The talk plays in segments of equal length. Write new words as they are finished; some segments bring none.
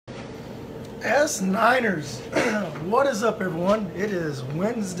S9ers, what is up everyone? It is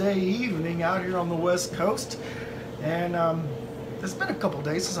Wednesday evening out here on the West Coast, and it's been a couple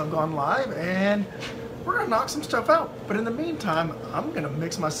days since I've gone live, and we're gonna knock some stuff out. But in the meantime, I'm gonna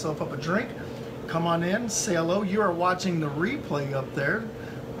mix myself up a drink. Come on in, say hello. You are watching the replay up there.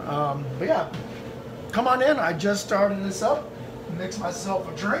 But yeah, come on in. I just started this up. Mix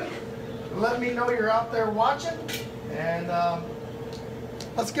myself a drink. Let me know you're out there watching, and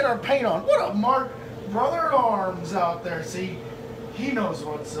let's get our paint on. What up, Mark? Brother at Arms out there. See, he knows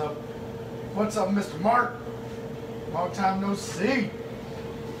what's up. What's up, Mr. Mark? Long time no see.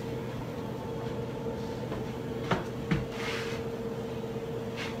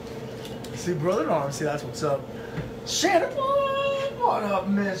 See, Brother at Arms. See, that's what's up. Shannon, what up,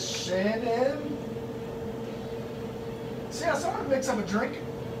 Miss Shannon? See, so I'm gonna mix up a drink,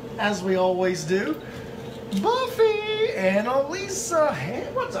 as we always do. Buffy, Annalisa,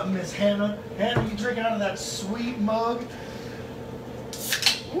 what's up, Miss Hannah? Hannah, you drinking out of that sweet mug?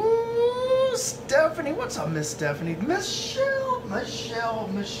 Woo, Stephanie, what's up, Miss Stephanie? Michelle,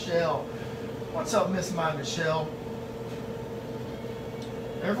 what's up, Miss My Michelle?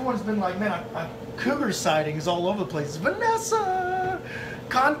 Everyone's been like, man, cougar sightings all over the place. Vanessa,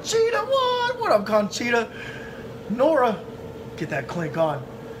 Conchita, what up, Conchita? Nora, get that clink on.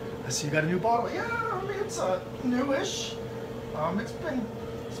 I see you got a new bottle. Yeah, I mean, it's newish.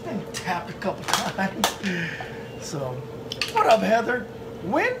 It's been tapped a couple times. So, what up, Heather?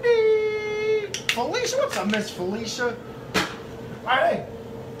 Wendy, Felicia, what's up, Miss Felicia? All right,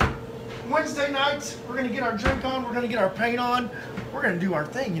 Wednesday nights, we're gonna get our drink on. We're gonna get our paint on. We're gonna do our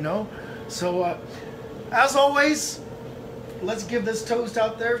thing, you know. So, as always, let's give this toast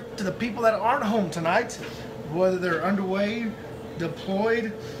out there to the people that aren't home tonight, whether they're underway,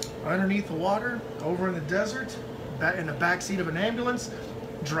 deployed, underneath the water, over in the desert, in the backseat of an ambulance,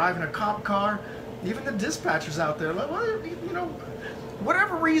 driving a cop car, even the dispatchers out there. You know,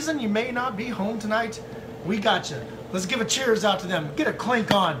 whatever reason you may not be home tonight, we got you. Let's give a cheers out to them. Get a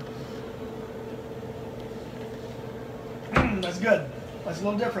clink on. That's good. That's a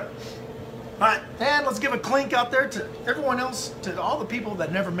little different. All right, and let's give a clink out there to everyone else, to all the people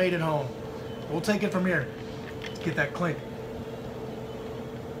that never made it home. We'll take it from here. Let's get that clink.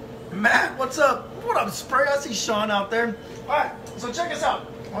 Matt, what's up? What up, Spray? I see Sean out there. All right, so check us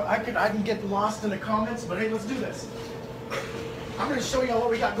out. I can get lost in the comments, but hey, let's do this. I'm going to show you all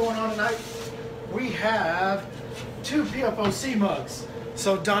what we got going on tonight. We have 2 PFOC mugs.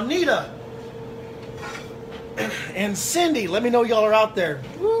 So Donita and Cindy, let me know y'all are out there.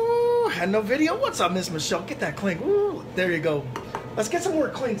 Woo, had no video. What's up, Miss Michelle? Get that clink. Woo, there you go. Let's get some more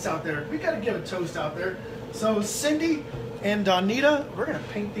clinks out there. We got to give a toast out there. So Cindy and Donita, we're going to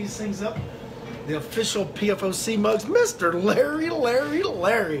paint these things up. The official PFOC mugs, Mr.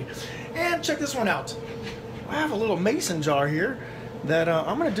 Larry. And check this one out. I have a little mason jar here that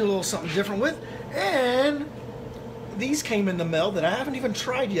I'm going to do a little something different with. And these came in the mail that I haven't even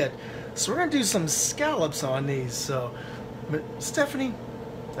tried yet. So we're going to do some scallops on these. So, Stephanie,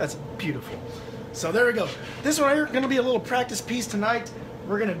 that's beautiful. So there we go. This one here is going to be a little practice piece tonight.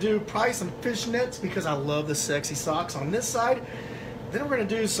 We're going to do probably some fishnets because I love the sexy socks on this side. Then we're going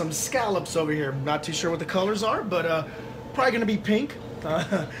to do some scallops over here. I'm not too sure what the colors are, but probably going to be pink.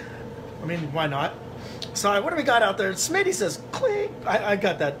 I mean, why not? So what do we got out there? Smitty says, clink. I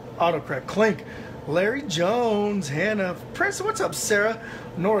got that autocorrect, clink. Larry Jones, Hannah, Prince, what's up, Sarah?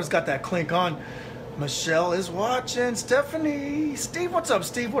 Nora's got that clink on. Michelle is watching. Stephanie. Steve, what's up,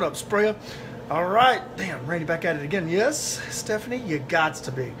 Steve? What up, Spraya? All right. Damn, Randy back at it again. Yes, Stephanie, you gots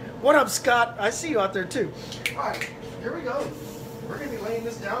to be. What up, Scott? I see you out there, too. All right, here we go. We're going to be laying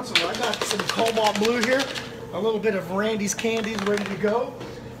this down. So I got some cobalt blue here. A little bit of Randy's candies ready to go.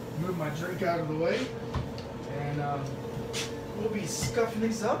 Move my drink out of the way. And we'll be scuffing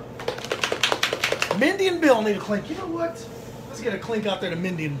these up. Mindy and Bill need a clink. You know what? Let's get a clink out there to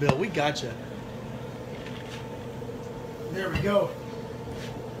Mindy and Bill. We got you. There we go.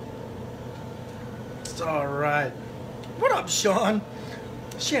 All right. What up, Sean?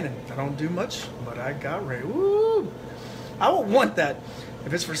 Shannon, I don't do much, but I got ready. Woo! I will want that.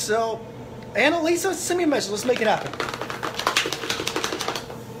 If it's for sale, Annalisa, send me a message. Let's make it happen.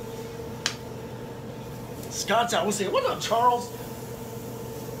 Scott's out. We'll see. What up, Charles?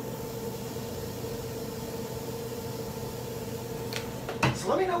 So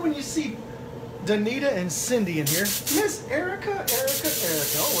let me know when you see Donita and Cindy in here. Miss Erica.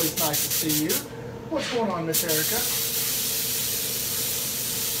 Always nice to see you. What's going on, Miss Erica?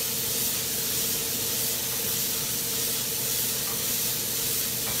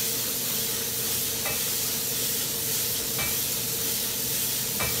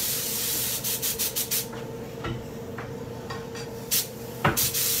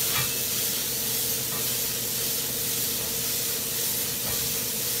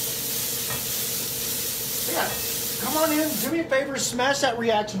 watching, do me a favor, smash that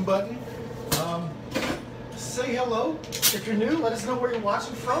reaction button. Say hello. If you're new, let us know where you're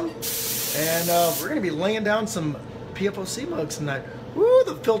watching from. And we're going to be laying down some PFOC mugs tonight. Woo,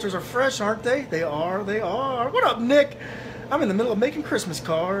 the filters are fresh, aren't they? They are, they are. What up, Nick? I'm in the middle of making Christmas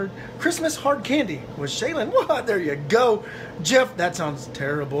hard candy with Shaylin. What? There you go. Jeff, that sounds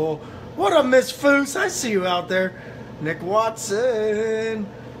terrible. What up, Miss Foose? I see you out there. Nick Watson.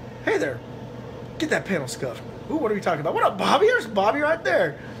 Hey there. Get that panel scuffed. Ooh, what are we talking about? What up, Bobby? There's Bobby right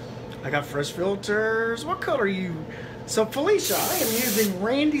there. I got fresh filters. What color are you? So, Felicia, I am using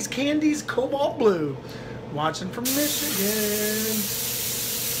Randy's Candies Cobalt Blue. Watching from Michigan.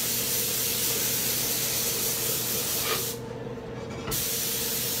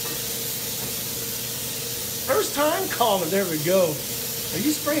 First time calling. There we go. Are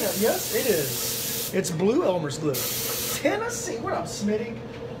you spraying it? Yes, it is. It's blue Elmer's glue. Tennessee. What up, Smitty?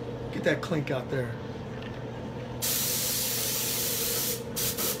 Get that clink out there.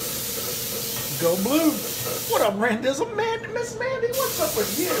 Go blue. What up, Randizzle? Miss Mandy, what's up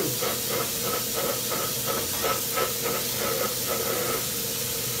with you?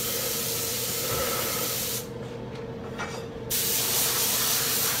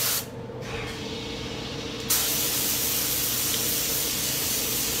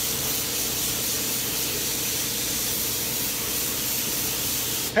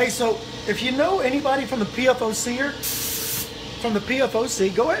 Hey, so if you know anybody from the PFOC,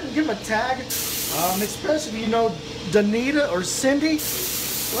 go ahead and give them a tag. Especially if you know Danita or Cindy,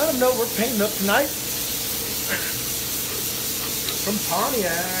 let them know we're painting up tonight. From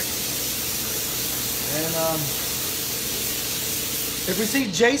Pontiac. And if we see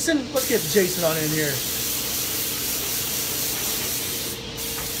Jason, let's get Jason on in here.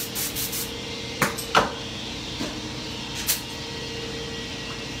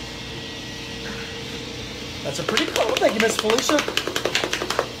 That's a pretty cool. Thank you, Miss Felicia.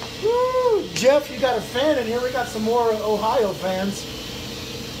 Woo! Jeff, you got a fan in here. We got some more Ohio fans.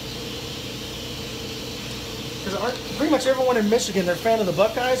 Because pretty much everyone in Michigan, they're a fan of the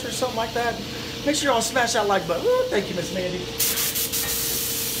Buckeyes or something like that. Make sure y'all smash that like button. Woo! Thank you, Miss Mandy.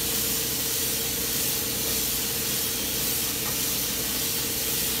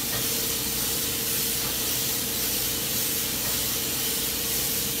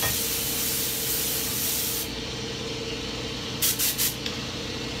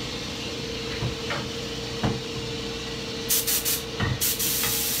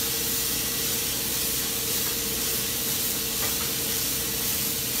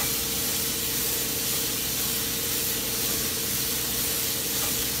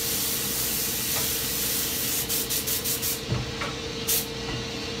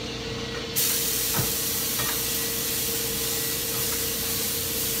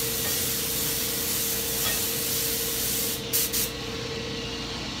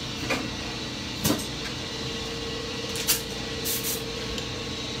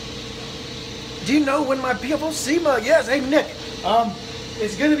 Do you know when my PFOC mug? Yes, hey Nick,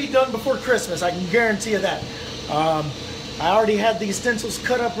 it's gonna be done before Christmas. I can guarantee you that. I already had these stencils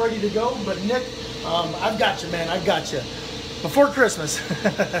cut up, ready to go. But Nick, I've got you, man. I've got you before Christmas.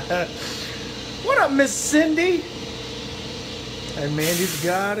 What up, Miss Cindy? And Mandy's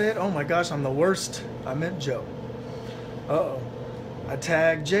got it. Oh my gosh, I'm the worst. I meant Joe. Uh-oh. I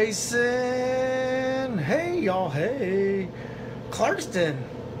tagged Jason. Hey, y'all. Hey. Clarkston.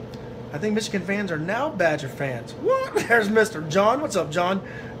 I think Michigan fans are now Badger fans. What? There's Mr. John. What's up, John?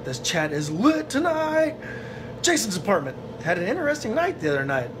 This chat is lit tonight. Jason's apartment had an interesting night the other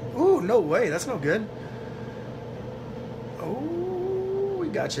night. Ooh, no way. That's no good. Oh, we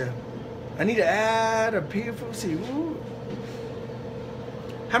got you. I need to add a PFOC. Ooh.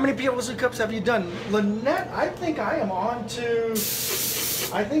 How many PFOC cups have you done? Lynette, I think I am on to...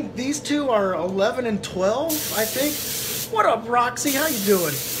 I think these two are 11 and 12, I think. What up, Roxy? How you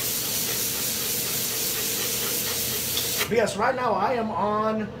doing? But yes, right now I am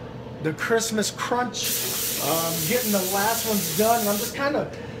on the Christmas crunch, getting the last ones done. And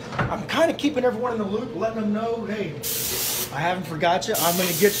I'm kind of keeping everyone in the loop, letting them know, hey, I haven't forgot you. I'm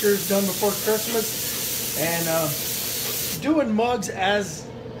gonna get yours done before Christmas, and doing mugs as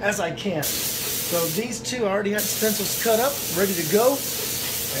I can. So these two I already had stencils cut up, ready to go,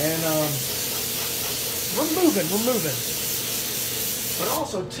 and we're moving. But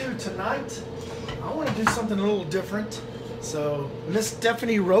also too, tonight I want to do something a little different. So Miss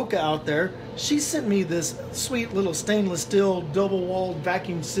Stephanie Roca out there, she sent me this sweet little stainless steel double-walled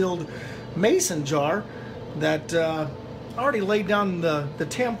vacuum sealed mason jar that I already laid down the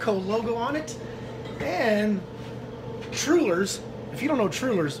Tamco logo on it, and trulers. If you don't know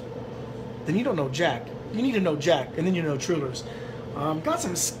trulers, then you don't know Jack. you need to know Jack, and then you know Trulers. Got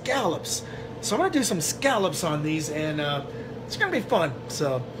some scallops. So I'm gonna do some scallops on these, and it's gonna be fun.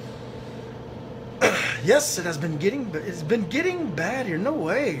 So yes, it's been getting bad here. No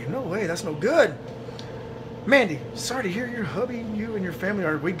way, that's no good. Mandy, sorry to hear your hubby, you and your family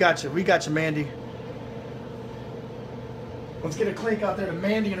are. We got you, Mandy. Let's get a clink out there to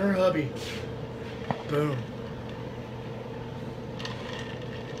Mandy and her hubby. Boom.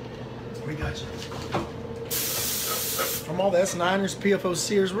 We got you. From all the S9ers,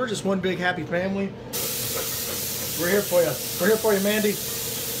 PFOCers, we're just one big happy family. We're here for you. We're here for you, Mandy.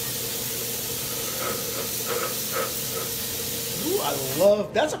 Ooh, I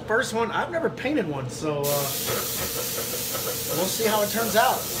love, that's the first one. I've never painted one, so we'll see how it turns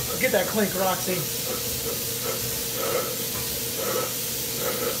out. Get that clink, Roxy.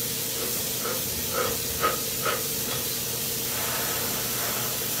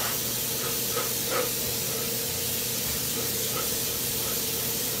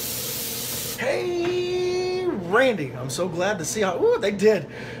 Hey, Randy, I'm so glad to see how, ooh, they did.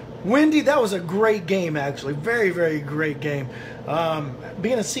 Wendy, that was a great game, actually. Very, very great game.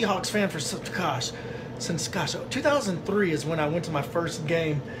 Being a Seahawks fan for, since 2003 is when I went to my first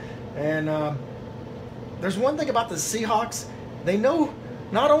game. And there's one thing about the Seahawks. They know,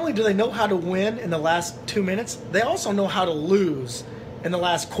 not only do they know how to win in the last 2 minutes, they also know how to lose in the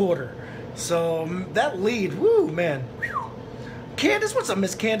last quarter. So that lead, woo, man. Candace, what's up,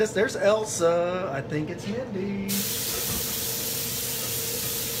 Miss Candace? There's Elsa. I think it's Mindy.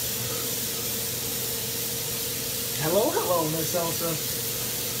 Hello, Miss Elsa.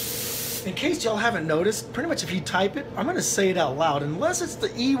 In case y'all haven't noticed, pretty much if you type it, I'm going to say it out loud. Unless it's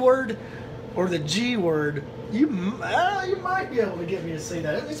the E word or the G word, you might be able to get me to say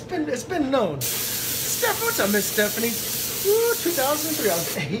that. It's been known. Steph, what's up, Miss Stephanie? Ooh, 2003. I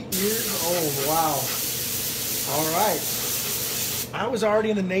was 8 years old. Wow. All right. I was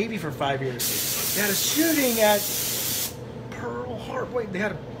already in the Navy for 5 years. They had a shooting at Pearl Harbor. Wait, they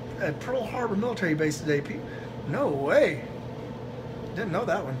had a Pearl Harbor military base today. No way. Didn't know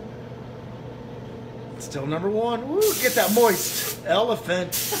that one. Still number one. Woo, get that moist.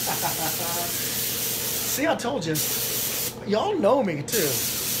 Elephant. See, I told you. Y'all know me, too.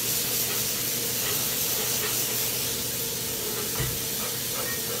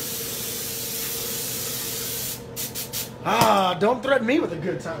 Don't threaten me with a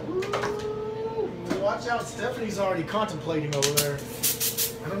good time. Ooh, watch out, Stephanie's already contemplating over there.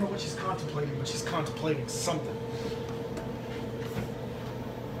 I don't know what she's contemplating, but she's contemplating something.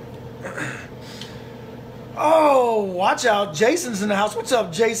 Oh, watch out, Jason's in the house. What's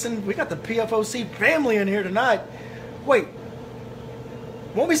up, Jason? We got the PFOC family in here tonight. Wait,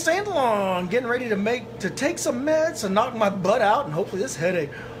 won't be staying long. Getting ready to take some meds and knock my butt out, and hopefully this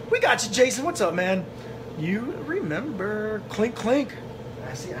headache. We got you, Jason. What's up, man? You remember. Clink, clink.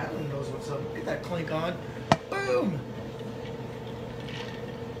 I see Alan knows what's up. Get that clink on. Boom.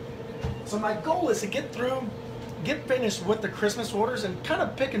 So my goal is to get finished with the Christmas orders and kind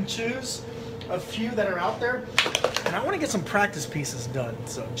of pick and choose a few that are out there. And I want to get some practice pieces done.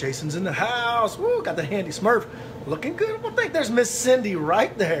 So Jason's in the house. Woo, got the handy Smurf. Looking good. Well, there's Miss Cindy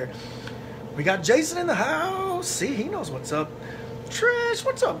right there. We got Jason in the house. See, he knows what's up. Trish,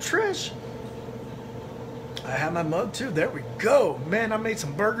 what's up, Trish? I have my mug too. There we go. Man, I made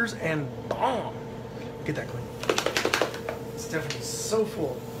some burgers and bomb. Get that clean. Stephanie's so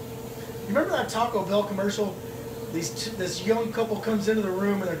full. You remember that Taco Bell commercial? This young couple comes into the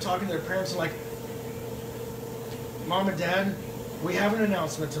room and they're talking to their parents and like, Mom and Dad, we have an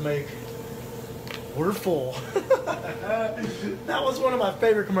announcement to make. We're full. That was one of my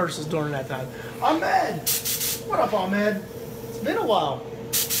favorite commercials during that time. Ahmed! What up, Ahmed? It's been a while.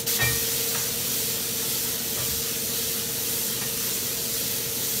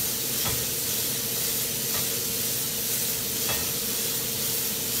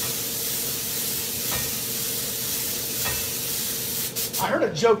 I heard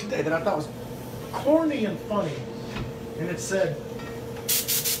a joke today that I thought was corny and funny. And it said,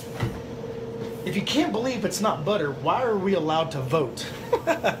 if you can't believe it's not butter, why are we allowed to vote?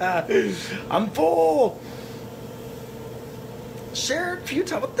 I'm full. Share it a few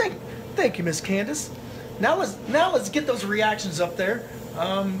times. Well, thank you, Miss Candace. Now let's get those reactions up there.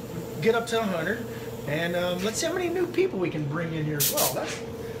 Get up to 100. And let's see how many new people we can bring in here as well.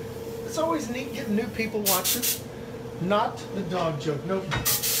 That's always neat getting new people watching. Not the dog joke. Nope.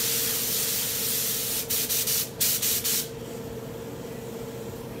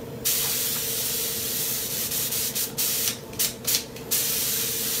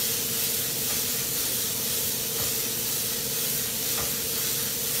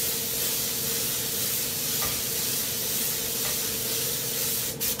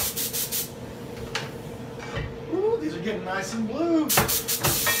 are getting nice and blue.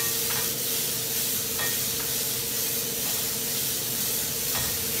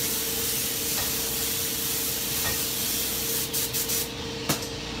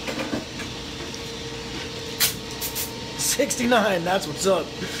 $69, that's what's up.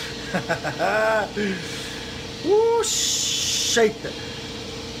 Woo, shake that.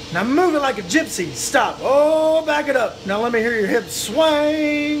 Now move it like a gypsy. Stop. Oh, back it up. Now let me hear your hips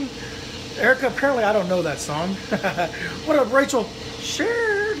swing. Erica, apparently I don't know that song. What up, Rachel?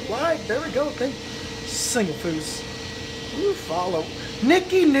 Shared, like, there we go. Think single foos. Ooh, follow.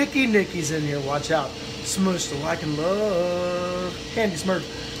 Nikki's in here. Watch out. Smush the like and love. Candy Smurf.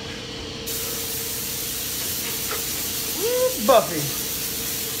 Ooh, Buffy.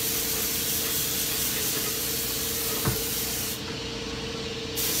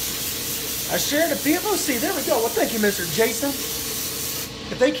 I shared a PFOC. There we go. Well, thank you, Mr. Jason.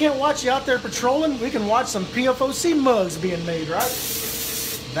 If they can't watch you out there patrolling, we can watch some PFOC mugs being made, right?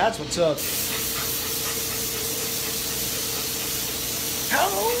 That's what's up.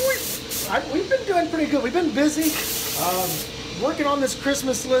 We've been doing pretty good. We've been busy working on this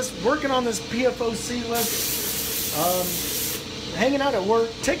Christmas list, working on this PFOC list, hanging out at work,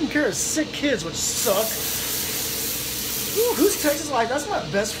 taking care of sick kids, which suck. Ooh, who's Texas Life? That's my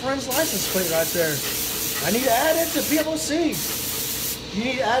best friend's license plate right there. I need to add it to PFOC. You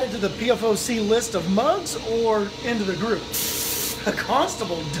need to add it to the PFOC list of mugs or into the group. A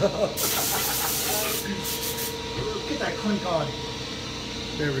constable, duh. Get that clink on.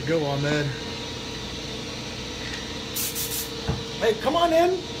 There we go, Ahmed. Hey, come on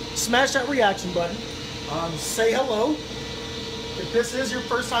in. Smash that reaction button. Say hello. If this is your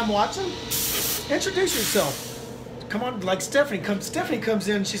first time watching, introduce yourself. Come on, like Stephanie comes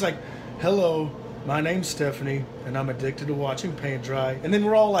in, she's like, hello, my name's Stephanie, and I'm addicted to watching paint dry. And then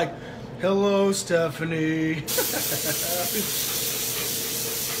we're all like, hello, Stephanie.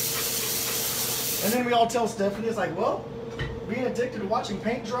 And then we all tell Stephanie, it's like, well, being addicted to watching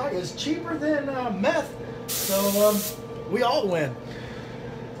paint dry is cheaper than meth. So we all win.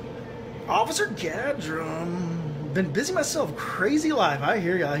 Officer Gadrum. Been busy myself, crazy life. I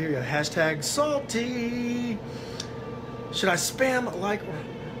hear you. Hashtag salty. Should I spam like?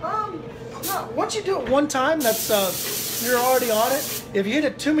 No. Once you do it one time, that's you're already on it. If you hit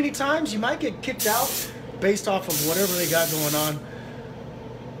it too many times, you might get kicked out based off of whatever they got going on.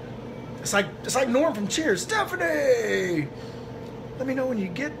 It's like Norm from Cheers. Stephanie, let me know when you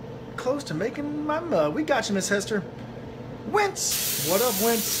get close to making my mug. We got you, Miss Hester. Wince, what up,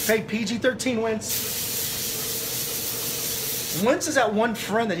 Wince? Hey, PG-13, Wince. Wince is that one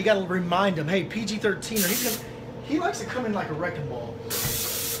friend that you got to remind him, hey, PG-13, or he likes to come in like a wrecking ball.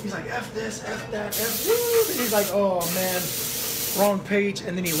 He's like, F this, F that, F woo. And he's like, oh man, wrong page.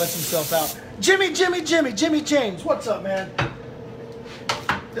 And then he lets himself out. Jimmy James, what's up, man?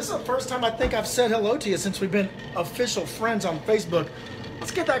 This is the first time I think I've said hello to you since we've been official friends on Facebook.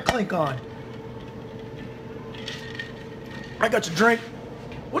 Let's get that clink on. I got your drink.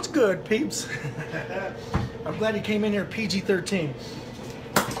 What's good, peeps? I'm glad you came in here, PG-13.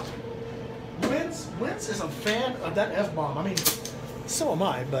 Wentz is a fan of that F-bomb. I mean, so am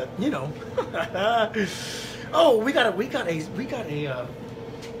I, but you know. Oh, we got a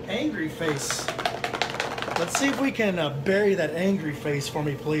angry face. Let's see if we can bury that angry face for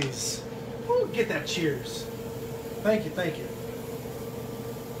me, please. Ooh, get that cheers. Thank you.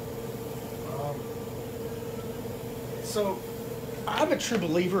 So, I'm a true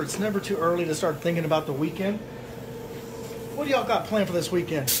believer. It's never too early to start thinking about the weekend. What do y'all got planned for this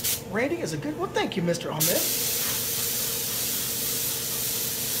weekend? Randy is a good one. Thank you, Mr. Ahmed.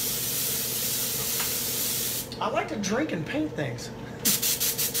 I like to drink and paint things.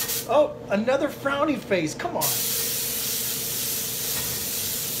 Oh, another frowny face. Come on.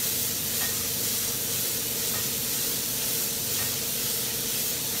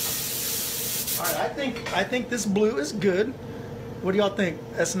 All right, I think this blue is good. What do y'all think?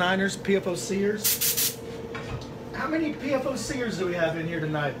 S9ers, PFOCers? How many PFOCers do we have in here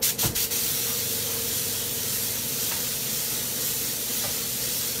tonight?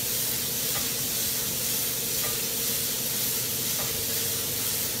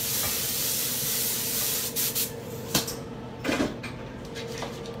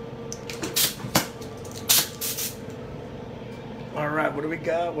 All right, what do we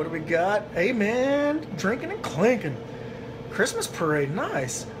got? What do we got? Hey, man, drinking and clinking. Christmas parade,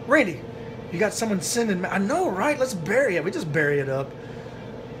 nice. Randy, you got someone sending me. I know, right? Let's bury it. We just bury it up.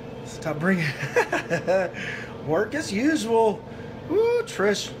 Stop bringing work as usual. Woo,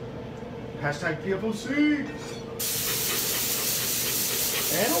 Trish. Hashtag PFOC.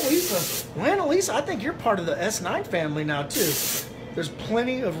 Annalisa. Well, Annalisa, I think you're part of the S9 family now, too. There's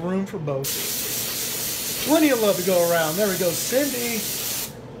plenty of room for both. Plenty of love to go around. There we go. Cindy.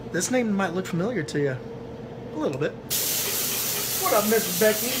 This name might look familiar to you. A little bit. What up, Miss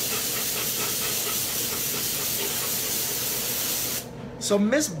Becky? So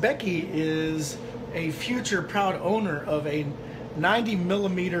Miss Becky is a future proud owner of a 90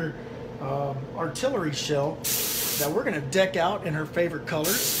 millimeter artillery shell that we're going to deck out in her favorite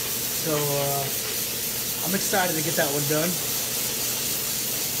colors. So I'm excited to get that one done.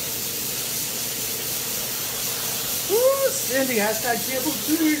 Woo, Cindy, hashtag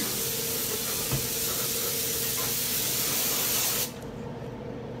TFOC.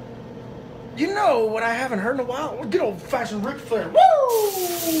 You know what I haven't heard in a while? Good old-fashioned Ric Flair. Woo!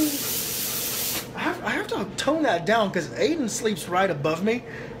 I have to tone that down because Aiden sleeps right above me.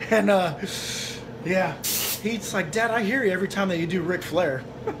 And, yeah, he's like, Dad, I hear you every time that you do Ric Flair.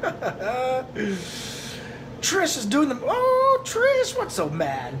 Trish is doing the... Oh, Trish, what's so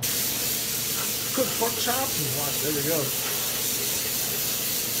mad? Cook pork chops and watch. There we go.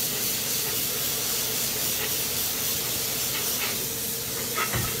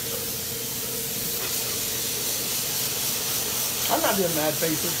 I'm not doing mad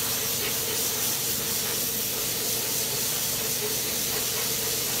faces.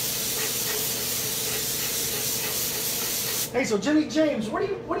 Hey, so Jimmy James, what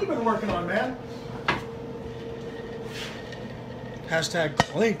have you been working on, man? Hashtag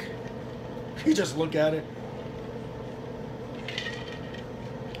Clink. You just look at it.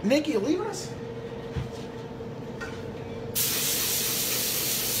 Nikki, you leaving us?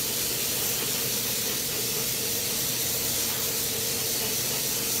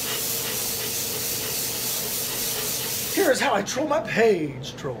 Here's how I troll my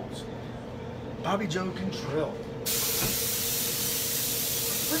page, trolls. Bobby Joe Contrell.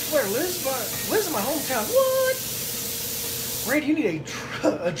 Ric Flair lives in my hometown. What? Randy, you need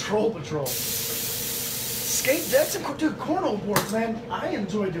a troll patrol. Skate decks and dude, cornhole boards, man. I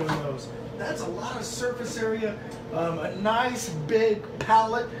enjoy doing those. That's a lot of surface area, a nice big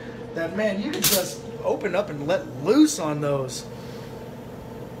palette that, man, you can just open up and let loose on those.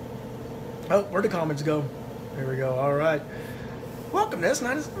 Oh, where'd the comments go? There we go. All right. Welcome to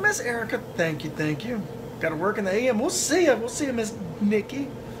S9. Miss Erica. Thank you. Thank you. Got to work in the AM. We'll see you. We'll see you, Miss Nikki.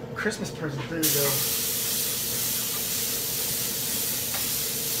 Christmas present. There you go.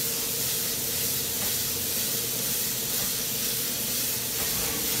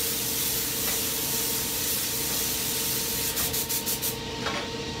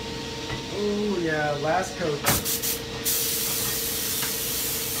 Oh, yeah. Last coat.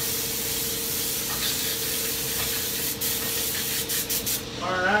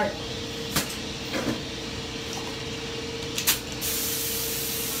 All right.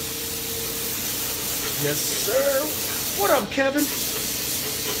 Yes, sir. What up, Kevin?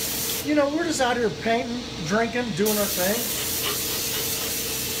 You know, we're just out here painting, drinking, doing our thing.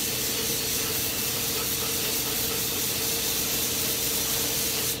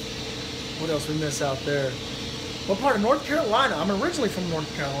 What else we miss out there? What part of North Carolina? I'm originally from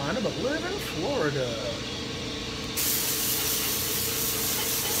North Carolina, but live in Florida.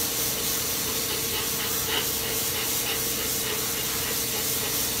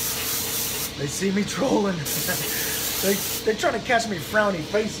 They see me trolling. They're trying to catch me frowny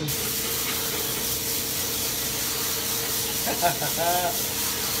facing.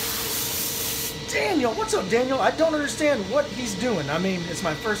 Daniel, what's up, Daniel? I don't understand what he's doing. I mean, it's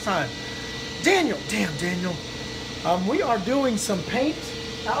my first time. Daniel, damn, Daniel. We are doing some paint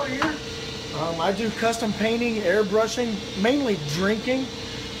out here. I do custom painting, airbrushing, mainly drinking.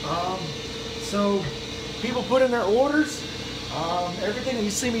 So people put in their orders. Everything that you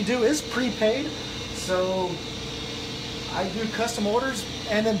see me do is prepaid, so I do custom orders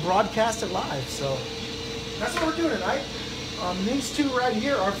and then broadcast it live. So that's what we're doing tonight. These two right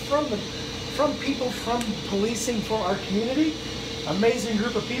here are from people from policing for our community. Amazing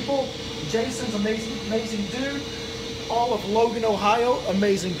group of people. Jason's amazing dude. All of Logan, Ohio,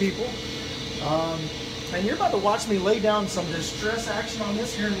 amazing people. And you're about to watch me lay down some distress action on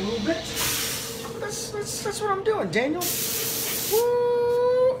this here in a little bit. That's what I'm doing, Daniel.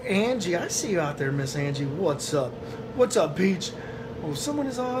 Woo! Angie, I see you out there, Miss Angie. What's up? What's up, Peach? Oh, someone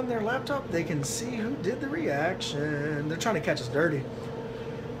is on their laptop. They can see who did the reaction. They're trying to catch us dirty.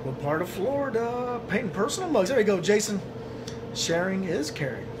 What part of Florida? Painting personal mugs. There you go, Jason. Sharing is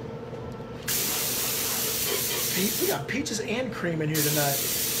caring. We got peaches and cream in here tonight.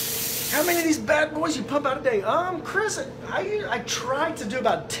 How many of these bad boys you pump out a day? Chris, I try to do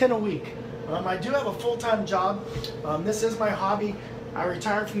about 10 a week. I do have a full-time job. This is my hobby. I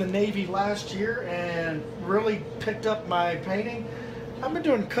retired from the Navy last year and really picked up my painting. I've been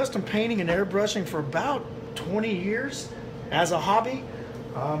doing custom painting and airbrushing for about 20 years as a hobby.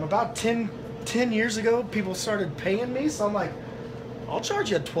 About 10 years ago, people started paying me, so I'm like, I'll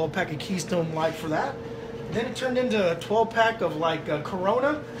charge you a 12-pack of Keystone Light for that. Then it turned into a 12-pack of like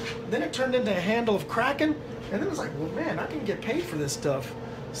Corona. Then it turned into a handle of Kraken. And then it was like, well, man, I can get paid for this stuff.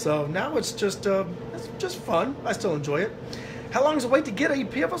 So now it's just fun. I still enjoy it. How long does it wait to get a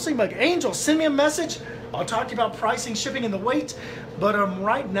PFOC mug? Angel, send me a message. I'll talk to you about pricing, shipping, and the weight. But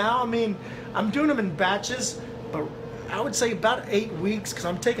right now, I mean, I'm doing them in batches. But I would say about 8 weeks because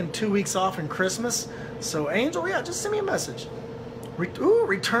I'm taking 2 weeks off in Christmas. So Angel, yeah, just send me a message. Ooh,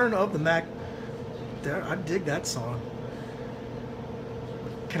 Return of the Mac. There, I dig that song.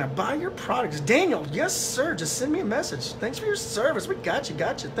 Can I buy your products? Daniel, yes, sir. Just send me a message. Thanks for your service. We got you,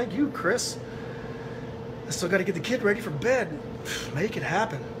 got you. Thank you, Chris. I still got to get the kid ready for bed. Make it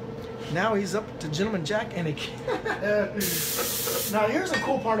happen. Now he's up to Gentleman Jack and a kid. Now, here's the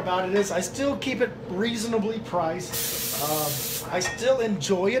cool part about it is I still keep it reasonably priced. I still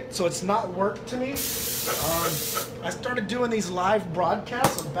enjoy it, so it's not work to me. I started doing these live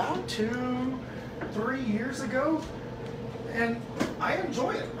broadcasts about 2-3 years ago, and I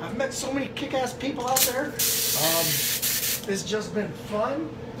enjoy it. I've met so many kick-ass people out there. It's just been fun,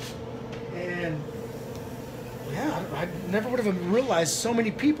 and yeah, I never would have realized so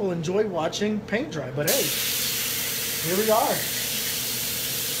many people enjoy watching paint dry, but hey, here we are.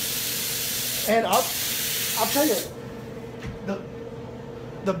 And I'll tell you,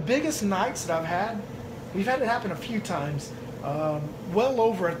 the biggest nights that I've had, we've had it happen a few times. Well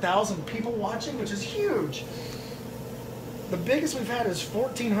over 1,000 people watching, which is huge. The biggest we've had is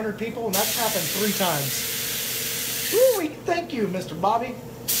 1,400 people, and that's happened 3 times. Woo, thank you, Mr. Bobby.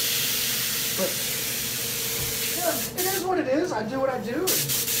 But yeah, it is what it is. I do what I do,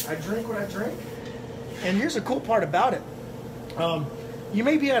 and I drink what I drink. And here's the cool part about it. You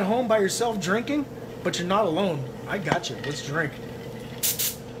may be at home by yourself drinking, but you're not alone. I got you. Let's drink.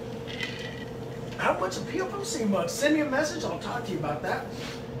 How much a PFOC mug? Send me a message. I'll talk to you about that.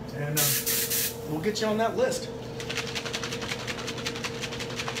 And we'll get you on that list.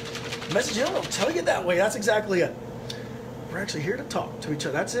 Message in, I'll tell you that way. That's exactly it. We're actually here to talk to each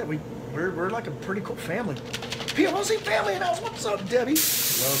other. That's it. We're like a pretty cool family. PFOC family in house. What's up, Debbie?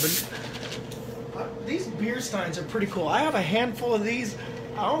 These beer steins are pretty cool. I have a handful of these.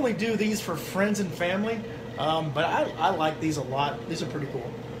 I only do these for friends and family, but I like these a lot. These are pretty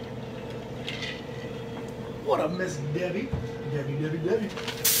cool. What up, Miss Debbie? Debbie.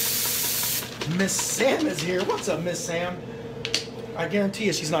 Miss Sam is here. What's up, Miss Sam? I guarantee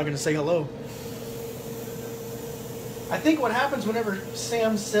you she's not going to say hello. I think what happens whenever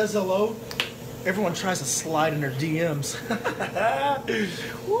Sam says hello, everyone tries to slide in their DMs.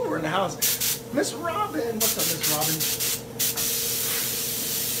 Ooh, we're in the house. Miss Robin. What's up, Miss Robin?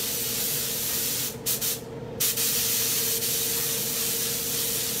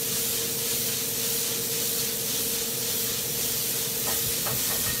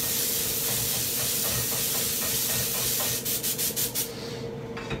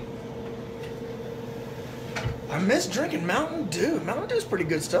 I miss drinking Mountain Dew. Mountain Dew's pretty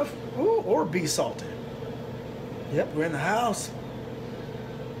good stuff. Ooh, or be salted. Yep, we're in the house.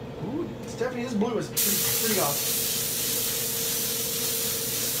 Ooh, Stephanie, this blue is pretty awesome.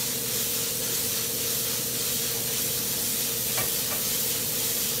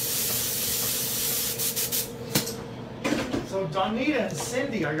 So Donita and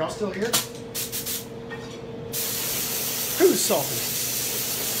Cindy, are y'all still here? Who's salty?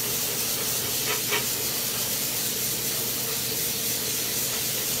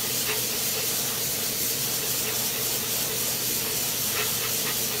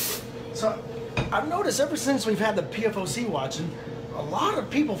 So I've noticed ever since we've had the PFOC watching, a lot of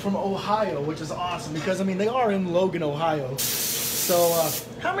people from Ohio, which is awesome because, I mean, they are in Logan, Ohio. So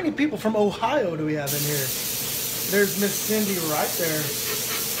how many people from Ohio do we have in here? There's Miss Cindy right there.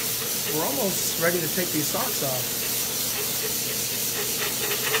 We're almost ready to take these socks off.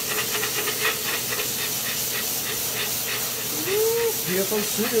 Woo,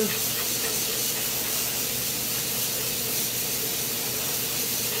 PFOC.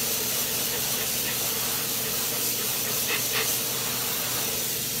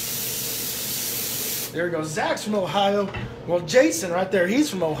 There we go. Zach's from Ohio. Well, Jason right there, he's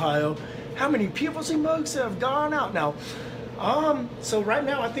from Ohio. How many PFOC mugs have gone out now? So right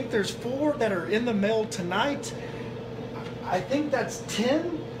now I think there's 4 that are in the mail tonight. I think that's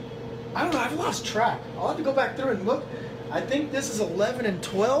 10. I don't know, I've lost track. I'll have to go back through and look. I think this is 11 and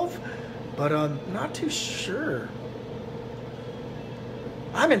 12, but I'm not too sure.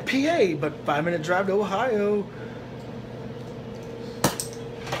 I'm in PA, but 5-minute drive to Ohio.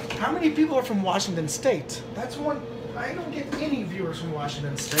 How many people are from Washington State? That's one. I don't get any viewers from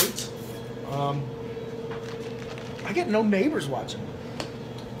Washington State. I get no neighbors watching.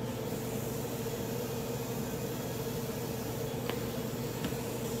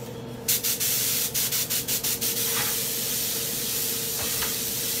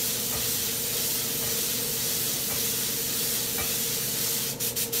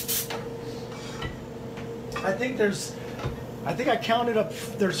 I think I counted up.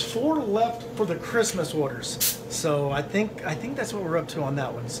 There's 4 left for the Christmas orders. So I think that's what we're up to on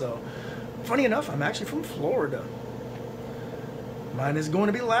that one. So funny enough, I'm actually from Florida. Mine is going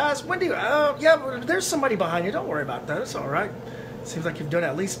to be last. When do you? Yeah, but there's somebody behind you. Don't worry about that. It's all right. Seems like you've done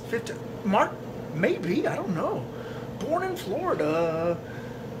at least 50. Mark, maybe. I don't know. Born in Florida.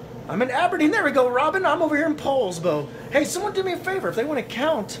 I'm in Aberdeen. There we go, Robin. I'm over here in Paulsbo. Hey, someone do me a favor. If they want to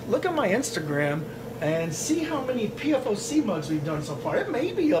count, look at my Instagram and see how many PFOC mugs we've done so far. It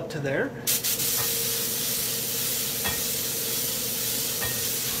may be up to there.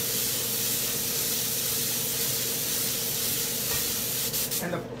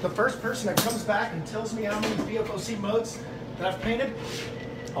 And the first person that comes back and tells me how many PFOC mugs that I've painted,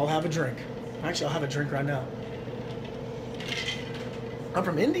 I'll have a drink. Actually, I'll have a drink right now. I'm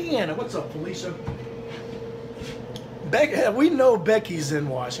from Indiana. What's up, Felicia? We know Becky's in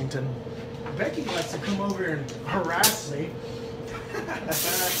Washington. Becky likes to come over here and harass me.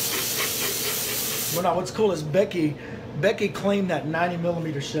 But no, what's cool is Becky claimed that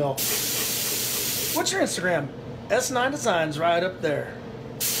 90mm shell. What's your Instagram? S9 Designs right up there.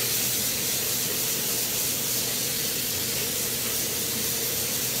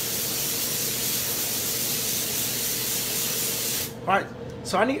 All right,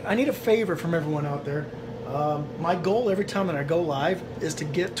 so I need a favor from everyone out there. My goal every time that I go live is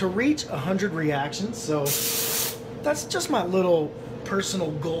to reach 100 reactions. So that's just my little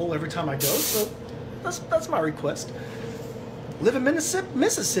personal goal every time I go. So that's my request. Live in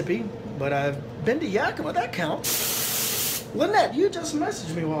Mississippi, but I've been to Yakima. That counts. Lynette, you just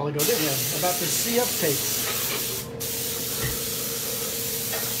messaged me a while ago, didn't you, about the CF tapes?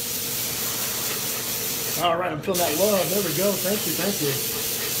 All right, I'm feeling that love. There we go. Thank you, thank you.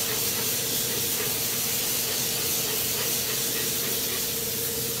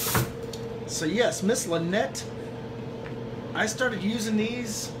 So yes, Miss Lynette, I started using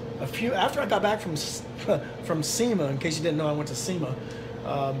these after I got back from SEMA. In case you didn't know, I went to SEMA.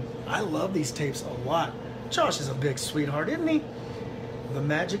 I love these tapes a lot. Josh is a big sweetheart, isn't he? The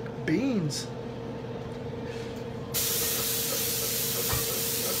Magic Beans.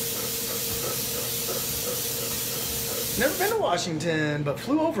 Never been to Washington, but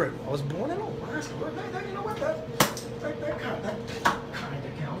flew over it. I was born in Alaska. You know what? That kind of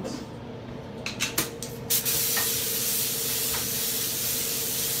counts.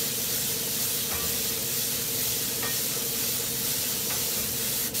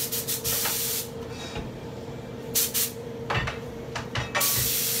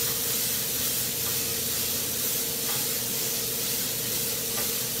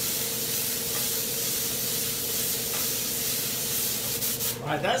 All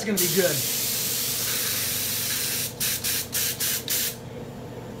right, that's going to be good.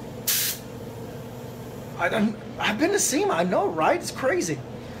 I've been to SEMA, I know, right? It's crazy.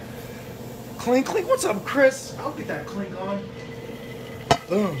 Clink, clink. What's up, Chris? I'll get that clink on.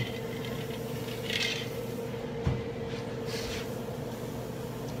 Boom.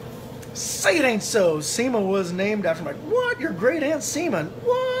 Say it ain't so. SEMA was named after my... What? Your great aunt SEMA?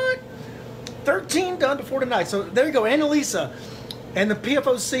 What? 13 done before tonight. So there you go, Annalisa. And the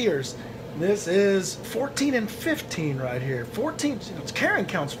PFOCers, this is 14 and 15 right here. 14, Karen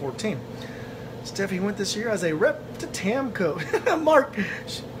counts 14. Steffi went this year as a rep to Tamco. Mark,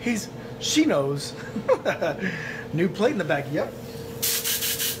 she knows. New plate in the back, yep.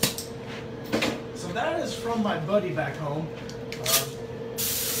 So that is from my buddy back home.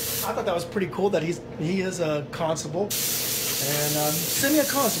 I thought that was pretty cool that he is a constable. And send me a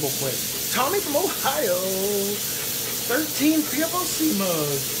constable plate. Tommy from Ohio. 13 PFOC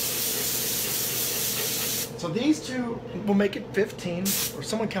mugs. So these two will make it 15, or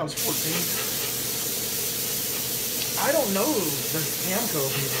someone counts 14. I don't know the Tamco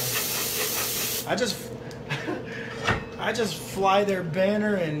people. I just fly their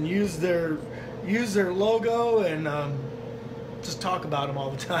banner and use their logo and just talk about them all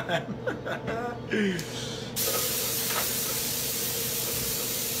the time.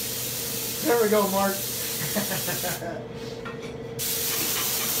 There we go, Mark.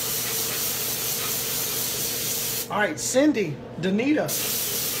 All right, Cindy, Danita.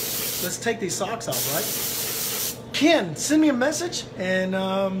 let's take these socks off, right? Ken, send me a message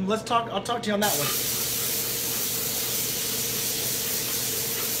and let's talk. I'll talk to you on that one.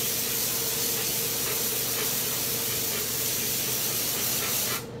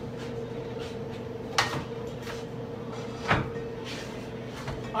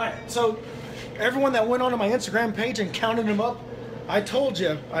 All right, so everyone that went onto my Instagram page and counted them up, I told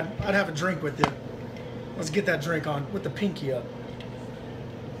you I'd have a drink with you. Let's get that drink on with the pinky up.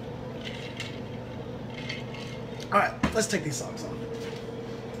 All right, let's take these socks off.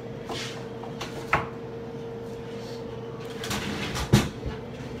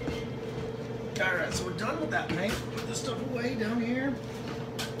 All right, so we're done with that, mate. Put this stuff away down here.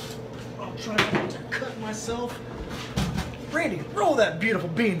 I'll try not to cut myself. Randy, roll that beautiful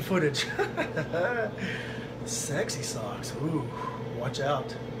bean footage. Sexy socks. Ooh, watch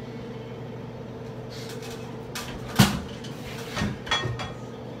out.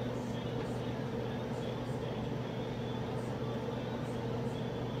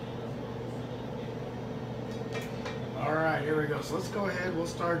 All right, here we go. So let's go ahead. We'll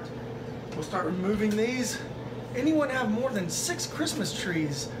start removing these. Anyone have more than 6 Christmas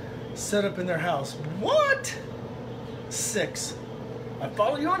trees set up in their house? What? 6. I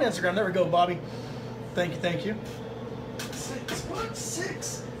follow you on Instagram. There we go, Bobby. Thank you, thank you. 6. What?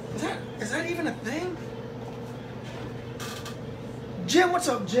 6? Is that even a thing? Jim, what's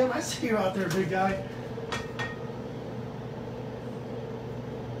up, Jim? I see you out there, big guy.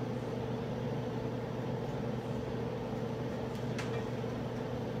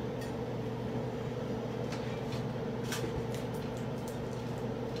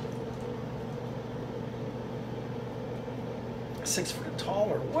 Six foot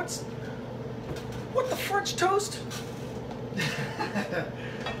taller. What the French toast?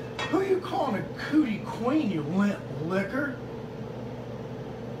 Who you calling a cootie queen, you limp liquor?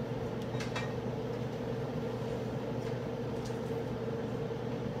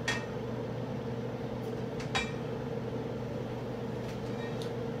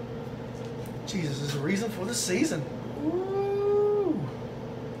 Jesus is the reason for the season. Ooh.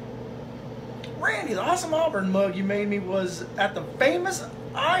 Randy, the awesome Auburn mug you made me was at the famous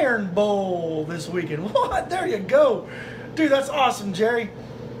Iron Bowl this weekend. What? There you go. Dude, that's awesome, Jerry.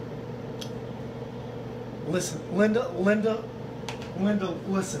 Listen, Linda,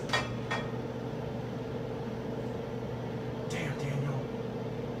 listen. Damn, Daniel.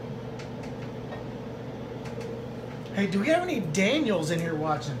 Hey, do we have any Daniels in here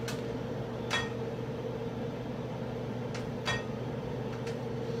watching?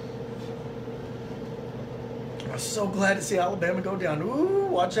 I'm so glad to see Alabama go down. Ooh,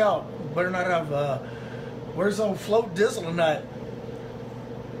 watch out. Better not have, where's old Float Dizzle tonight?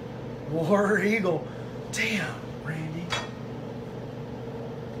 War Eagle. Damn, Randy.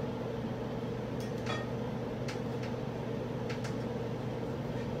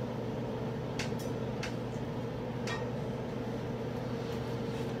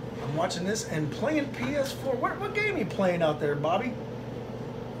 I'm watching this and playing PS4. What game are you playing out there, Bobby?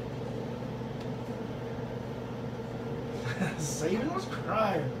 Saban was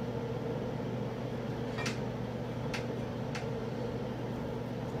crying.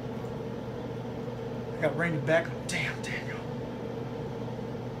 I got Randy back. Damn, Daniel.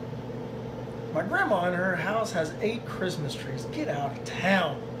 My grandma in her house has 8 Christmas trees. Get out of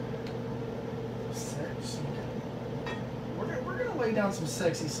town. Sexy. We're gonna lay down some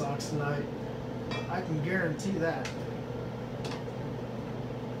sexy socks tonight. I can guarantee that.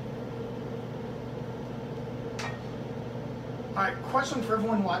 Alright, question for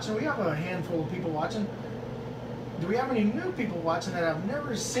everyone watching. We have a handful of people watching. Do we have any new people watching that have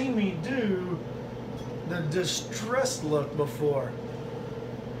never seen me do the distressed look before?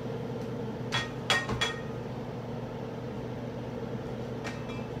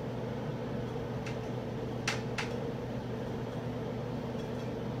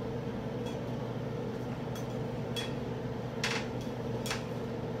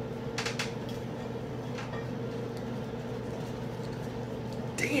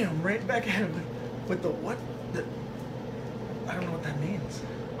 Damn, right back at him with the what? I don't know what that means.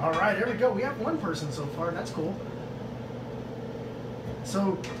 All right, here we go. We have one person so far. That's cool.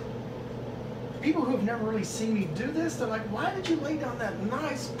 So, people who have never really seen me do this, they're like, why did you lay down that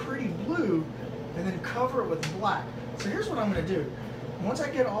nice, pretty blue and then cover it with black? So here's what I'm going to do. Once I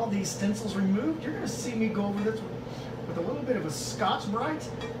get all these stencils removed, you're going to see me go over this with a little bit of a Scotch-Brite,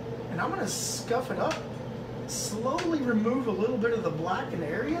 and I'm going to scuff it up, slowly remove a little bit of the black in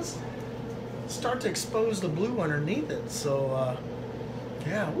areas, start to expose the blue underneath it. So,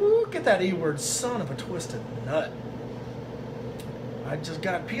 yeah, woo, get that E word, son of a twisted nut. I just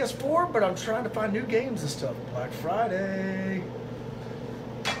got PS4, but I'm trying to find new games and stuff. Black Friday.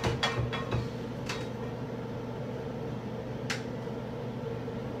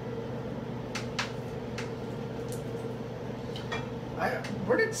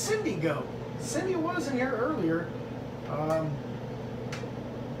 Where did Cindy go? Cindy was in here earlier.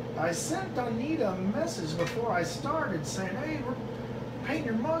 I sent Donita a message before I started saying, hey, we're painting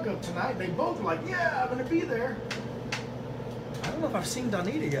your mug up tonight. They both were like, yeah, I'm going to be there. I don't know if I've seen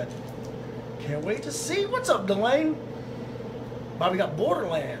Donita yet. Can't wait to see. What's up, Delane? Bobby got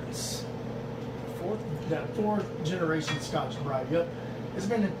Borderlands. Fourth generation Scotch Brite. Yep.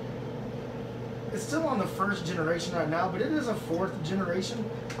 It's still on the first generation right now, but it is a fourth generation.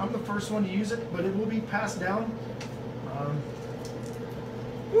 I'm the first one to use it, but it will be passed down.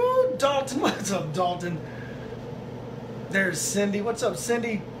 Woo, Dalton. What's up, Dalton? There's Cindy. What's up,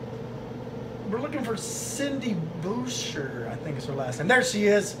 Cindy? We're looking for Cindy Boucher, I think is her last name. There she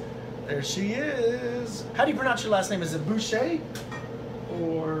is. There she is. How do you pronounce your last name? Is it Boucher?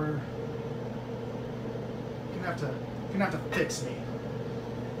 Or you're gonna have to fix me.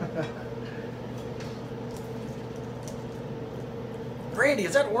 Randy,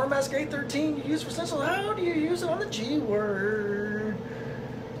 is that Ormask 813 you use for stencil? How do you use it on the G word?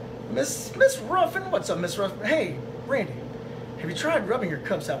 Miss Ruffin, what's up, Miss Ruffin? Hey, Randy, have you tried rubbing your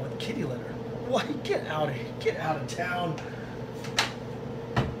cups out with kitty litter? Why, get out of town.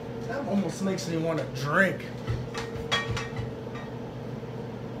 That almost makes me want to drink.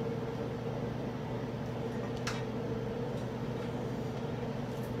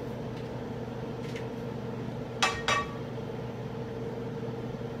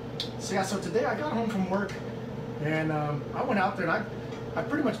 So yeah, so today I got home from work and I went out there and I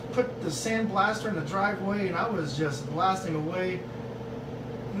pretty much put the sandblaster in the driveway and I was just blasting away.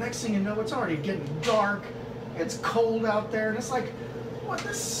 Next thing you know, it's already getting dark. It's cold out there and it's like, what,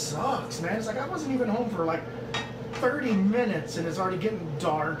 this sucks, man. It's like I wasn't even home for like 30 minutes and it's already getting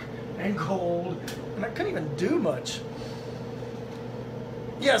dark and cold and I couldn't even do much.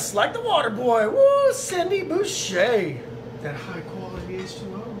 Yes, like the water boy. Woo, Cindy Boucher. That high quality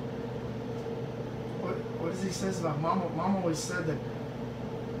H2O. What does he says about Mama? Mama always said that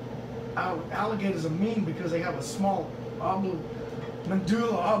alligators are mean because they have a small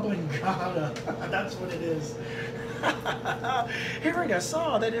medulla oblongata. That's what it is. Hearing I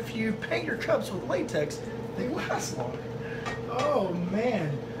saw that if you paint your cups with latex, they last longer. Oh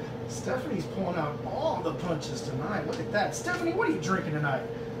man, Stephanie's pulling out all the punches tonight. Look at that. Stephanie, what are you drinking tonight?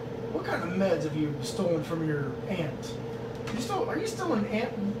 What kind of meds have you stolen from your aunt? Are you still in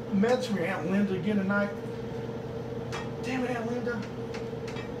meds from your Aunt Linda again tonight? Damn it, Aunt Linda.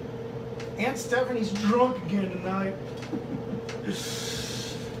 Aunt Stephanie's drunk again tonight.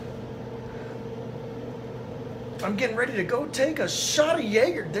 I'm getting ready to go take a shot of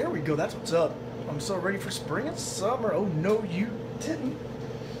Jaeger. There we go. That's what's up. I'm so ready for spring and summer. Oh, no, you didn't.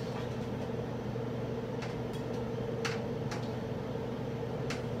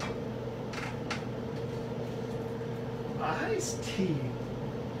 Iced tea.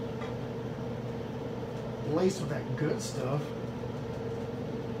 Laced with that good stuff.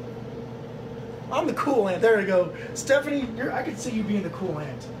 I'm the cool aunt. There we go. Stephanie, I could see you being the cool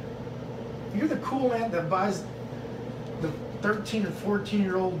aunt. You're the cool aunt that buys the 13 or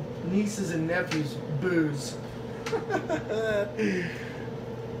 14-year-old nieces and nephews booze.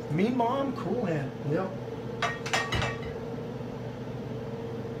 Mean mom, cool aunt. Yep.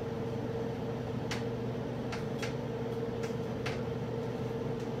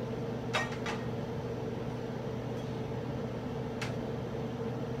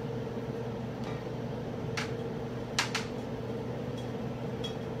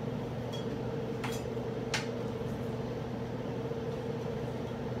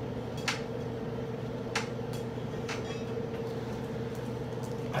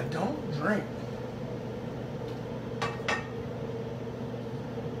 I don't drink.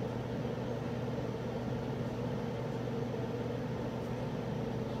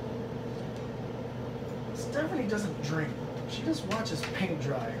 Stephanie doesn't drink. She just watches paint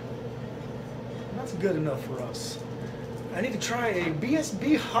dry. And that's good enough for us. I need to try a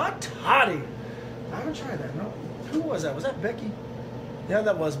BSB Hot Toddy. I haven't tried that, no. Who was that? Was that Becky? Yeah,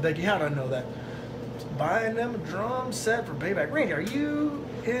 that was Becky. How did I know that? Buying them a drum set for payback. Randy, are you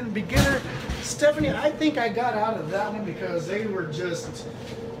in beginner? Stephanie, I think I got out of that one because they were just,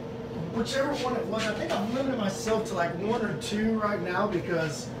 whichever one it was, I think I'm limiting myself to like 1 or 2 right now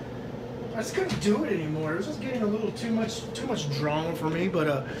because I just couldn't do it anymore. It was just getting a little too much drama for me,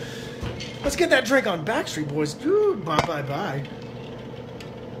 but let's get that drink on Backstreet Boys. Dude, bye.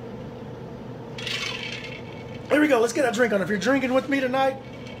 There There we go. Let's get that drink on. If you're drinking with me tonight,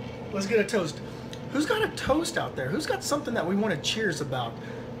 let's get a toast. Who's got a toast out there? Who's got something that we want to cheers about?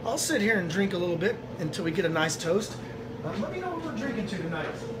 I'll sit here and drink a little bit until we get a nice toast. Let me know what we're drinking to tonight.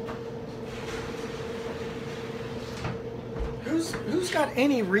 Who's got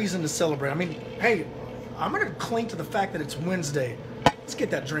any reason to celebrate? I mean, hey, I'm going to cling to the fact that it's Wednesday. Let's get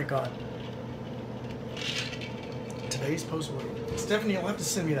that drink on. Today's post-mortem. Stephanie, you'll have to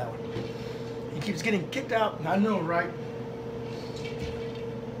send me that one. He keeps getting kicked out. I know, right?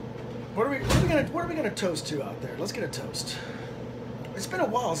 What are we gonna toast to out there? Let's get a toast. It's been a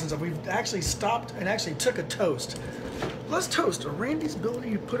while since we've actually stopped and actually took a toast. Let's toast Randy's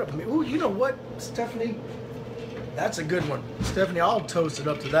ability to put up with me. Ooh, you know what, Stephanie? That's a good one. Stephanie, I'll toast it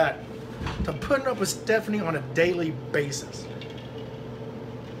up to that. To putting up with Stephanie on a daily basis.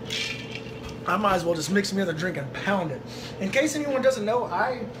 I might as well just mix me another drink and pound it. In case anyone doesn't know,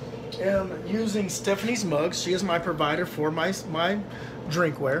 I am using Stephanie's mugs. She is my provider for my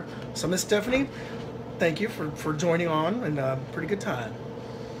drinkware. So Miss Stephanie, thank you for joining on, and pretty good time.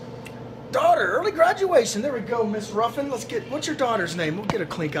 Daughter, early graduation. There we go, Miss Ruffin. What's your daughter's name? We'll get a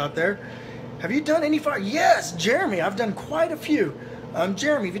clink out there. Have you done any fire? Yes, Jeremy. I've done quite a few.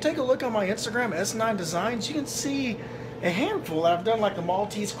 Jeremy, if you take a look on my Instagram, S9 Designs, you can see a handful. I've done like the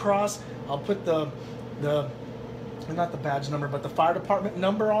Maltese cross. I'll put the not the badge number, but the fire department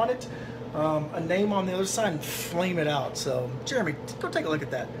number on it, a name on the other side, and flame it out. So, Jeremy, go take a look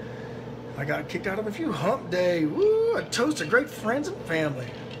at that. I got kicked out of a few. Hump day. Woo! A toast to great friends and family.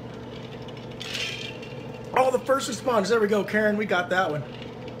 All the first responders. There we go, Karen. We got that one.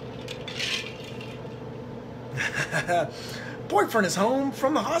 Boyfriend is home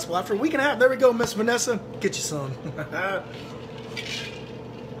from the hospital after a week and a half. There we go, Miss Vanessa. Get you some.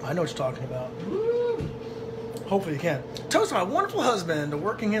 I know what you're talking about. Woo. Hopefully you can. Toast my wonderful husband to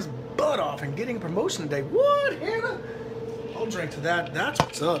working his butt off and getting a promotion today. What, Hannah? I'll drink to that. That's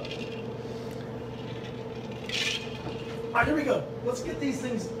what's up. All right, here we go. Let's get these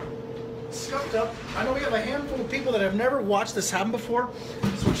things scuffed up. I know we have a handful of people that have never watched this happen before.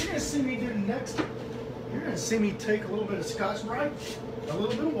 So what you're going to see me do next, you're going to see me take a little bit of Scotch-Brite, a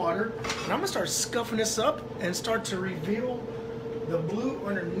little bit of water, and I'm going to start scuffing this up and start to reveal the blue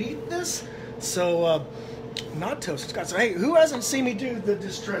underneath this. So, not toasted Scotch. So, hey, who hasn't seen me do the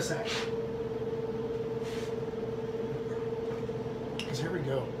distress action? Because here we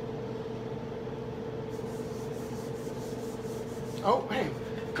go. Oh, hey,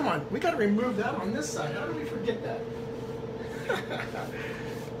 come on. We got to remove that on this side. How did we forget that?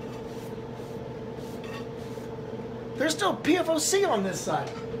 There's still PFOC on this side.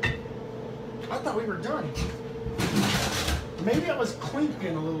 I thought we were done. Maybe I was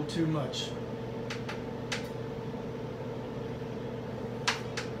clinking a little too much.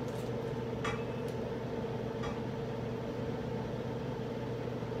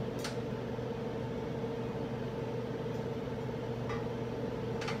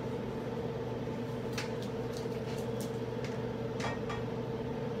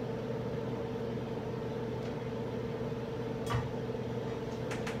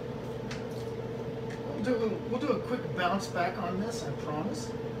 We'll do a quick bounce back on this, I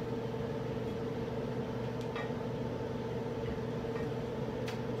promise.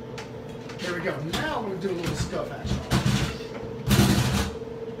 There we go. Now we'll do a little scuff action.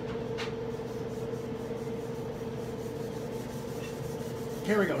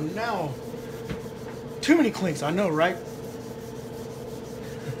 Here we go. Now, too many clinks. I know, right?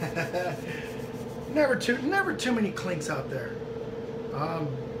 Never too many clinks out there.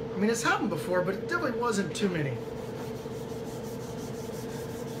 I mean, it's happened before, but it definitely wasn't too many.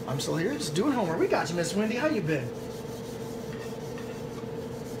 I'm still here, just doing homework. We got you, Miss Wendy. How you been?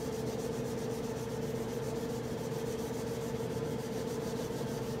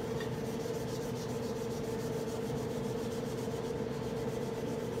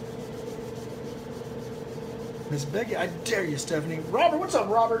 Miss Becky, I dare you, Stephanie. Robert, what's up,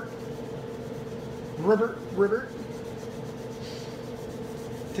 Robert? Robert.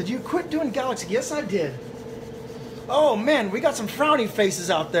 Did you quit doing Galaxy? Yes, I did. Oh, man, we got some frowny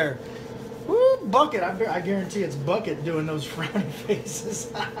faces out there. Woo, Bucket. I guarantee it's Bucket doing those frowny faces.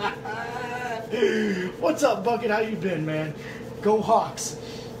 What's up, Bucket? How you been, man? Go Hawks.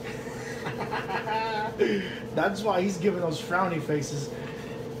 That's why he's giving those frowny faces.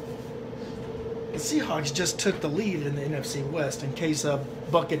 The Seahawks just took the lead in the NFC West, in case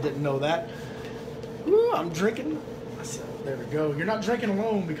Bucket didn't know that. Woo, I'm drinking. There we go. You're not drinking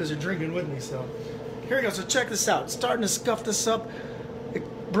alone because you're drinking with me. So here we go. So check this out. Starting to scuff this up,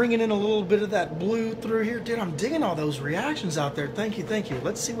 bringing in a little bit of that blue through here. Dude, I'm digging all those reactions out there. Thank you.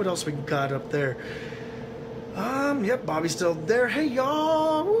 Let's see what else we got up there. Yep, Bobby's still there. Hey,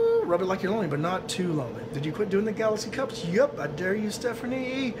 y'all. Woo, rub it like you're lonely, but not too lonely. Did you quit doing the Galaxy Cups? Yep, I dare you,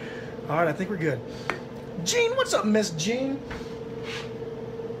 Stephanie. All right, I think we're good. Jean, what's up, Miss Jean?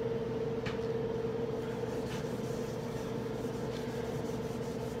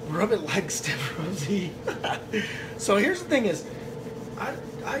 Rub it like Steph Rosie. So here's the thing is,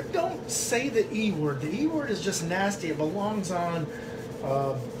 I don't say the E word. The E word is just nasty. It belongs on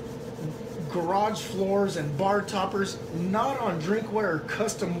garage floors and bar toppers, not on drinkware or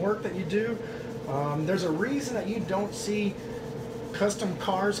custom work that you do. There's a reason that you don't see custom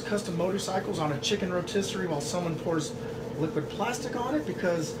cars, custom motorcycles on a chicken rotisserie while someone pours liquid plastic on it,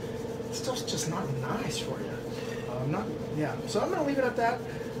 because stuff's just not nice for you. So I'm gonna leave it at that.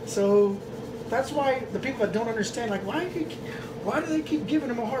 So that's why the people that don't understand, like, why do they keep giving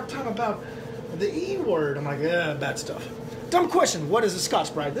him a hard time about the E word? I'm like, yeah, bad stuff. Dumb question, what is a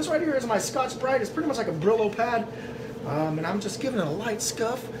Scotch-Brite? This right here is my Scotch-Brite. It's pretty much like a Brillo pad, and I'm just giving it a light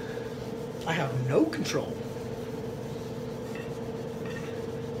scuff. I have no control.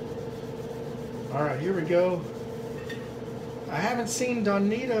 All right, here we go. I haven't seen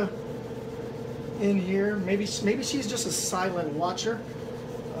Donita in here. Maybe she's just a silent watcher.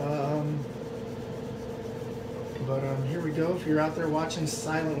 Here we go. If you're out there watching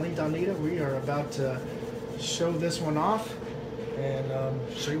silently, Donita, we are about to show this one off and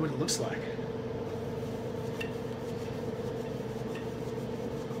show you what it looks like.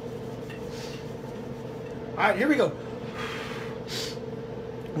 All right, here we go.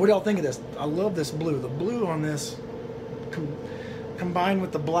 What do y'all think of this? I love this blue. The blue on this combined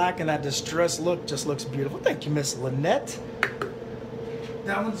with the black and that distressed look just looks beautiful. Thank you, Miss Lynette.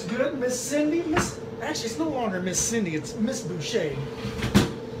 That one's good. Miss Cindy. Actually, it's no longer Miss Cindy. It's Miss Boucher.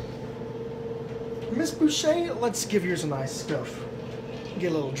 Miss Boucher, let's give yours a nice scuff.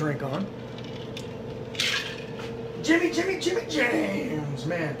 Get a little drink on. Jimmy James,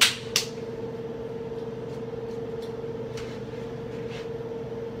 man.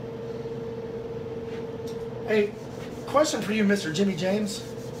 Hey, question for you, Mr. Jimmy James.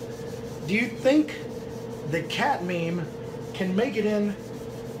 Do you think the cat meme can make it in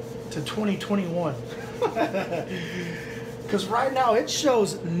to 2021? Because right now it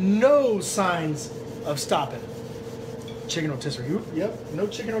shows no signs of stopping. Chicken rotisserie. Yep, no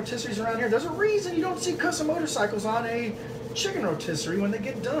chicken rotisseries around here. There's a reason you don't see custom motorcycles on a chicken rotisserie when they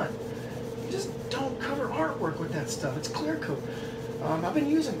get done. You just don't cover artwork with that stuff. It's clear coat. I've been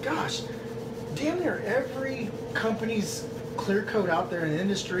using, gosh, damn near every company's clear coat out there in the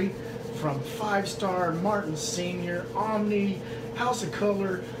industry, from 5 Star, Martin Senior, Omni, House of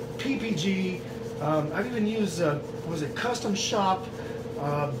Color, PPG. I've even used, was it Custom Shop?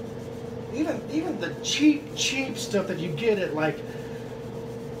 Even the cheap stuff that you get at like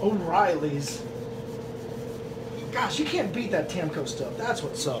O'Reilly's. Gosh, you can't beat that Tamco stuff. That's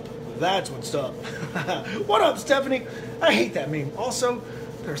what's up. That's what's up. What up, Stephanie? I hate that meme. Also,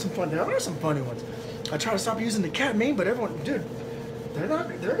 there are some funny ones. I try to stop using the cat meme, but everyone, dude, they're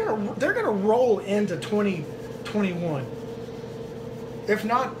gonna roll into 2021. If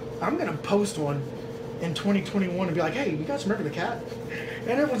not, I'm gonna post one in 2021 and be like, hey, you guys remember the cat? And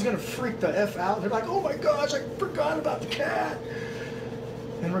everyone's gonna freak the F out. They're like, oh my gosh, I forgot about the cat.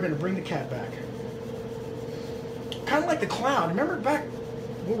 And we're gonna bring the cat back. Kind of like the clown. Remember back,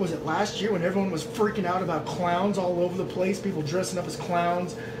 what was it, last year when everyone was freaking out about clowns all over the place, people dressing up as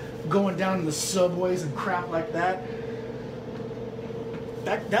clowns, going down in the subways and crap like that.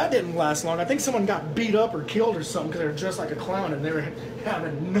 That didn't last long. I think someone got beat up or killed or something because they were dressed like a clown and they were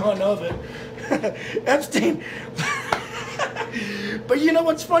having none of it. Epstein. But you know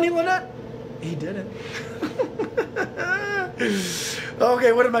what's funny, Lynette? He didn't.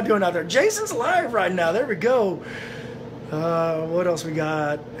 Okay, what am I doing out there? Jason's live right now. There we go. What else we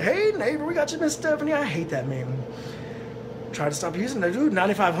got? Hey, neighbor, we got you, Miss Stephanie. I hate that meme. Try to stop using it. Dude,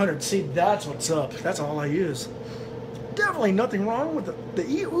 9500. See, that's what's up. That's all I use. Definitely nothing wrong with the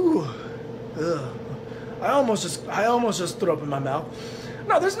E. Ooh. Ugh. I almost just threw up in my mouth.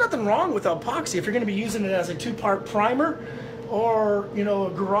 No, there's nothing wrong with epoxy if you're going to be using it as a 2-part primer, or, you know, a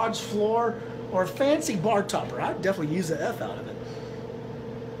garage floor, or a fancy bar topper. I'd definitely use the F out of it.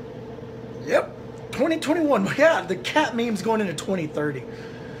 Yep, 2021. Yeah, the cat meme's going into 2030.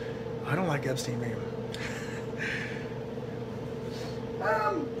 I don't like Epstein meme.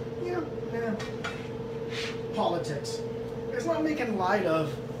 Yeah. Politics. It's not making light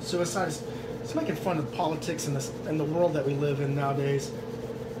of suicide. It's making fun of politics in the world that we live in nowadays.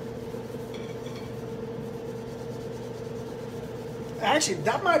 Actually,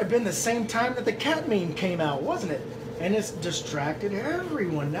 that might have been the same time that the cat meme came out, wasn't it? And it's distracted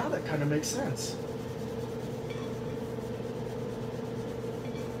everyone. Now that kind of makes sense.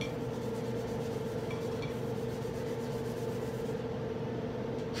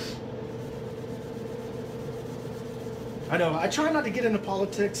 I know. I try not to get into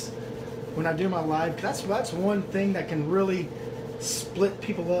politics when I do my live. That's one thing that can really split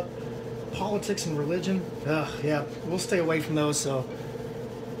people up. Politics and religion. Ugh, yeah, we'll stay away from those. So,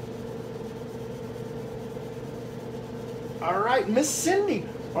 all right, Miss Cindy.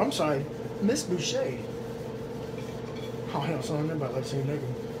 Oh, I'm sorry, Miss Boucher. Oh hell, son, everybody likes to see you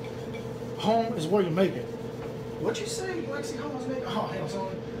naked. Home is where you make it. What you say? You like to see homes naked? Oh hell,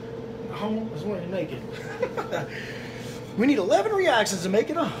 son. Home is where you're naked. We need 11 reactions to make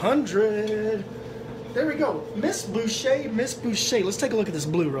it 100. There we go. Miss Boucher, Miss Boucher. Let's take a look at this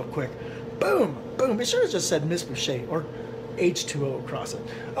blue real quick. Boom, boom. It sure just said Miss Boucher or H2O across it.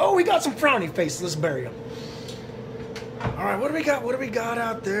 Oh, we got some frowny faces. Let's bury them. All right, what do we got? What do we got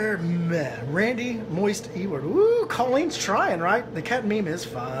out there? Meh. Randy, moist E-word. Ooh, Colleen's trying, right? The cat meme is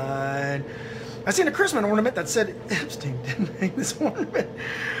fine. I seen a Christmas ornament that said Epstein didn't make this ornament.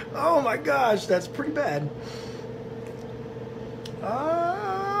 Oh my gosh, that's pretty bad.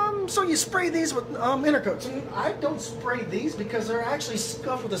 So you spray these with intercoats. And I don't spray these because they're actually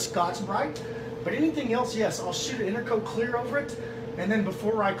scuffed with a Scotch-Brite. But anything else, yes, I'll shoot an intercoat clear over it. And then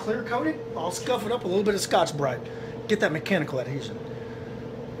before I clear coat it, I'll scuff it up with a little bit of Scotch-Brite. Get that mechanical adhesion.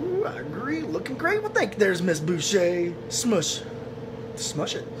 Ooh, I agree. Looking great. Well, thank you. There's Miss Boucher. Smush.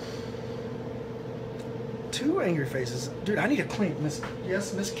 Smush it. 2 angry faces. Dude, I need to clean Miss.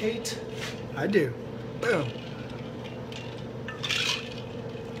 Yes, Miss Kate. I do. Boom.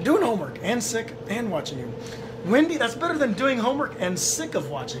 Doing homework and sick and watching you. Wendy, that's better than doing homework and sick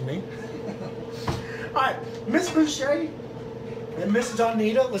of watching me. All right, Miss Boucher and Mrs.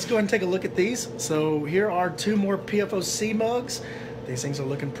 Anita, let's go ahead and take a look at these. So here are 2 more PFOC mugs. These things are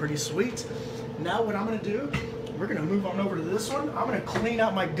looking pretty sweet. Now what I'm gonna do, we're gonna move on over to this one. I'm gonna clean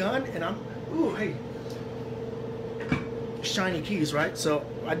out my gun and ooh, hey. Shiny keys, right? So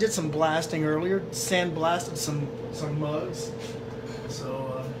I did some blasting earlier, sand blasted some mugs.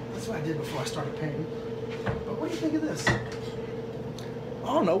 So that's what I did before I started painting. But what do you think of this? I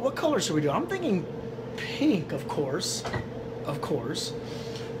don't know, what color should we do? I'm thinking pink, of course. Of course.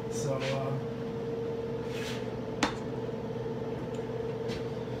 So,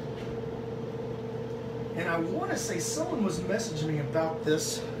 and I want to say someone was messaging me about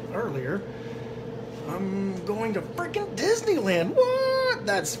this earlier. I'm going to freaking Disneyland. What?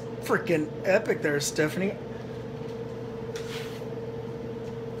 That's freaking epic there, Stephanie.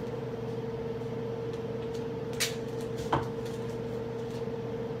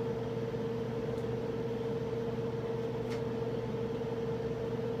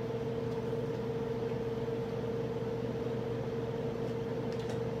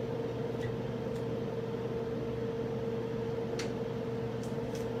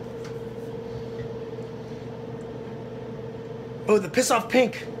 Oh, the piss off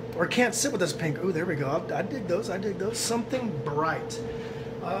pink, or can't sit with this pink. Oh, there we go. I dig those. I dig those. Something bright.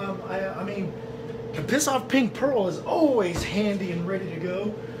 I mean, the piss off pink pearl is always handy and ready to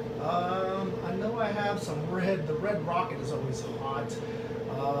go. I know I have some red. The red rocket is always hot.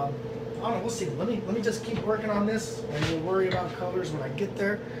 I don't know. We'll see. Let me just keep working on this, and we'll worry about colors when I get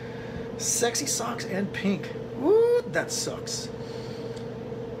there. Sexy socks and pink. Ooh, that sucks.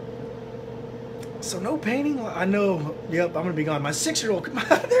 So no painting? I know. Yep, I'm gonna be gone. My 6-year-old.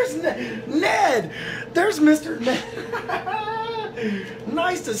 There's Ned. There's Mr. Ned.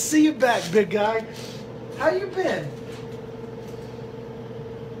 Nice to see you back, big guy. How you been?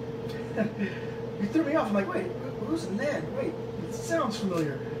 You threw me off. I'm like, wait, who's Ned? Wait, it sounds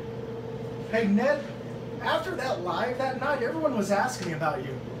familiar. Hey, Ned. After that live that night, everyone was asking me about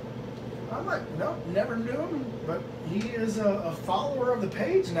you. I'm like, nope, never knew him, but he is a follower of the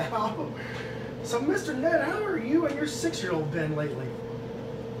page now. So, Mr. Ned, how are you and your 6-year-old been lately?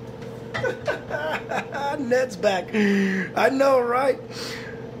 Ned's back. I know, right?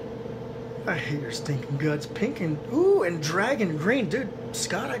 I hate your stinking guts. Pink and, ooh, and dragon green. Dude,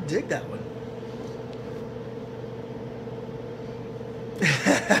 Scott, I dig that one.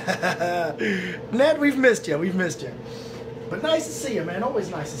 Ned, we've missed you. We've missed you. But nice to see you, man.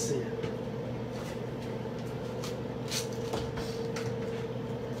 Always nice to see you.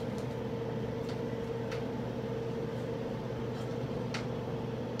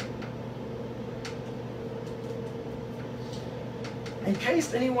 In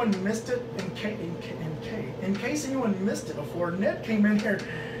case anyone missed it, in case anyone missed it before, Ned came in here.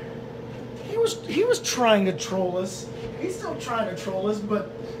 He was trying to troll us. He's still trying to troll us,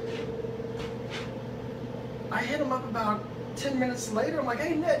 but I hit him up about 10 minutes later. I'm like,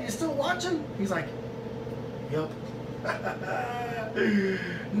 hey Ned, you still watching? He's like, yep.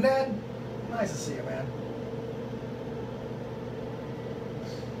 Ned, nice to see you, man.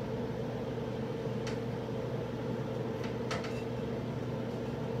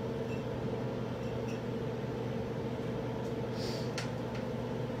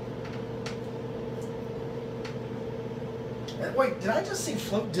 Wait, did I just see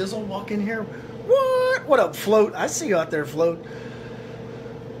Float Dizzle walk in here? What? What up, Float? I see you out there, Float.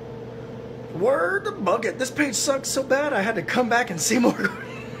 Word the bucket. This page sucks so bad I had to come back and see more.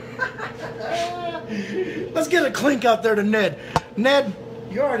 Let's get a clink out there to Ned. Ned,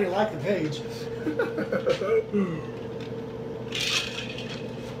 you already like the page.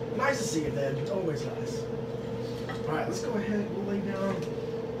 Nice to see you, Ned. It's always nice. All right, let's go ahead. We'll lay down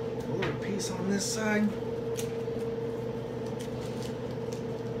a little piece on this side.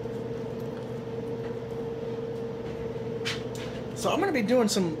 So I'm going to be doing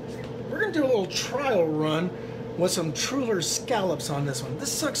we're going to do a little trial run with some trulers scallops on this one.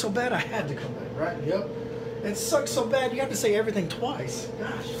 This sucks so bad I had to come back, right? Yep. It sucks so bad you have to say everything twice.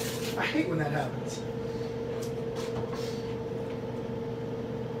 Gosh, I hate when that happens.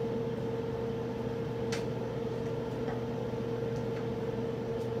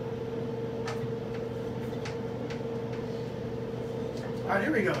 All right,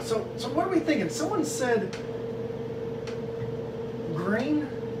 here we go. So what are we thinking? Someone said green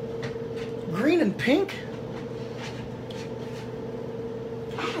and pink.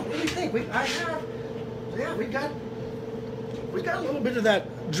 I don't know. What do you think? We got a little bit of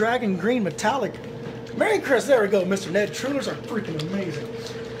that dragon green metallic. Merry Christmas. There we go, Mr. Ned. Trulers are freaking amazing.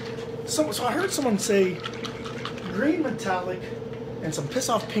 So I heard someone say green metallic and some piss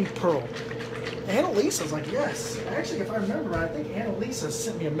off pink pearl. Annalisa's like, yes. Actually, if I remember right, I think Annalisa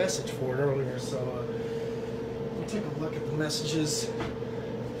sent me a message for it earlier. So we'll take a look at the messages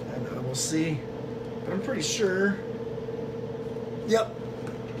and we'll see. But I'm pretty sure. Yep.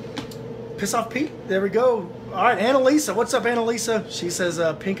 Piss off Pete. There we go. All right, Annalisa. What's up, Annalisa? She says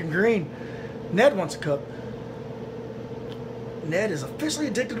pink and green. Ned wants a cup. Ned is officially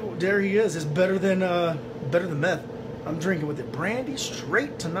addicted to. There he is. It's better than meth. I'm drinking with it brandy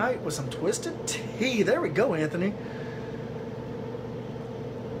straight tonight with some twisted tea. There we go, Anthony.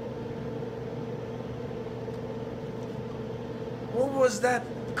 What was that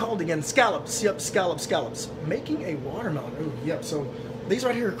called again? Scallops. Yep, scallops. Making a watermelon. Ooh, yep. So these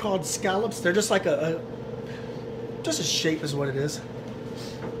right here are called scallops. They're just like just a shape is what it is.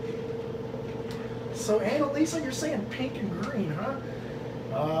 So Annalisa, you're saying pink and green,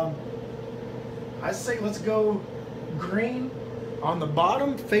 huh? I say let's go green on the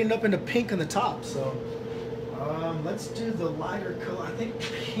bottom, fading up into pink on the top. So let's do the lighter color. I think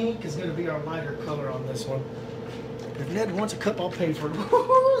pink is going to be our lighter color on this one. If Ned wants a cup, I'll pay for it.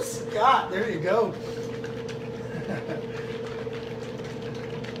 Woo-hoo, Scott, there you go.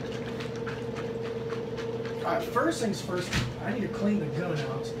 All right, first things first, I need to clean the gun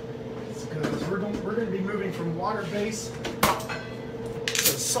out. Because we're going to be moving from water base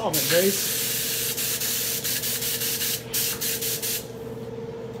to solvent base.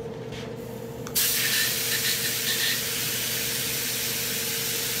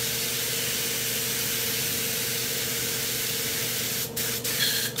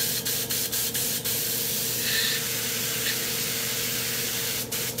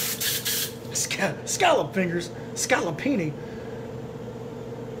 Scallop fingers, scallopini.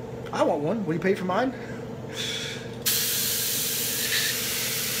 I want one. Will you pay for mine? All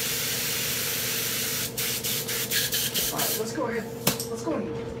right, let's go ahead. Let's go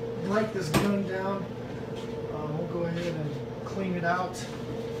and break this gun down. We'll go ahead and clean it out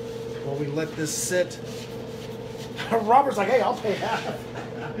while we let this sit. Robert's like, hey, I'll pay half.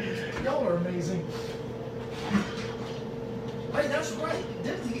 Y'all are amazing. Hey, that's right.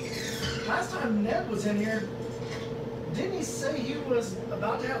 Last time Ned was in here, didn't he say he was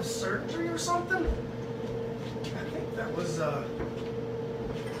about to have surgery or something? I think that was, I'm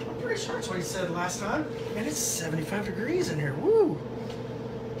pretty sure that's what he said last time. Man, it's 75 degrees in here. Woo!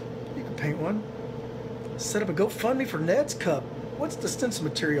 You can paint one. Set up a GoFundMe for Ned's cup. What's the stencil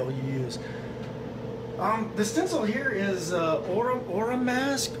material you use? The stencil here is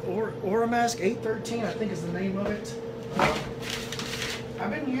Oramask 813, I think is the name of it. I've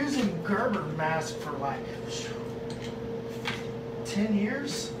been using Gerber mask for like 10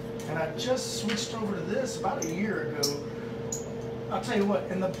 years, and I just switched over to this about a year ago. I'll tell you what,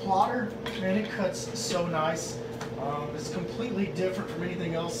 in the plotter, man, it cuts so nice. It's completely different from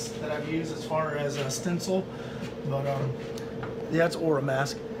anything else that I've used as far as a stencil, but yeah, it's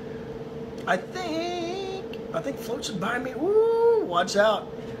Oramask. I think Float should buy me. Woo! Watch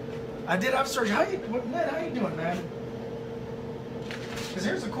out! I did have surgery. Ned, how you doing, man? Because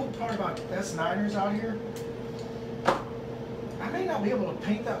here's the cool part about S9ers out here. I may not be able to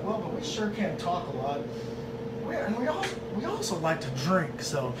paint that well, but we sure can talk a lot. And we also like to drink,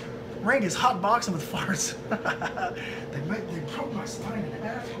 so Randy's hot boxing with farts. they broke my spine in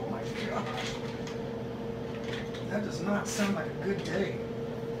half. Oh my gosh. That does not sound like a good day.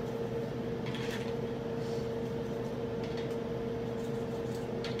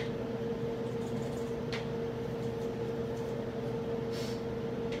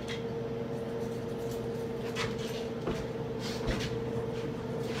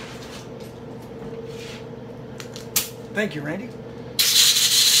 Thank you, Randy.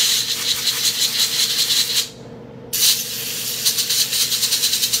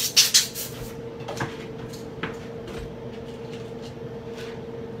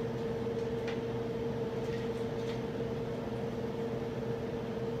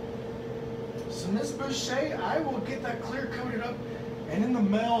 So Miss Boucher, I will get that clear coated up and in the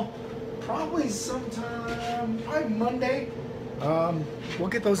mail probably sometime, probably Monday. We'll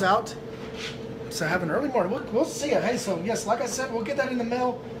get those out. So have an early morning. We'll see it. Hey, so yes, like I said, we'll get that in the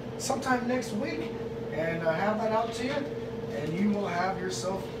mail sometime next week and have that out to you. And you will have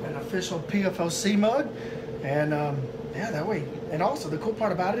yourself an official PFOC mug. And yeah, that way. And also the cool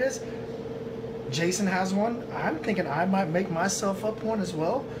part about it is Jason has one. I'm thinking I might make myself up one as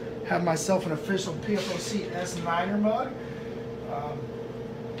well. Have myself an official PFOC S9er mug.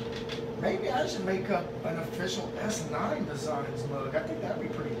 Maybe I should make up an official S9 Designs mug. I think that'd be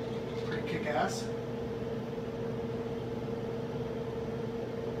pretty kick-ass.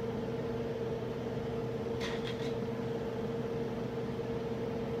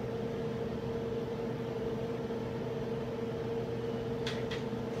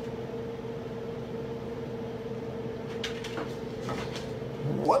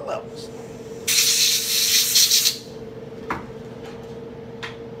 What else?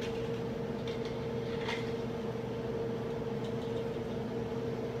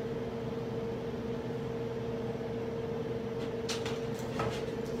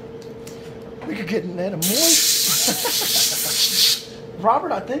 We could get Ned a moist.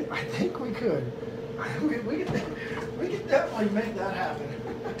 Robert, I think we could. We could definitely make that happen.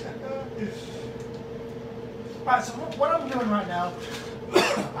 Alright, so what I'm doing right now,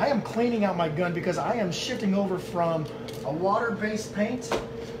 I am cleaning out my gun because I am shifting over from a water-based paint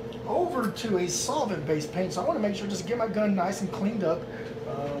over to a solvent-based paint. So I want to make sure just get my gun nice and cleaned up,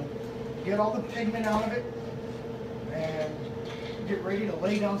 get all the pigment out of it, and get ready to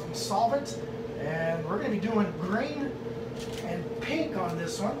lay down some solvent. And we're going to be doing green and pink on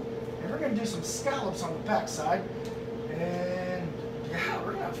this one. And we're going to do some scallops on the back side. And yeah,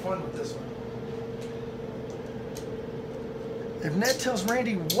 we're going to have fun with this one. If Ned tells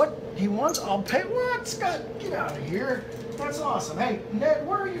Randy what he wants, I'll pay. What? Scott, get out of here. That's awesome. Hey, Ned,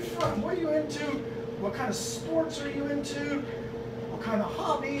 where are you from? What are you into? What kind of sports are you into? What kind of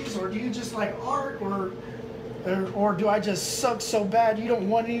hobbies? Or do you just like art? Or do I just suck so bad you don't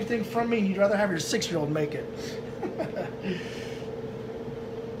want anything from me and you'd rather have your 6-year-old make it?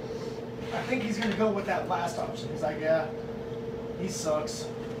 I think he's going to go with that last option. He's like, yeah, he sucks.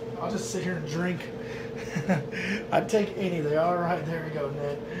 I'll just sit here and drink. I'd take anything. All right, there we go,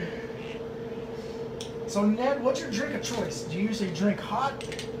 Ned. So, Ned, what's your drink of choice? Do you usually drink hot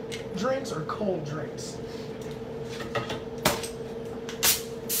drinks or cold drinks?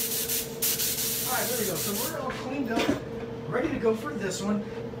 All right, there we go. So we're all cleaned up, ready to go for this one.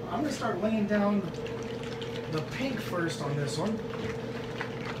 I'm going to start laying down the pink first on this one.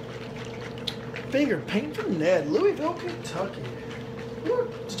 Finger paint for Ned, Louisville, Kentucky. Woo.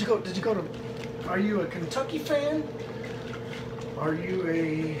 Did you go to? Are you a Kentucky fan? Are you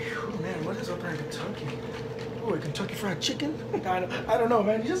a? Oh man, what is up there in Kentucky? Oh, a Kentucky Fried Chicken? I don't know,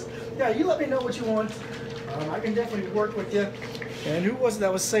 man. You let me know what you want. I can definitely work with you. And who was it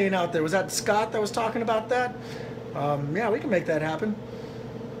that was saying out there? Was that Scott that was talking about that? Yeah, we can make that happen.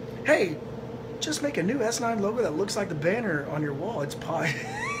 Hey, just make a new S9 logo that looks like the banner on your wall. It's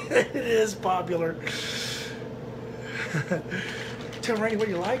it is popular. Tell Randy what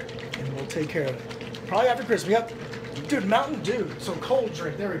you like, and we'll take care of it. Probably after Christmas. Yep. Dude, Mountain Dew. So cold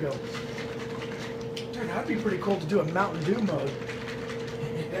drink. There we go. Dude, that'd be pretty cool to do a Mountain Dew mug.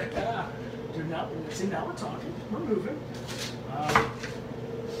 Yeah. Dude, now we're talking. We're moving.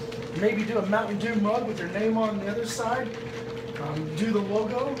 Maybe do a Mountain Dew mug with your name on the other side. Do the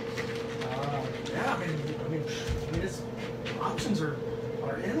logo. Yeah, I mean, it's, options are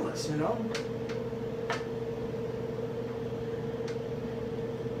endless, you know.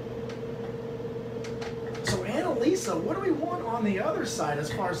 So Annalisa, what do we want on the other side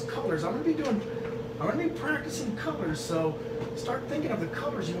as far as colors? I'm gonna be practicing colors. So start thinking of the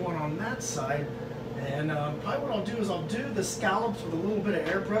colors you want on that side. And probably what I'll do is I'll do the scallops with a little bit of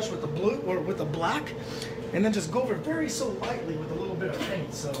airbrush with the blue or with the black, and then just go over very so lightly with a little bit of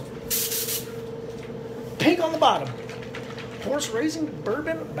paint. So pink on the bottom. Horse racing,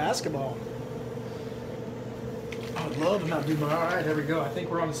 bourbon, basketball. I would love to not do my. All right, there we go. I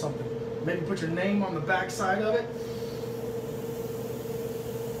think we're onto something. Maybe put your name on the back side of it.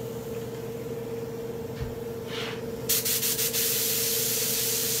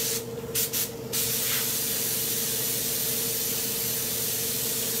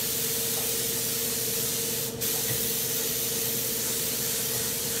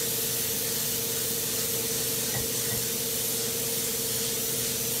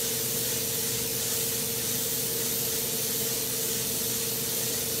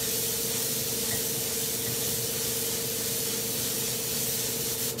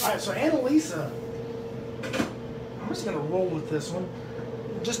 All right, so Annalisa, I'm just gonna roll with this one.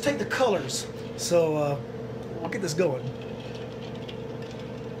 Just take the colors. So I'll get this going.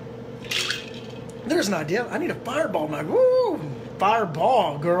 There's an idea. I need a fireball. I'm like, woo,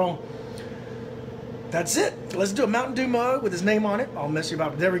 fireball, girl. That's it. Let's do a Mountain Dew mug with his name on it. I'll mess you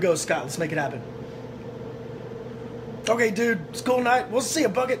about. There we go, Scott. Let's make it happen. Okay, dude. School night. We'll see you,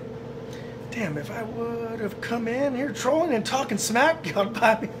 Bucket. Damn, if I would have come in here trolling and talking smack, God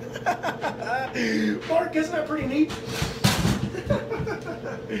buy me. Mark, isn't that pretty neat?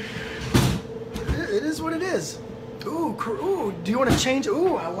 It is what it is. Ooh, do you want to change?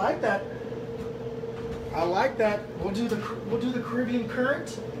 Ooh, I like that. I like that. We'll do the Caribbean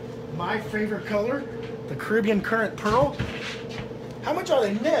Current. My favorite color, the Caribbean Current Pearl. How much are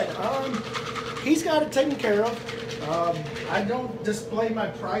they, Ned? He's got it taken care of. I don't display my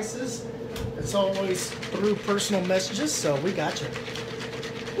prices. It's always through personal messages, so we got you.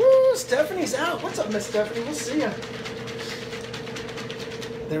 Woo, Stephanie's out. What's up, Miss Stephanie? We'll see ya.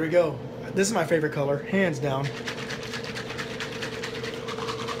 There we go. This is my favorite color, hands down.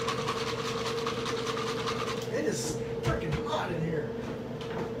 It is freaking hot in here.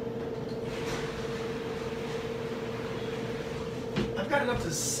 I've got it up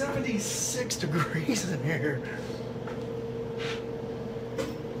to 76 degrees in here.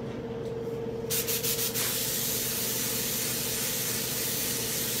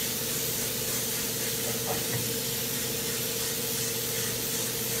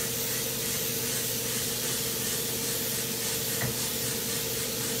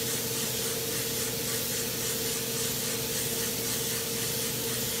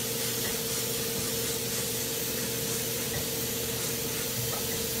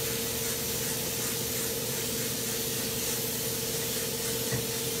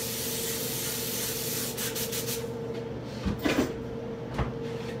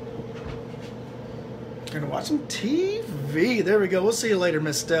 Gonna watch some TV. There we go. We'll see you later,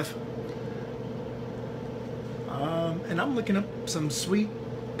 Miss Steph. And I'm looking up some sweet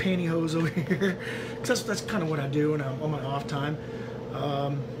pantyhose over here, because that's kind of what I do when I'm on my off time.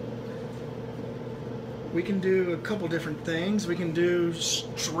 We can do a couple different things. We can do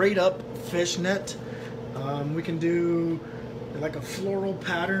straight up fishnet. We can do like a floral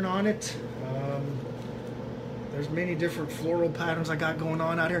pattern on it. There's many different floral patterns I got going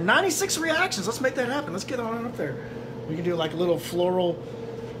on out here. 96 reactions. Let's make that happen. Let's get on up there. We can do like a little floral.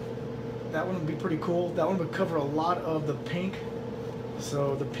 That one would be pretty cool. That one would cover a lot of the pink.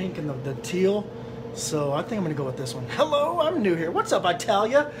 So the pink and the teal. So I think I'm going to go with this one. Hello, I'm new here. What's up,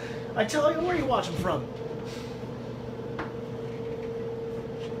 Italia? Italia, where are you watching from?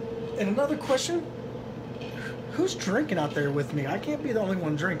 And another question. Who's drinking out there with me? I can't be the only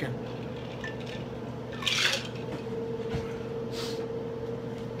one drinking.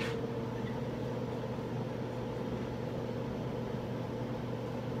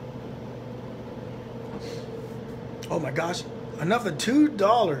 Oh my gosh, enough of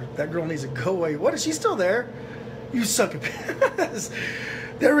 $2. That girl needs to go away. What, is she still there? You suck at piss.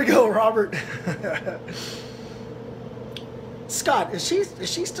 There we go, Robert. Scott, is she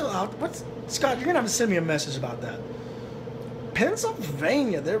still out? Scott, you're gonna have to send me a message about that.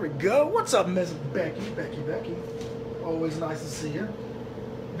 Pennsylvania, there we go. What's up, Miss Becky? Becky. Always nice to see you.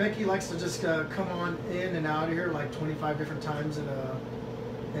 Becky likes to just come on in and out of here like 25 different times in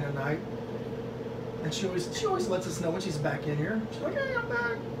a night. And she always lets us know when she's back in here. She's like, hey, I'm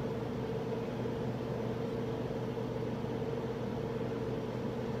back.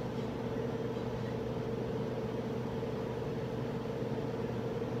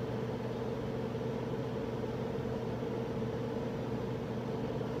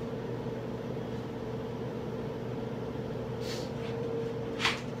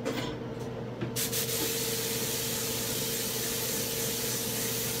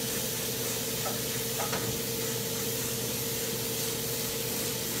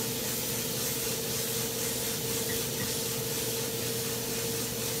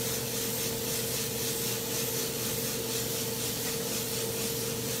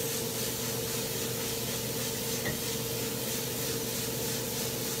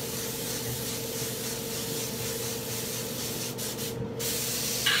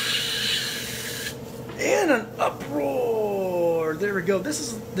 we go. This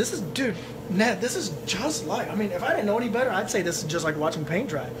is, dude, Ned, this is just like, I mean, if I didn't know any better, I'd say this is just like watching paint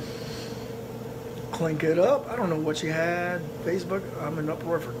dry. Clink it up. I don't know what you had. Facebook, I'm in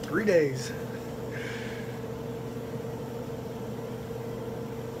uproar for 3 days.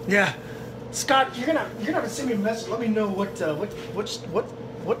 Yeah. Scott, you're gonna send me a message. Let me know what the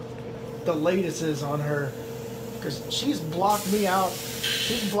latest is on her, because she's blocked me out.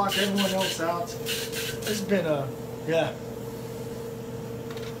 She's blocked everyone else out. It's been a yeah.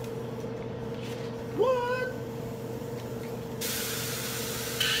 What?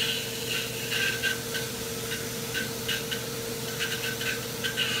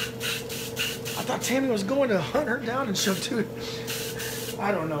 I thought Tammy was going to hunt her down and show to it.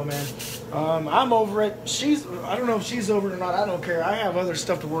 I don't know, man. I'm over it. I don't know if she's over it or not. I don't care. I have other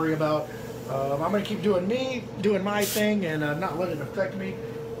stuff to worry about. I'm going to keep doing me, doing my thing, and not let it affect me.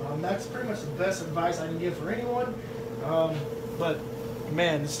 That's pretty much the best advice I can give for anyone. But,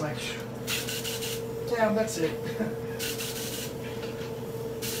 man, it's like, damn, that's it.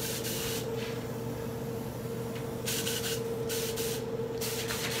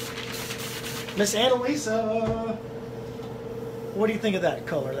 Miss Annalisa. What do you think of that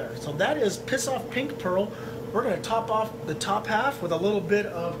color there? So that is Piss Off Pink Pearl. We're going to top off the top half with a little bit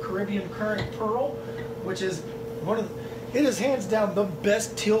of Caribbean Current Pearl, which is it is hands down the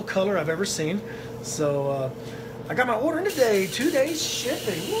best teal color I've ever seen. So I got my order in today, 2 days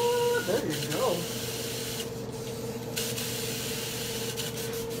shipping. What? There you go.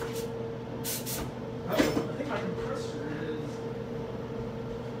 I think my compressor is...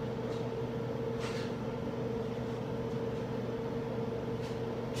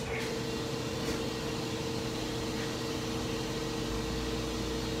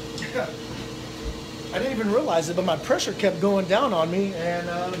 I didn't even realize it, but my pressure kept going down on me, and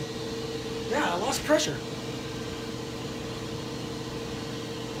yeah, I lost pressure.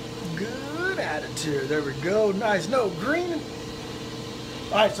 Good attitude. There we go. Nice. No, green.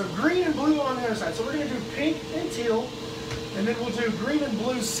 All right, so green and blue on the other side. So we're going to do pink and teal, and then we'll do green and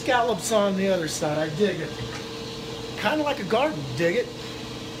blue scallops on the other side. I dig it. Kind of like a garden. Dig it.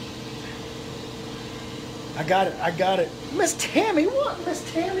 I got it. I got it. Miss Tammy, what? Miss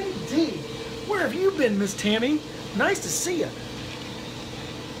Tammy D. Where have you been, Miss Tammy? Nice to see you.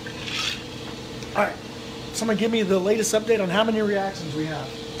 All right. Someone give me the latest update on how many reactions we have.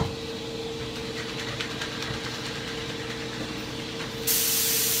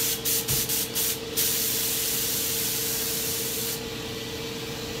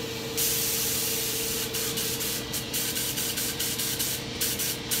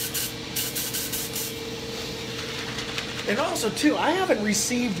 And also, too, I haven't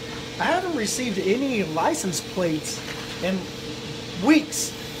received any license plates in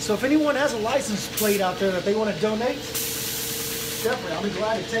weeks. So if anyone has a license plate out there that they want to donate, definitely, I'll be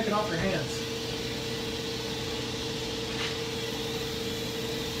glad to take it off your hands.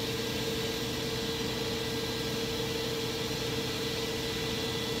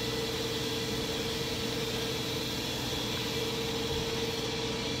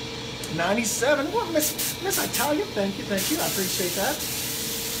 $97. Well, Miss Italia, thank you. I appreciate that.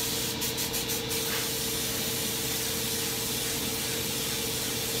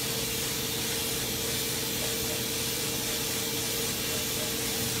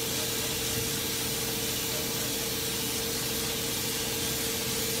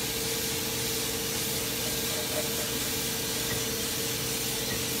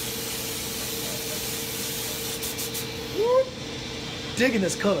 Woo. Digging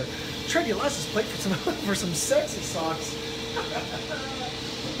this color. Trade your license plate for some sexy socks.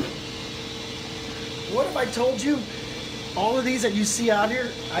 What if I told you all of these that you see out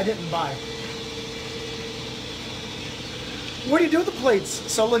here, I didn't buy? What do you do with the plates?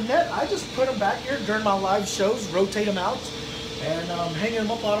 So Lynette, I just put them back here during my live shows, rotate them out, and hanging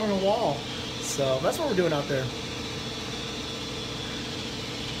them up out on the wall. So that's what we're doing out there.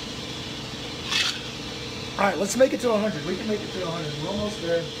 All right, let's make it to 100. We can make it to 100. We're almost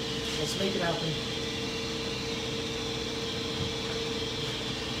there. Let's make it happen.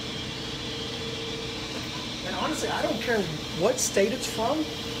 And honestly, I don't care what state it's from.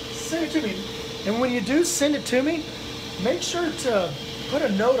 Send it to me. And when you do send it to me, make sure to put a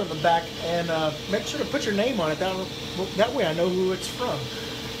note on the back and make sure to put your name on it. That way I know who it's from.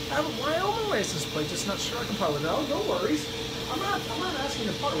 I have a Wyoming license plate, just not sure I can part with it. Oh, no worries. I'm not asking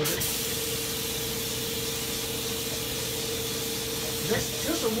you to part with it.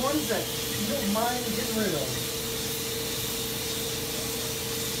 Just the ones that you don't mind getting rid of.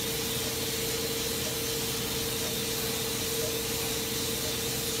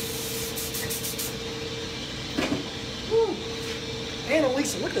 Woo.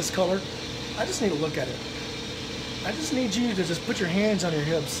 look at this color. I just need to look at it. I just need you to just put your hands on your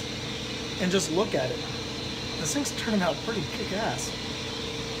hips and just look at it. This thing's turning out pretty kick-ass.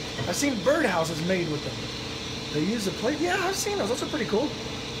 I've seen birdhouses made with them. They use a plate. Yeah, I've seen those. Those are pretty cool.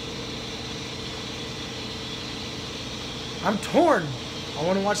 I'm torn. I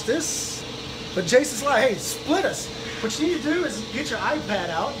want to watch this. But Jason's like, hey, split us. What you need to do is get your iPad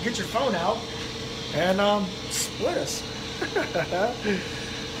out, get your phone out, and split us.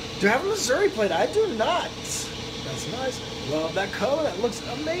 Do I have a Missouri plate? I do not. That's nice. Love that color. That looks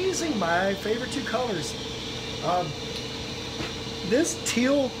amazing. My favorite two colors. This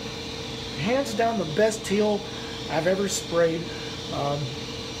teal, hands down the best teal I've ever sprayed.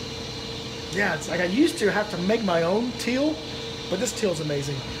 Yeah, it's like I used to have to make my own teal, but this teal's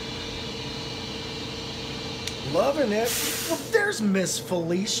amazing. Loving it. Well, there's Miss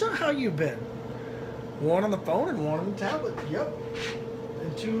Felicia. How you been? One on the phone and one on the tablet. Yep.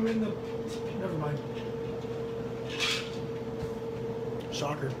 And two in the... Never mind.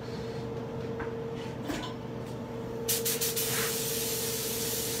 Shocker.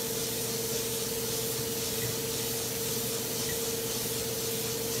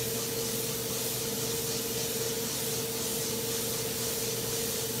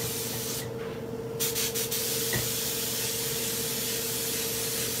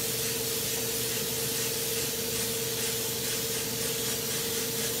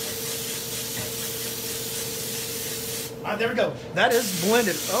 There we go. That is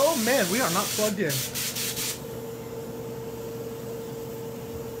blended. Oh man, we are not plugged in.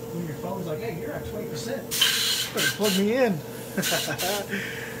 When your phone's like, hey, you're at 20%. Better plug me in.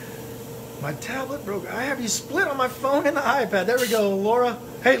 My tablet broke. I have you split on my phone and the iPad. There we go, Laura.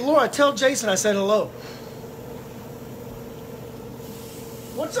 Hey, Laura, tell Jason I said hello.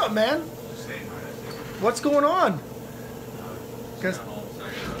 What's up, man? What's going on? Yeah,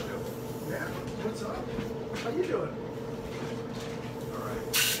 what's up? How you doing?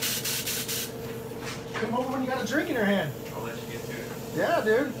 Come over when you got a drink in your hand. I'll let you get to it. Yeah,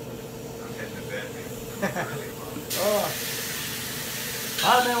 dude. I'm heading to bed, man.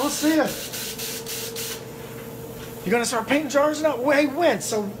 All right, man, we'll see you. You gonna start painting jars now? Hey, when?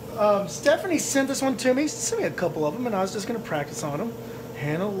 So Stephanie sent this one to me. She sent me a couple of them, and I was just gonna practice on them.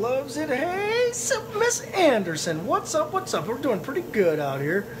 Hannah loves it. Hey, so Miss Anderson, what's up? What's up? We're doing pretty good out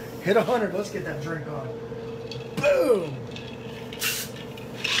here. Hit 100. Let's get that drink on. Boom.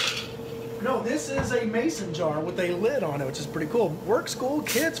 No, this is a mason jar with a lid on it, which is pretty cool. Work, school,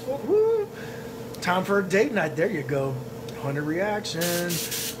 kids, woo. Time for a date night. There you go. 100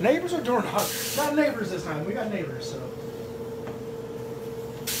 reactions. Neighbors are doing not neighbors this time. We got neighbors, so.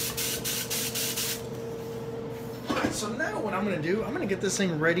 Alright, so now what I'm going to do, I'm going to get this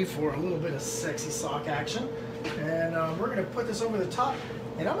thing ready for a little bit of sexy sock action. And we're going to put this over the top.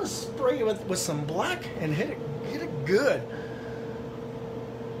 And I'm going to spray it with some black and hit it good.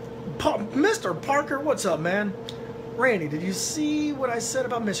 Mr. Parker, what's up, man? Randy, did you see what I said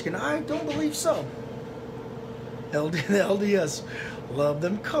about Michigan? I don't believe so. The LDS, love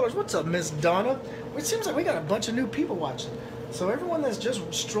them colors. What's up, Miss Donna? It seems like we got a bunch of new people watching. So everyone that's just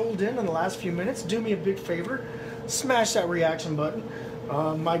strolled in the last few minutes, do me a big favor. Smash that reaction button.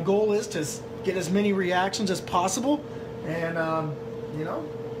 My goal is to get as many reactions as possible. And, you know,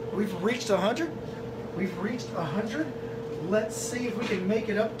 we've reached 100. We've reached 100. Let's see if we can make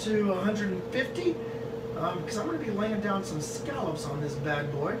it up to 150. Because I'm going to be laying down some scallops on this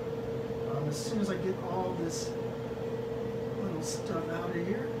bad boy. As soon as I get all this little stuff out of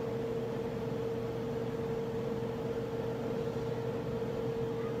here.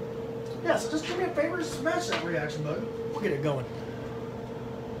 Yeah, so just do me a favor, smash that reaction button. We'll get it going.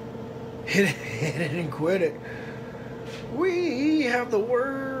 Hit it and quit it. We have the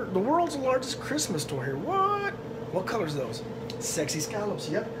world's largest Christmas store here. What? What colors are those? Sexy scallops,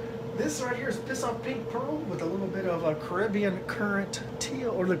 yep. This right here is Piss Off Pink Pearl with a little bit of a Caribbean Current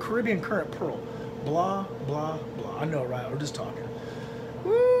Teal, or the Caribbean Current Pearl. Blah, blah, blah. I know, right? We're just talking.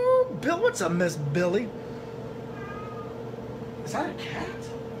 Woo! Bill, what's up, Miss Billy? Is that a cat?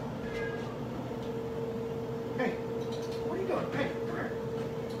 Hey, what are you doing? Hey, come here.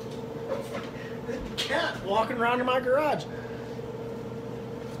 The cat walking around in my garage.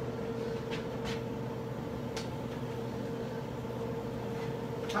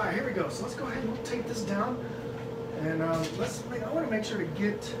 All right, here we go. So let's go ahead and we'll take this down, and I want to make sure to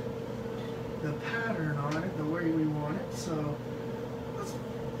get the pattern on it the way we want it. So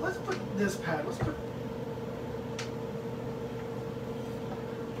let's put this pattern. Let's put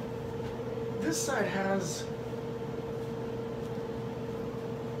this side has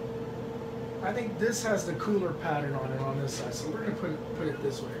I think this has the cooler pattern on it on this side, so we're gonna put it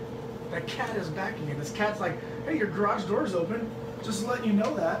this way. That cat is backing it. This cat's like, hey, your garage door's open. Just letting you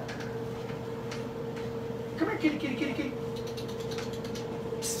know that. Come here, kitty, kitty, kitty, kitty.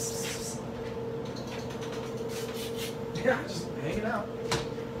 Yeah, just hanging out.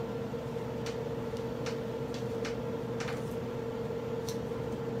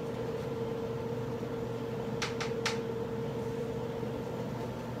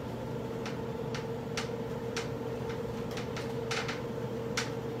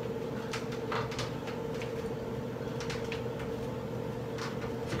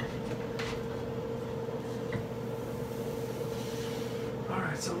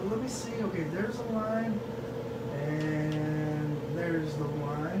 So let me see. Okay, there's a line, and there's the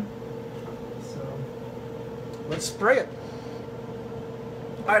line. So let's spray it.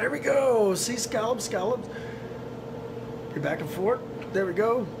 All right, here we go. See, scallops. You're back and forth. There we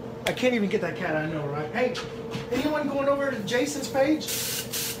go. I can't even get that cat. I know, right? Hey, anyone going over to Jason's page?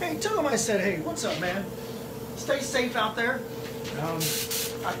 Hey, tell him I said, hey, what's up, man? Stay safe out there.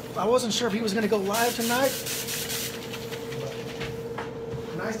 I wasn't sure if he was going to go live tonight.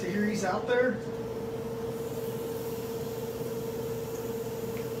 Nice to hear he's out there.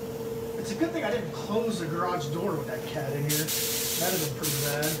 It's a good thing I didn't close the garage door with that cat in here. That'd have been pretty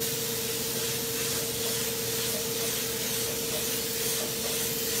bad.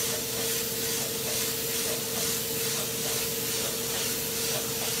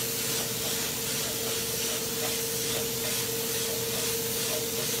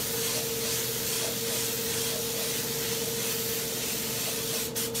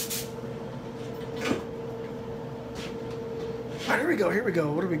 Here we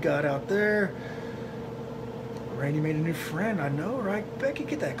go. What do we got out there? Randy made a new friend. I know, right? Becky,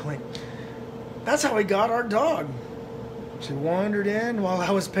 get that clean. That's how we got our dog. She wandered in while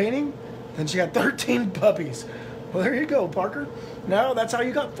I was painting. Then she had 13 puppies. Well, there you go, Parker. Now that's how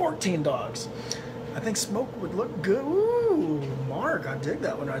you got 14 dogs. I think Smoke would look good. Ooh, Mark, I dig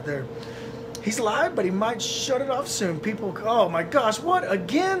that one right there. He's live, but he might shut it off soon. People, oh my gosh, what?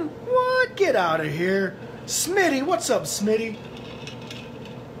 Again? What? Get out of here. Smitty, what's up, Smitty?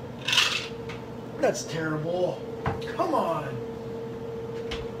 That's terrible. Come on.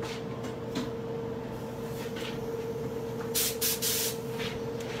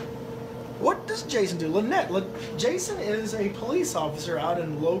 What does Jason do? Lynette. Jason is a police officer out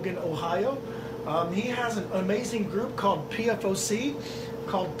in Logan, Ohio. He has an amazing group called PFOC,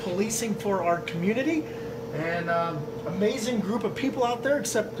 called Policing for Our Community. And amazing group of people out there,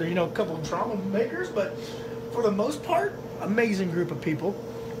 except, you know, a couple of drama makers, but for the most part, amazing group of people.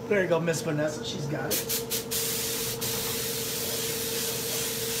 There you go, Miss Vanessa. She's got it.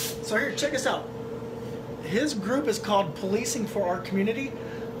 So here, check this out. His group is called Policing for Our Community,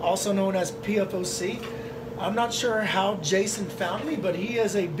 also known as PFOC. I'm not sure how Jason found me, but he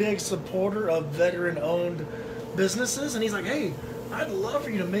is a big supporter of veteran-owned businesses. And he's like, hey, I'd love for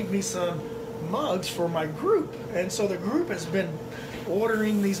you to make me some mugs for my group. And so the group has been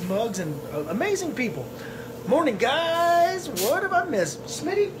ordering these mugs, and amazing people. Morning, guys. What have I missed?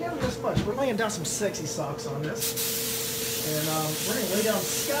 Smitty, you haven't missed much. We're laying down some sexy socks on this. And we're going to lay down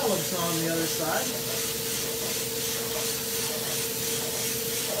scallops on the other side.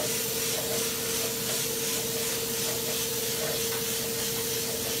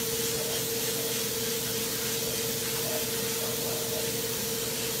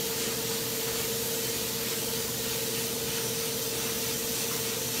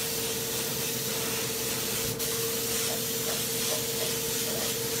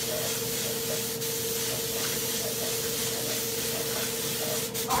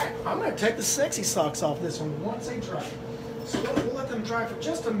 I'm going to take the sexy socks off this one once they dry. So we'll let them dry for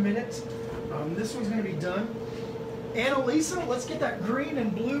just a minute. This one's going to be done. Annalisa, let's get that green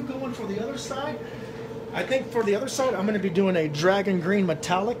and blue going for the other side. I think for the other side, I'm going to be doing a dragon green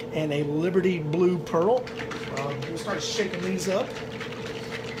metallic and a Liberty blue pearl. We'll start shaking these up.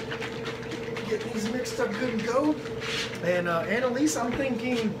 Get these mixed up good and go. And Annalisa, I'm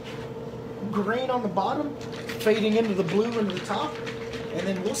thinking green on the bottom, fading into the blue into the top. And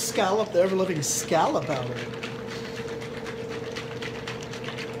then we'll scallop the ever-living scallop out of it.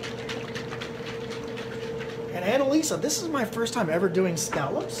 And Annalisa, this is my first time ever doing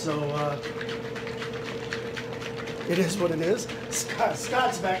scallops, so it is what it is.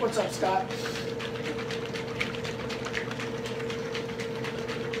 Scott's back. What's up, Scott?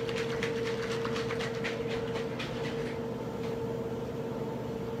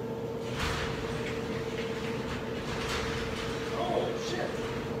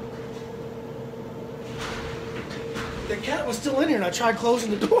 The cat was still in here and I tried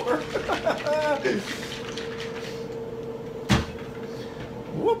closing the door.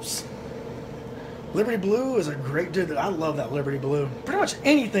 Whoops. Liberty Blue is a great dude. I love that Liberty Blue. Pretty much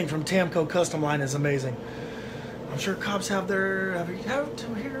anything from Tamco Custom Line is amazing. I'm sure cops have to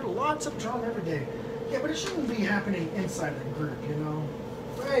hear lots of drum every day. Yeah, but it shouldn't be happening inside the group, you know?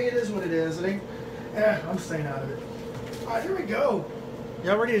 Hey, it is what it is. It ain't. I'm staying out of it. All right, here we go.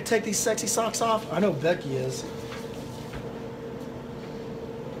 Y'all ready to take these sexy socks off? I know Becky is.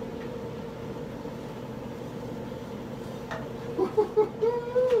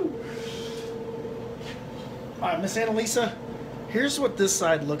 Alright, Miss Annalisa, here's what this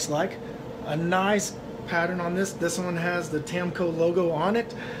side looks like. A nice pattern on this. This one has the Tamco logo on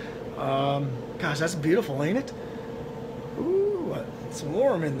it. Gosh, that's beautiful, ain't it? Ooh, it's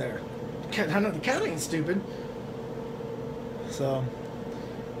warm in there. I know the cat ain't stupid. So,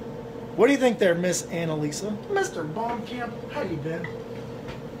 what do you think there, Miss Annalisa? Mr. Baumkamp, how you been?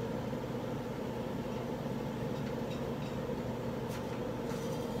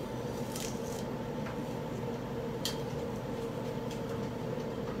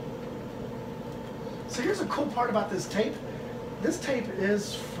 So here's a cool part about this tape. This tape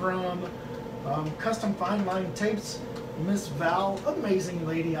is from Custom Fine Line Tapes. Miss Val, amazing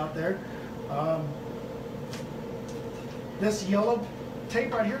lady out there. This yellow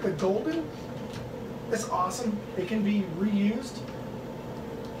tape right here, the golden, it's awesome. It can be reused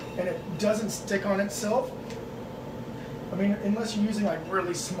and it doesn't stick on itself. I mean, unless you're using like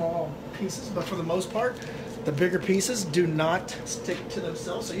really small pieces, but for the most part, the bigger pieces do not stick to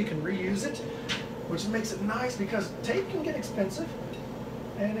themselves, so you can reuse it, which makes it nice because tape can get expensive.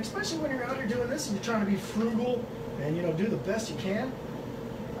 And especially when you're out here doing this and you're trying to be frugal and, you know, do the best you can.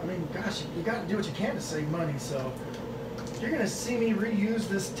 I mean, gosh, you got to do what you can to save money. So you're going to see me reuse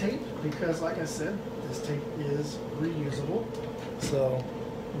this tape because, like I said, this tape is reusable. So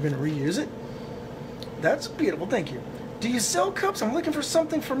we're going to reuse it. That's beautiful. Thank you. Do you sell cups? I'm looking for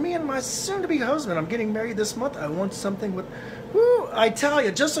something for me and my soon-to-be husband. I'm getting married this month. I want something with... Woo, I tell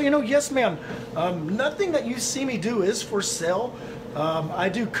you, just so you know, yes, ma'am. Nothing that you see me do is for sale. I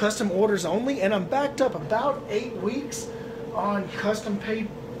do custom orders only, and I'm backed up about 8 weeks on custom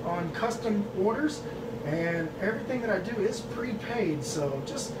orders, and everything that I do is prepaid. So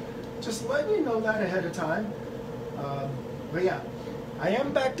just letting you know that ahead of time. But yeah, I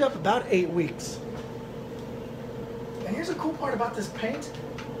am backed up about 8 weeks. And here's a cool part about this paint.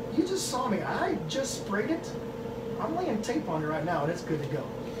 You just saw me. I just sprayed it. I'm laying tape on it right now, and it's good to go.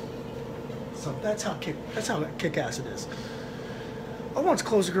 So that's how kick-ass it is. I once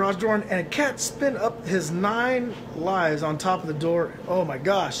closed the garage door, and a cat spin up his 9 lives on top of the door. Oh my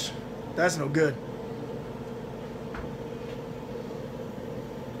gosh, that's no good.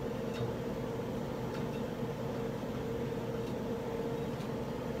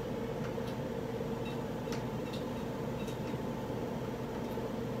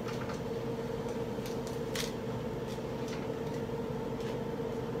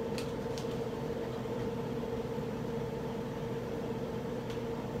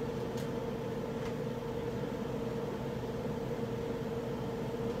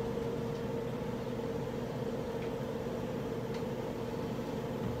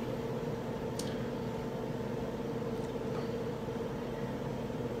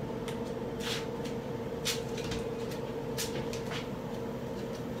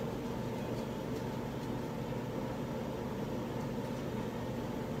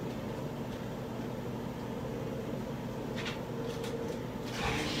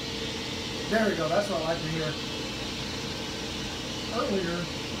 There we go, that's what I like to hear. Earlier,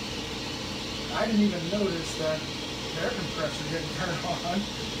 I didn't even notice that the air compressor didn't turn on.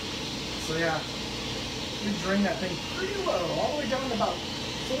 So yeah, you drain that thing pretty low, all the way down to about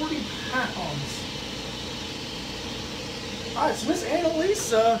 40 pounds. Alright, so Miss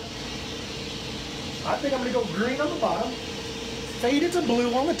Annalisa, I think I'm going to go green on the bottom, fade it to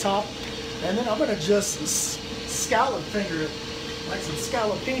blue on the top, and then I'm going to just scallop finger it, like some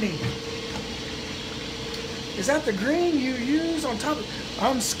scallopini. Is that the green you use on top of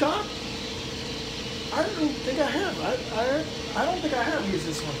Scott? I don't think I have. I don't think I have used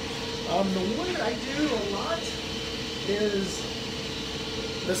this one. The one that I do a lot is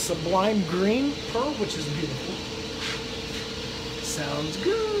the Sublime Green Pearl, which is beautiful. Sounds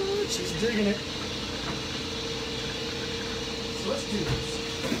good. She's digging it. So let's do this.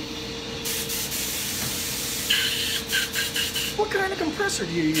 What kind of compressor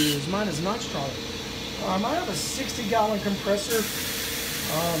do you use? Mine is not strong. I have a 60-gallon compressor.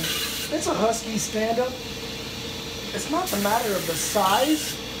 It's a Husky stand-up. It's not the matter of the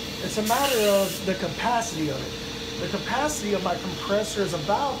size, it's a matter of the capacity of it. the capacity of my compressor is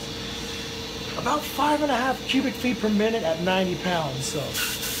about 5.5 cubic feet per minute at 90 pounds. So,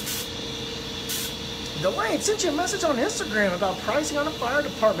 Delane sent you a message on Instagram about pricing on a fire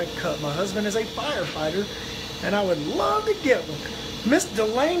department cut. My husband is a firefighter, and I would love to get one. Miss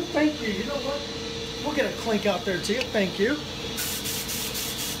Delane, thank you. You know what? We'll get a clink out there to you. Thank you.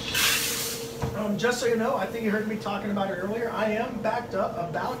 Just so you know, I think you heard me talking about it earlier. I am backed up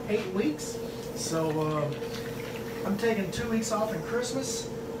about 8 weeks. So I'm taking 2 weeks off in Christmas,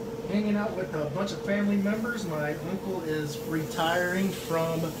 hanging out with a bunch of family members. My uncle is retiring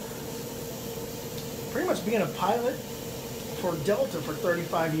from pretty much being a pilot for Delta for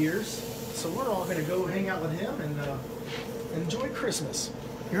 35 years. So we're all going to go hang out with him and enjoy Christmas.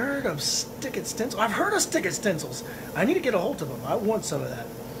 You heard of Stick-It Stencils? I've heard of Stick-It Stencils. I need to get a hold of them. I want some of that.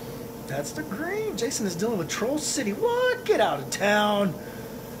 That's the green. Jason is dealing with Troll City. What? Get out of town.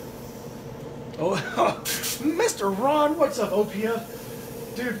 Oh, Mr. Ron, what's up,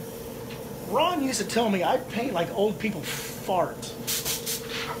 OPF? Dude, Ron used to tell me I paint like old people fart.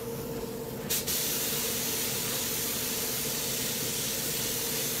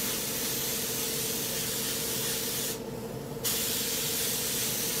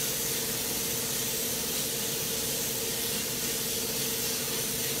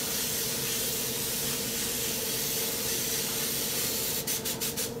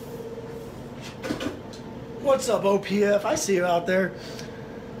 What's up, OPF? I see you out there.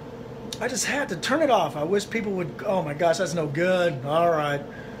 I just had to turn it off. I wish people would... Oh my gosh, that's no good. All right.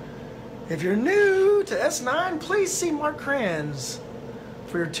 If you're new to S9, please see Mark Kranz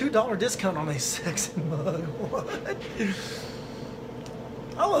for your $2 discount on a sexy mug. What?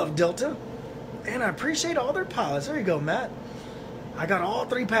 I love Delta, and I appreciate all their pilots. There you go, Matt. I got all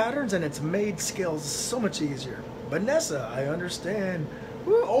 3 patterns, and it's made scales so much easier. Vanessa, I understand.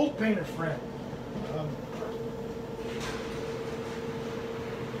 Woo, old painter friend.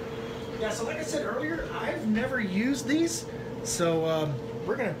 Yeah, so like I said earlier, I've never used these, so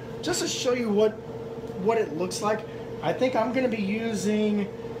we're gonna just to show you what it looks like. I think I'm gonna be using.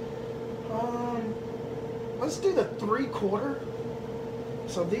 Let's do the 3/4.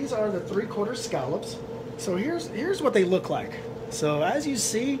 So these are the 3/4 scallops. So here's what they look like. So as you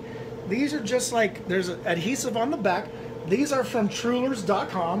see, these are just like there's adhesive on the back. These are from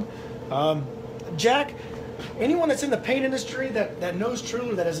trulers.com. Jack. Anyone that's in the paint industry that knows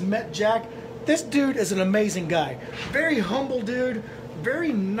Truler, that has met Jack, this dude is an amazing guy. Very humble dude,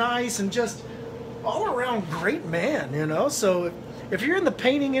 very nice, and just all around great man, you know? So if you're in the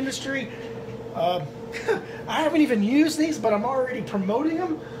painting industry, I haven't even used these, but I'm already promoting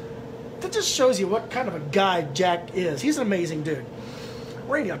them. That just shows you what kind of a guy Jack is. He's an amazing dude.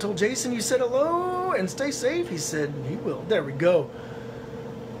 Randy, I told Jason you said hello and stay safe. He said he will. There we go.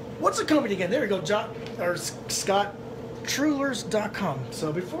 What's the company again? There we go, Scott. Trulers.com.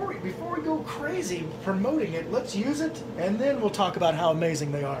 So before we go crazy promoting it, let's use it, and then we'll talk about how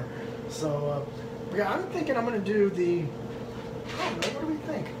amazing they are. So yeah, I'm thinking I'm going to do the. I don't know. What do we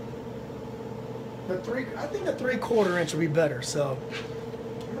think? I think the 3/4 inch would be better. So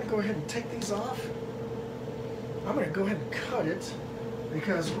I'm going to go ahead and take these off. I'm going to go ahead and cut it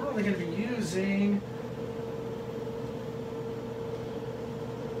because we're only going to be using.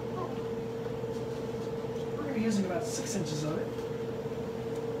 Using about 6 inches of it.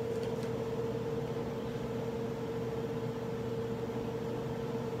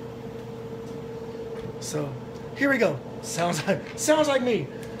 So here we go. Sounds like me.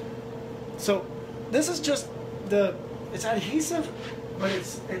 So this is just it's adhesive, but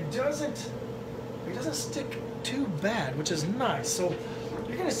it doesn't stick too bad, which is nice. So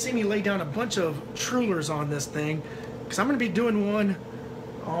you're gonna see me lay down a bunch of trulers on this thing because I'm gonna be doing one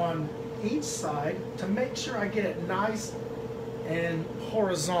on each side to make sure I get it nice and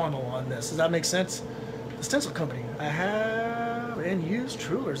horizontal on this. Does that make sense? The stencil company. I have and use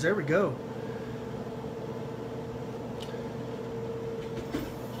trulers. There we go.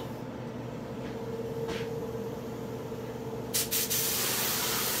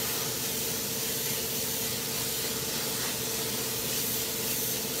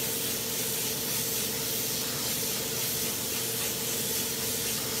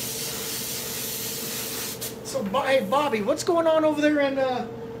 So, hey, Bobby, what's going on over there in the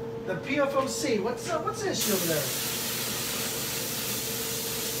PFOC? What's the issue over there?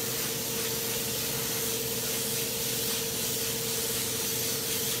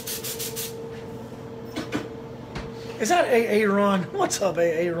 Is that Aaron? What's up,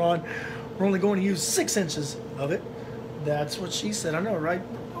 Aaron? We're only going to use 6 inches of it. That's what she said. I know, right?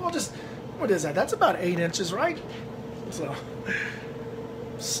 Well, what is that? That's about 8 inches, right? So,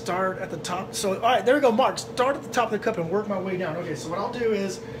 start at the top. So, all right, there we go, Mark. Start at the top of the cup and work my way down. Okay, so what I'll do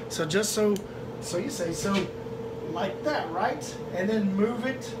is, so just so you say, so like that, right? And then move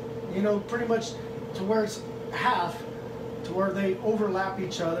it, you know, pretty much to where it's half, to where they overlap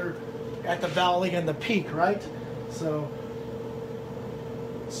each other at the valley and the peak, right? So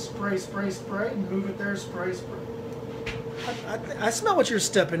spray, spray, spray, and move it there, spray, spray. I smell what you're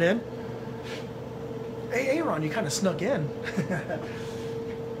stepping in. Hey, Aaron, you kind of snuck in.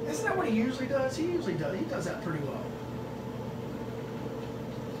 Isn't that what he usually does? He usually does. He does that pretty well.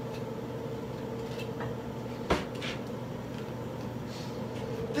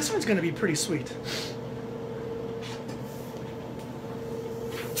 This one's going to be pretty sweet.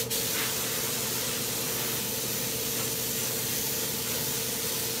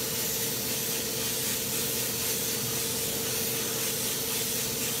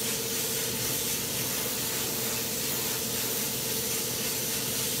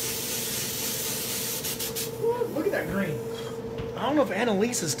 Look at that green. I don't know if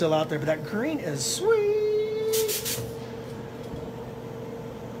Annalise is still out there, but that green is sweet.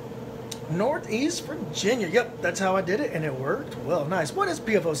 Northeast Virginia. Yep, that's how I did it, and it worked well. Nice. What is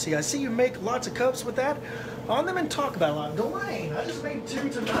PFOC? I see you make lots of cups with that on them and talk about a lot. Dwayne, I just made 2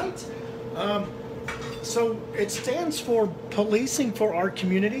 tonight. So it stands for Policing for Our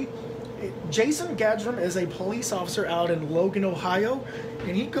Community. Jason Gadram is a police officer out in Logan, Ohio,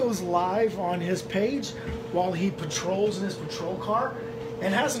 and he goes live on his page while he patrols in his patrol car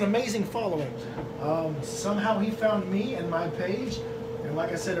and has an amazing following. Somehow he found me and my page, and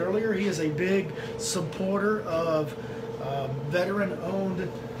like I said earlier, he is a big supporter of veteran-owned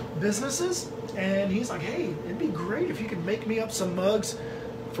businesses, and he's like, hey, it'd be great if you could make me up some mugs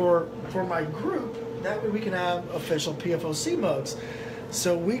for my group. That way we can have official PFOC mugs.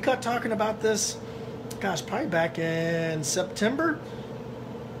 So we got talking about this, gosh, probably back in September,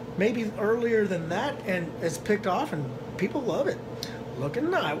 maybe earlier than that, and it's picked off, and people love it. Looking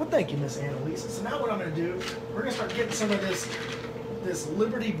nice. Well, thank you, Miss Annalisa. So now what I'm going to do, we're going to start getting some of this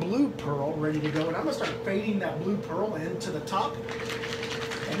Liberty Blue Pearl ready to go, and I'm going to start fading that blue pearl into the top,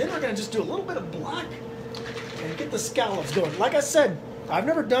 and then we're going to just do a little bit of black and get the scallops going. Like I said, I've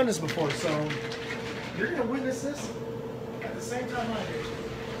never done this before, so you're going to witness this at the same time I do.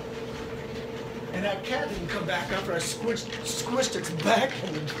 And that cat didn't come back after I squished its back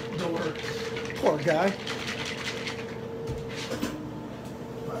in the door. Poor guy.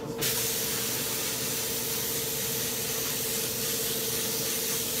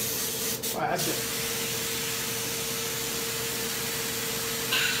 All right, that's it.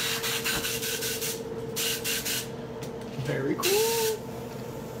 Very cool.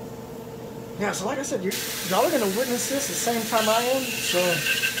 Yeah, so like I said, y'all are going to witness this the same time I am, so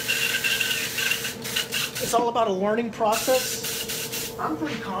it's all about a learning process. I'm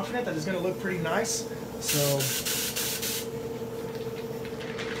pretty confident that it's going to look pretty nice, so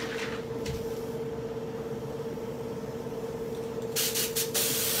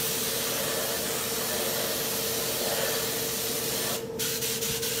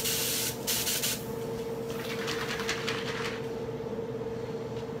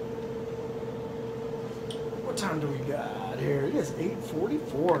what time do we got here? It is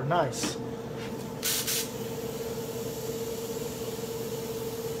 8:44. Nice.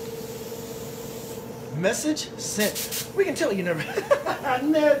 Message sent. We can tell you never.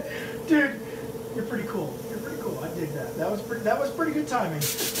 Ned, dude, you're pretty cool. You're pretty cool. I dig that. That was pretty good timing.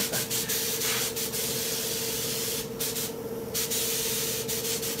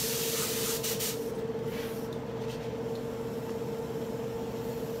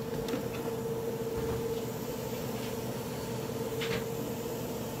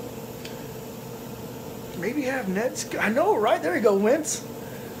 Maybe have Ned's. I know, right? There you go, Wince.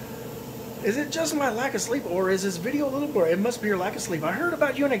 Is it just my lack of sleep, or is this video a little boring? It must be your lack of sleep. I heard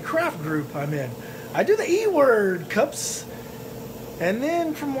about you in a craft group I'm in. I do the E-word cups. And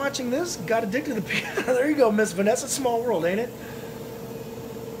then from watching this, got addicted to the piano. There you go, Miss Vanessa. Small world, ain't it?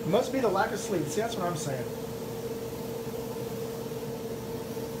 Must be the lack of sleep. See, that's what I'm saying.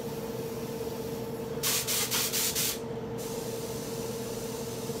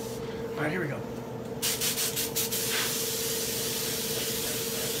 All right, here we go.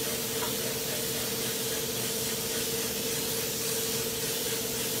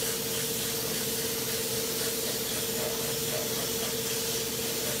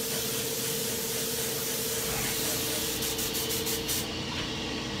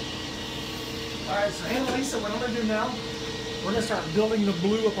 Alright, so Annalisa, what I'm going to do now, we're going to start building the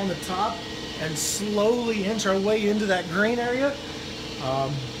blue up on the top and slowly inch our way into that green area.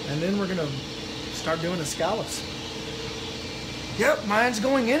 And then we're going to start doing the scallops. Yep, mine's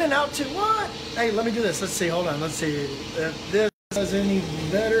going in and out too. What? Hey, let me do this. Let's see. Hold on. Let's see if this does any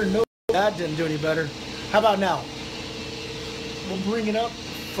better. No, that didn't do any better. How about now? We'll bring it up.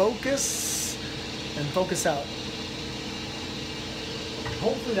 Focus and focus out.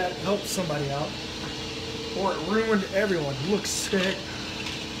 Hopefully that helps somebody out. Or it ruined everyone. Looks sick.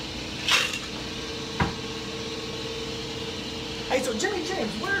 Hey, so Jimmy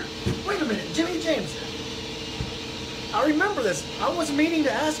James, wait a minute, Jimmy James. I remember this. I was meaning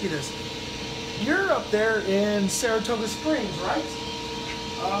to ask you this. You're up there in Saratoga Springs, right?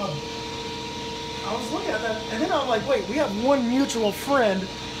 I was looking at that, and then I'm like, wait, we have one mutual friend.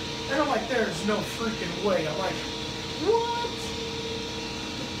 And I'm like, there's no freaking way. I'm like, what?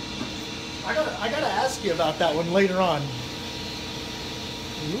 I gotta ask you about that one later on.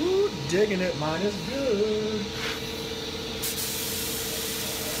 Ooh, digging it. Mine is good.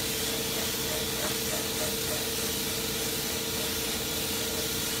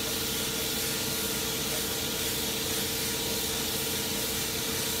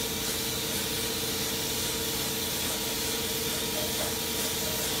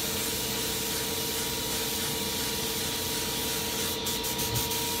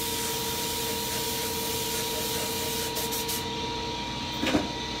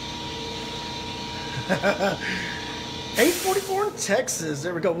 $8.44 in Texas.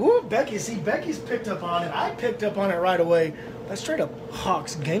 There we go. Woo, Becky. See, Becky's picked up on it. I picked up on it right away. That's straight up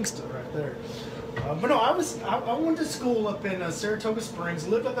Hawks gangster right there. But no, I went to school up in Saratoga Springs.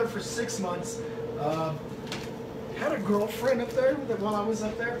 Lived up there for 6 months. Had a girlfriend up there while I was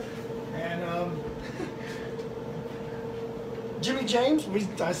up there, and Jimmy James.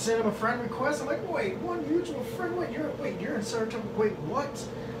 I sent him a friend request. I'm like, wait, one mutual friend. Wait, you're in Saratoga. Wait, what?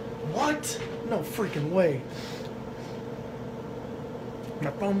 What? No freaking way. My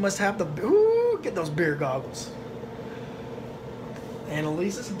phone must have the... Ooh, get those beer goggles.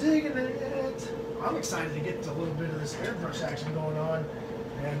 Annalisa's digging it. I'm excited to get a little bit of this airbrush action going on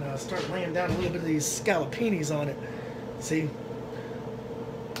and start laying down a little bit of these scallopinis on it. See?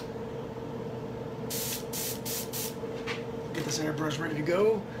 Get this airbrush ready to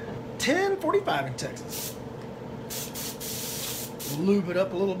go. 10:45 in Texas. Lube it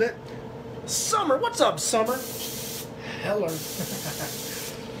up a little bit. Summer, what's up, Summer? Heller.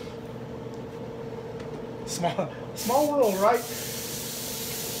 Small world, right?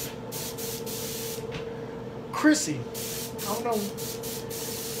 Chrissy, I don't know.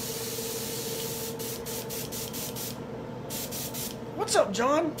 What's up,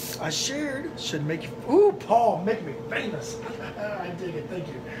 John? I shared. Should make you. Ooh, Paul, make me famous. I dig it. Thank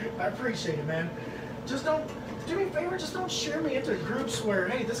you. I appreciate it, man. Just don't. Do me a favor, just don't share me into groups where,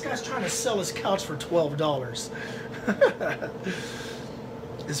 hey, this guy's trying to sell his couch for $12.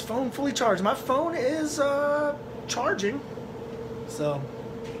 Is phone fully charged? My phone is charging, so.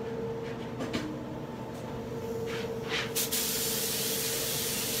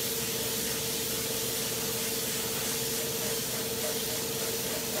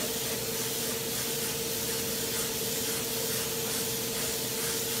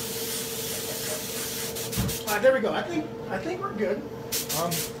 There we go. I think we're good.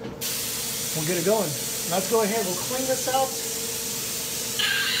 We'll get it going. Let's go ahead. We'll clean this out.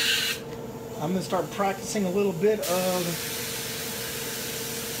 I'm gonna start practicing a little bit of.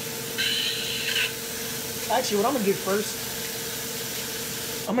 Actually, what I'm gonna do first,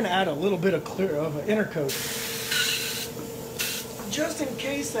 I'm gonna add a little bit of inner coat, just in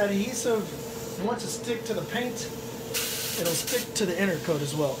case that adhesive wants to stick to the paint. It'll stick to the inner coat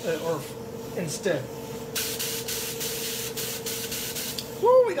as well, or instead.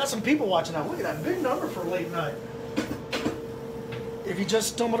 Woo, we got some people watching now. Look at that big number for late night. If you just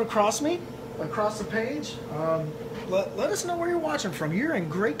stumbled across me, across the page, let us know where you're watching from. You're in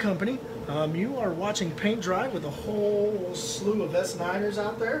great company. You are watching Paint Drive with a whole slew of S9ers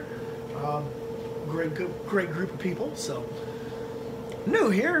out there. Great group of people. So, new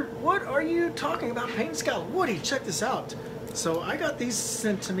here. What are you talking about, Paint Scallop? Woody, check this out. So I got these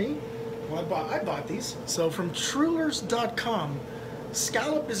sent to me. Well, I bought these. So from trulers.com.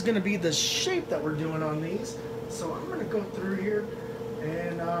 Scallop is going to be the shape that we're doing on these. So I'm going to go through here,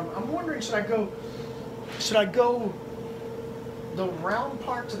 and I'm wondering, should I go the round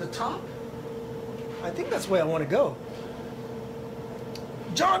part to the top? I think that's the way I want to go.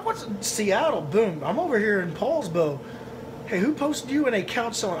 John, what's Seattle? Boom. I'm over here in Paulsbo. Hey, who posted you in a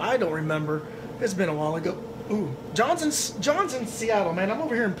couch song? I don't remember. It's been a while ago. Ooh, John's in Seattle, man. I'm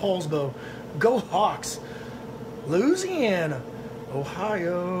over here in Paulsbo. Go Hawks. Louisiana.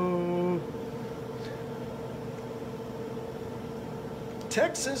 Ohio.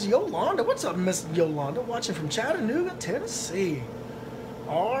 Texas, Yolanda. What's up, Miss Yolanda? Watching from Chattanooga, Tennessee.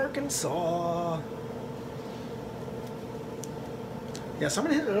 Arkansas. Yes, I'm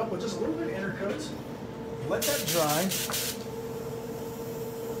going to hit it up with just a little bit of intercoat. Let that dry.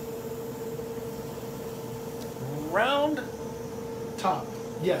 Round top.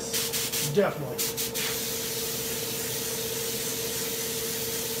 Yes, definitely.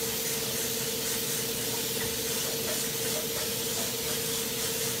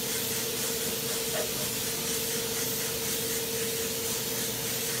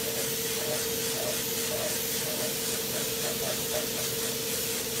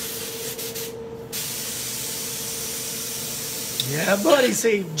 Yeah, buddy.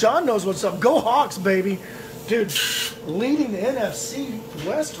 See, John knows what's up. Go Hawks, baby. Dude, leading the NFC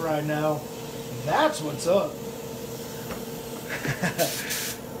West right now. That's what's up.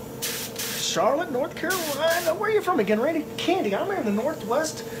 Charlotte, North Carolina. Where are you from again, Randy? Candy. I'm here in the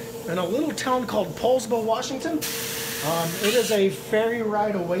Northwest in a little town called Paulsbo, Washington. It is a ferry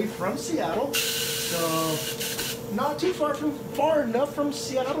ride away from Seattle. So, not too far enough from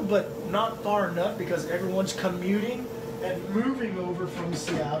Seattle, but not far enough because everyone's commuting and moving over from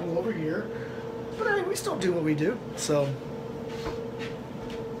Seattle over here. But hey, we still do what we do, so.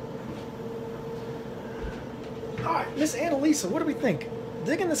 All right, Miss Annalisa, what do we think?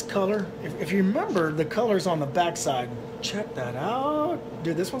 Digging this color. If you remember, the color's on the backside. Check that out.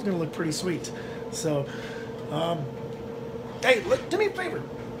 Dude, this one's gonna look pretty sweet. So, hey, look, do me a favor.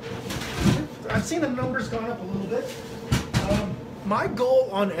 I've seen the numbers gone up a little bit. My goal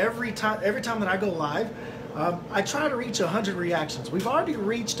on every time that I go live, I try to reach 100 reactions. We've already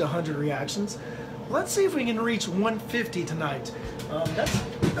reached 100 reactions. Let's see if we can reach 150 tonight.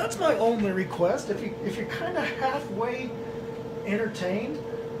 That's my only request. If you're kind of halfway entertained,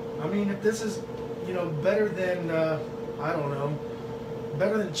 I mean, if this is, you know, better than I don't know,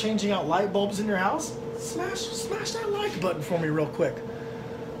 better than changing out light bulbs in your house, smash that like button for me real quick.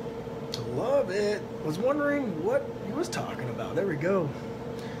 Love it. Was wondering what he was talking about. There we go.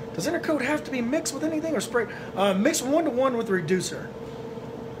 Does intercoat have to be mixed with anything or sprayed? Mix 1-to-1 with a reducer.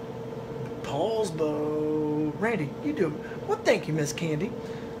 Paulsbo. Randy, you do. Well, thank you, Miss Candy.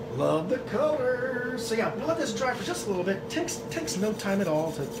 Love the colors. So yeah, we'll let this dry for just a little bit. Takes no time at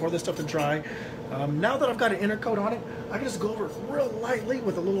all for this stuff to dry. Now that I've got an intercoat on it, I can just go over it real lightly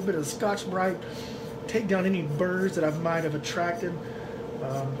with a little bit of Scotch-Brite. Take down any burrs that I might have attracted.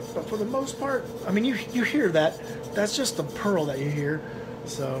 But for the most part, I mean, you hear that. That's just the pearl that you hear.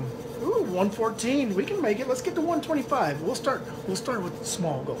 So, ooh, 114. We can make it. Let's get to 125. We'll start with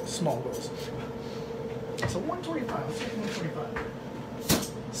small goals. So 125. Let's get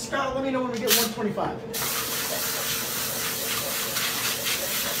 125. Scott, let me know when we get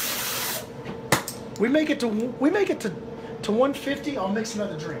 125. We make it to 150. I'll mix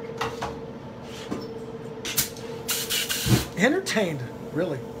another drink. Entertained,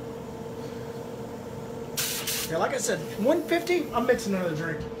 really. Yeah, like I said, 150, I'm mixing another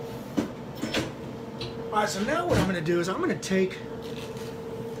drink. All right, so now what I'm gonna do is I'm gonna take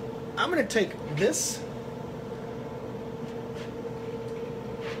this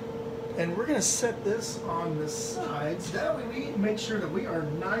and we're gonna set this on the sides. That way we make sure that we are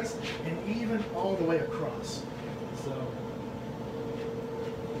nice and even all the way across. So,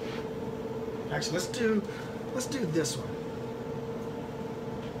 actually, let's do this one.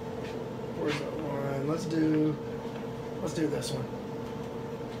 Where's that one? Let's do this one.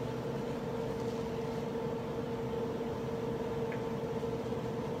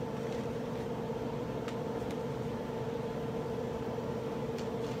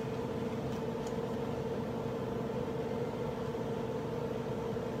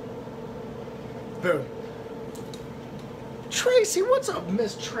 Boom. Tracy, what's up,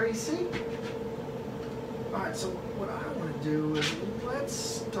 Miss Tracy? All right, so what I want to do is let's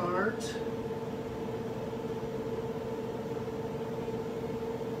start.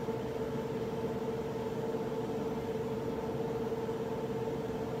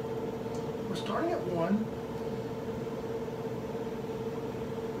 We're starting at 1.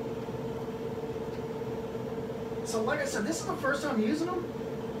 So like I said, this is the first time using them.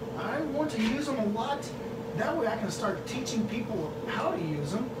 I want to use them a lot. That way I can start teaching people how to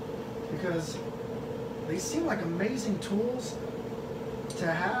use them because they seem like amazing tools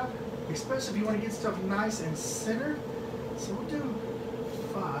to have, especially if you want to get stuff nice and centered. So we'll do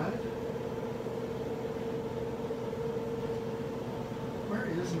 5. Where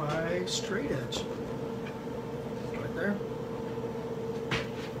is my straight edge? Right there.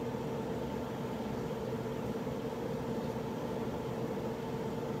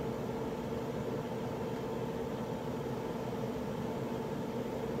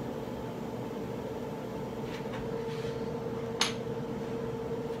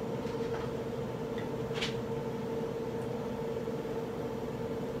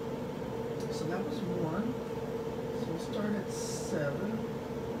 was 1. So we'll start at 7.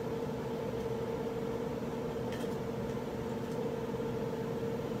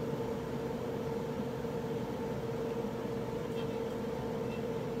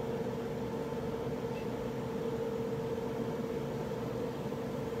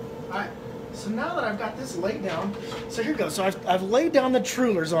 Alright, so now that I've got this laid down, so here goes. So I've laid down the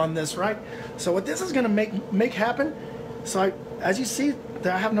trulers on this, right? So what this is going to make happen, so as you see,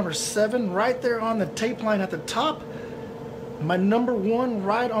 I have number 7 right there on the tape line at the top. My number 1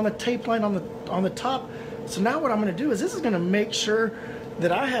 right on the tape line on the top. So now what I'm going to do is this is going to make sure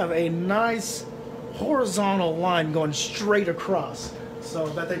that I have a nice horizontal line going straight across, so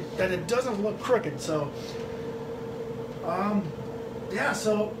that it doesn't look crooked. So yeah,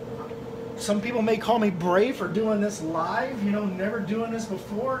 so some people may call me brave for doing this live, you know, never doing this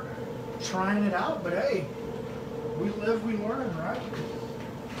before, trying it out, but hey, we live, we learn, right?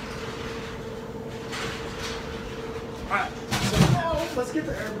 Alright, so now let's get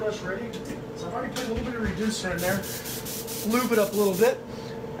the airbrush ready. So I've already put a little bit of reducer in there, lube it up a little bit.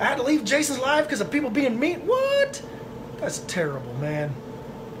 I had to leave Jason's live because of people being mean. What? That's terrible, man.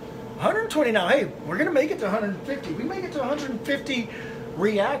 120 now. Hey, we're going to make it to 150. We make it to 150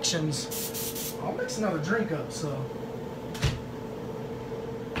 reactions, I'll mix another drink up, so.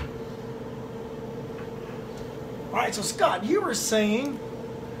 Alright, so Scott, you were saying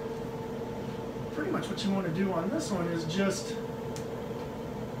pretty much what you want to do on this one is just,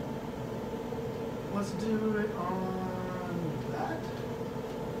 let's do it on that.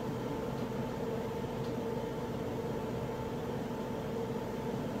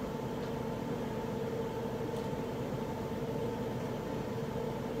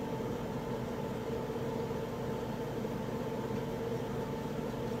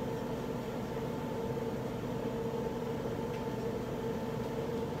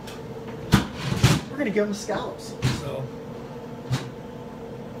 We're gonna give them scallops. So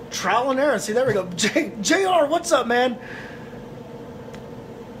trial and error. See, there we go. JR, what's up, man?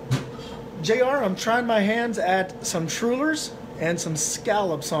 JR, I'm trying my hands at some trulers and some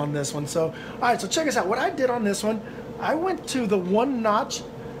scallops on this one. So, all right, so check us out. What I did on this one, I went to the 1 notch,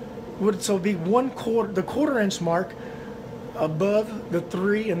 so it'd be the quarter-inch mark above the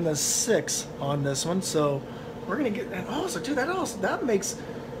 3 and the 6 on this one. So we're gonna get, and also, dude, that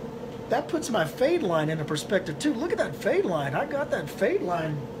puts my fade line into perspective too. Look at that fade line. I got that fade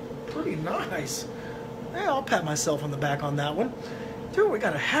line pretty nice. Yeah, I'll pat myself on the back on that one. Dude, we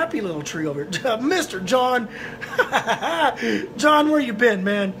got a happy little tree over here. Mr. John. John, where you been,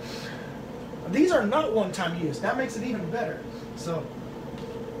 man? These are not one-time use. That makes it even better. So,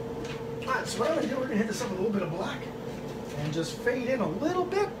 all right, so what I'm going to do, we're going to hit this up with a little bit of black and just fade in a little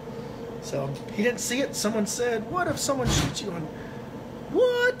bit. So, he didn't see it. Someone said, what if someone shoots you on...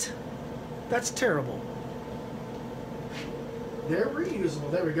 What? That's terrible. They're reusable.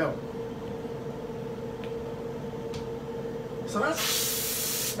 There we go. So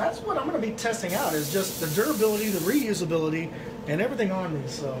that's what I'm going to be testing out, is just the durability, the reusability, and everything on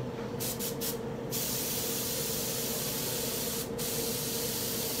these. So.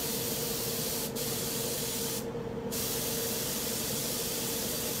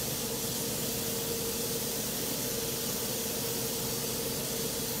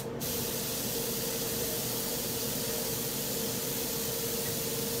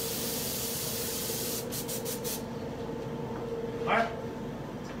 Alright.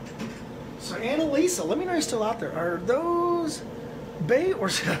 So Annalisa, let me know you're still out there. Are those Bay or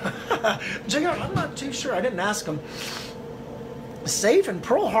JR? I'm not too sure. I didn't ask them. Safe in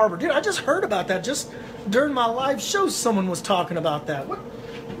Pearl Harbor. Dude, I just heard about that just during my live show. Someone was talking about that. What?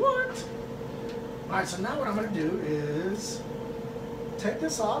 Alright, so now what I'm going to do is take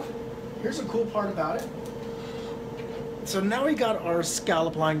this off. Here's a cool part about it. So now we got our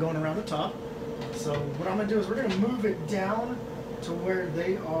scallop line going around the top. So what I'm going to do is we're going to move it down to where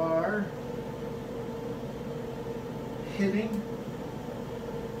they are hitting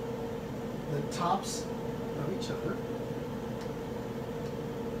the tops of each other.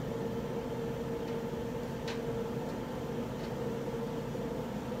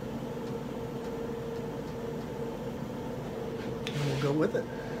 And we'll go with it.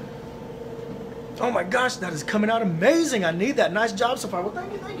 Oh my gosh, that is coming out amazing. I need that. Nice job so far. Well,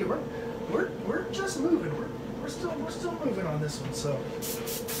 thank you. We're just moving. We're still moving on this one. So.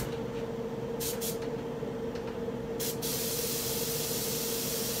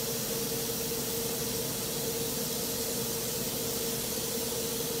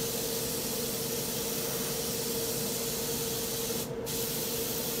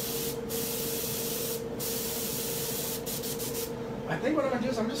 I think what I'm gonna do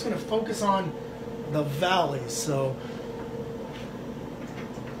is I'm just gonna focus on the valleys. So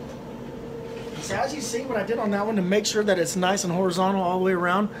as you see what I did on that one to make sure that it's nice and horizontal all the way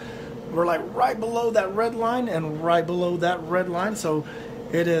around, we're like right below that red line and right below that red line, so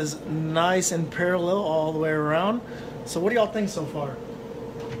it is nice and parallel all the way around. So what do y'all think so far?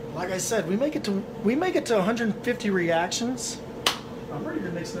 Like I said, we make it to 150 reactions. I'm ready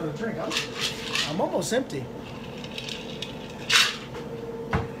to mix another drink. I'm almost empty.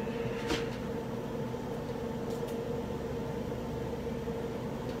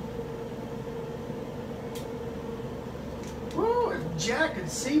 Woo, if Jack could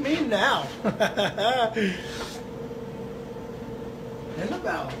see me now. In the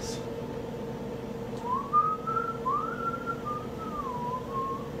valleys.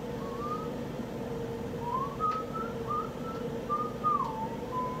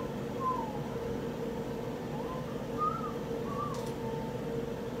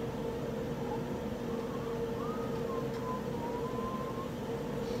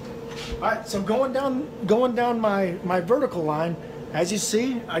 All right, so going down my vertical line, as you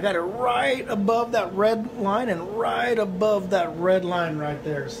see, I got it right above that red line and right above that red line right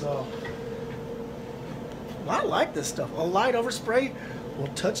there. So I like this stuff. A light overspray will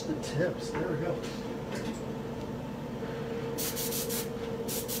touch the tips. There we go.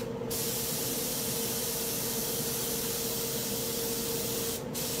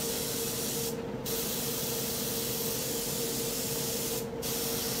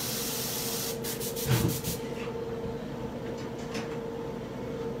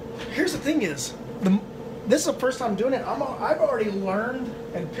 Here's the thing is, this is the first time doing it. I've already learned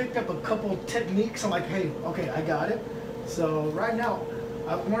and picked up a couple techniques. I'm like, hey, okay, I got it. So right now,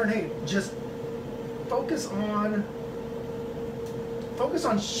 I've learned, hey, just focus on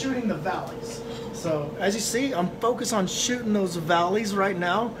shooting the valleys. So as you see, I'm focused on shooting those valleys right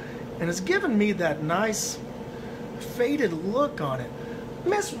now, and it's giving me that nice faded look on it.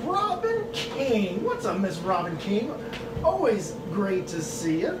 Miss Robin King, what's up, Miss Robin King? Always great to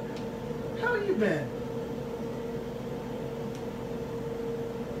see you. How you been?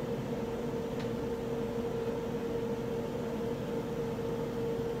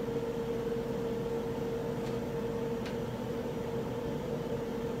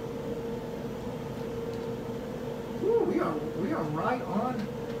 Ooh, we are right on.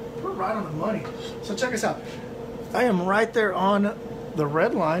 We're right on the money. So check us out. I am right there on the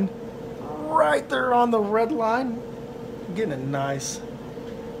red line. Right there on the red line. Getting it nice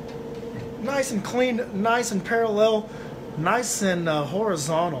and clean, nice and parallel, nice and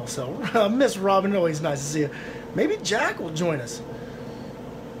horizontal. So Miss Robin, always nice to see you. Maybe Jack will join us.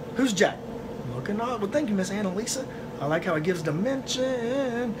 Who's Jack? Looking up. Well, thank you, Miss Annalisa. I like how it gives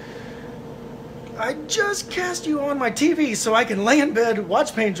dimension. I just cast you on my TV so I can lay in bed,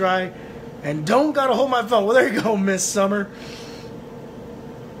 watch paint dry, and don't gotta hold my phone. Well, there you go, Miss Summer.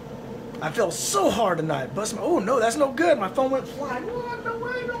 I fell so hard tonight. Oh no, that's no good. My phone went flying. What? No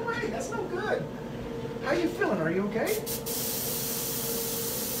way, no way. That's no good. How you feeling? Are you okay?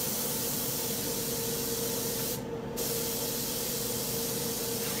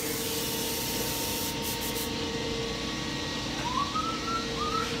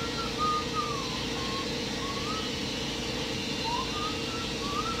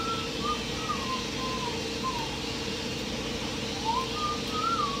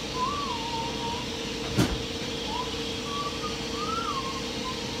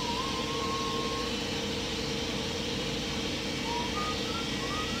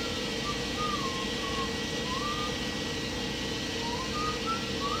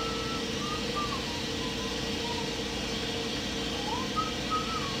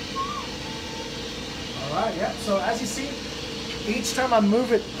 Alright, yeah, so as you see, each time I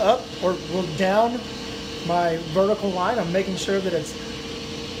move it up or down my vertical line, I'm making sure that it's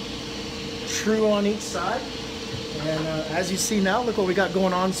true on each side. And as you see now, look what we got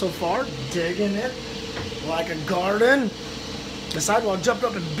going on so far. Digging it like a garden. The sidewalk jumped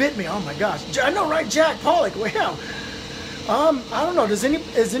up and bit me. Oh my gosh. I know, right, Jack Pollock? Wow. I don't know.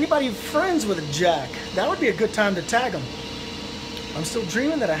 Is anybody friends with a Jack? That would be a good time to tag him. I'm still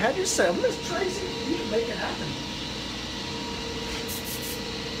dreaming that I had you say, Miss Tracy, you can make it happen.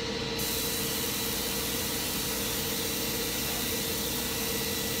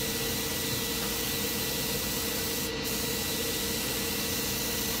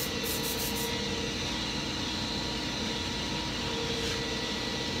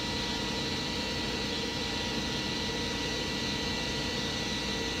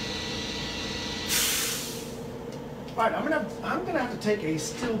 All right, I'm gonna have to take a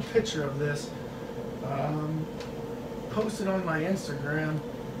still picture of this, post it on my Instagram,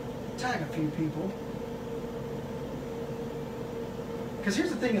 tag a few people. because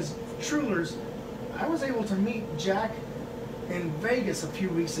here's the thing is, Trulers, I was able to meet Jack in Vegas a few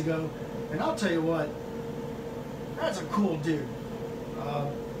weeks ago, and I'll tell you what, that's a cool dude.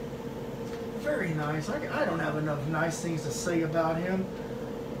 Very nice. I don't have enough nice things to say about him.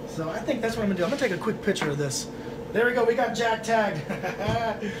 So I think that's what I'm going to do. I'm going to take a quick picture of this. There we go. We got Jack tagged.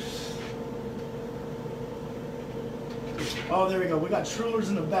 Oh, there we go. We got Trulers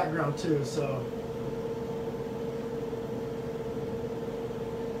in the background too, so.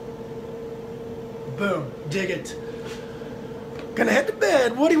 Boom. Dig it. Gonna head to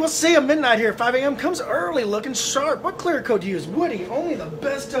bed. Woody, we'll see you midnight here. 5 a.m. comes early, looking sharp. What clear coat do you use? Woody, only the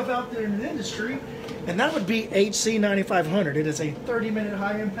best stuff out there in the industry. And that would be HC 9500. It is a 30-minute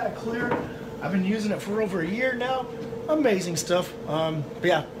high-impact clear. I've been using it for over a year now. Amazing stuff. But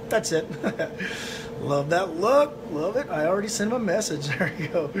yeah, that's it. Love that look. Love it. I already sent him a message. There you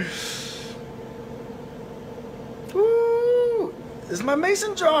go. Woo! This is my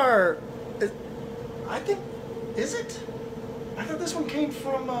mason jar. I think, is it? I thought this one came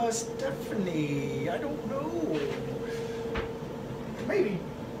from Stephanie. I don't know. Maybe.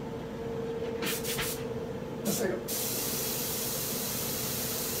 Let's take it.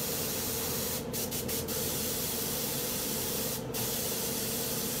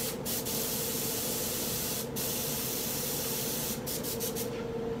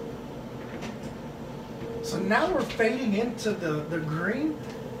 So now we're fading into the green,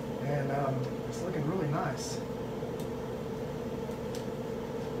 and it's looking really nice.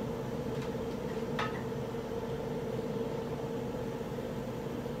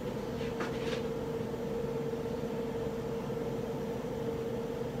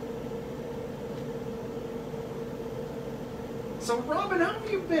 So Robin, how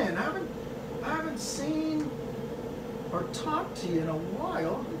have you been? I haven't seen or talked to you in a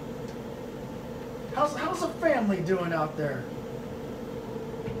while. How's the family doing out there?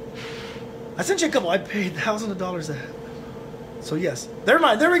 I sent you a couple. I paid thousands of dollars a head. So yes, they're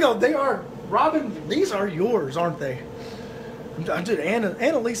mine. There we go. They are, Robin. These are yours, aren't they? Dude,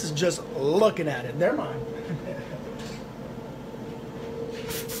 Annalise is just looking at it. They're mine.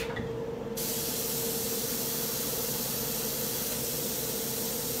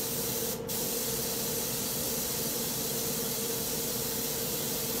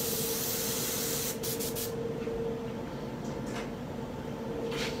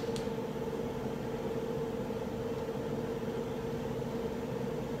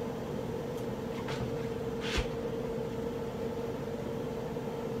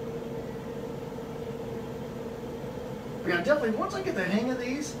 Yeah, definitely. Once I get the hang of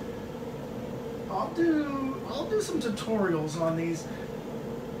these, I'll do some tutorials on these.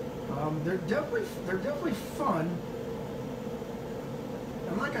 They're definitely fun.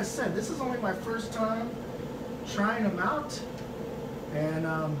 And like I said, this is only my first time trying them out, and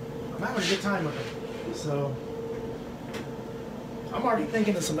I'm having a good time with them. So I'm already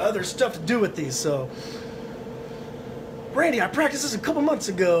thinking of some other stuff to do with these. So. Randy, I practiced this a couple months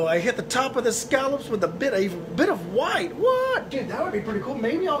ago. I hit the top of the scallops with a bit of white. What? Dude, that would be pretty cool.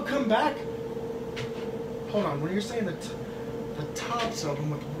 Maybe I'll come back. Hold on, when you're saying the tops of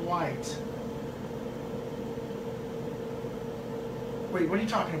them with white. Wait, what are you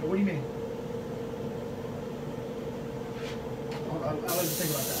talking about? What do you mean? I'll let you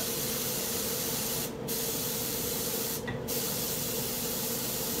think about that.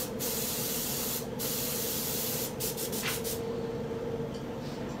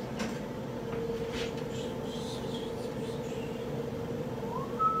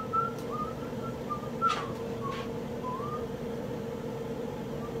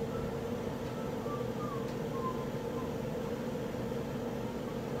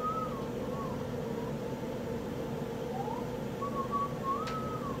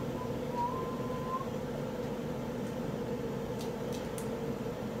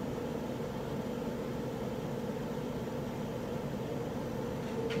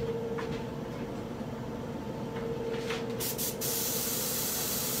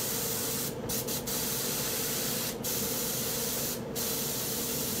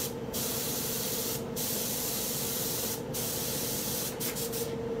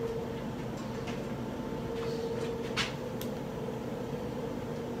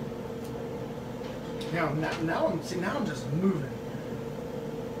 Now I'm just moving.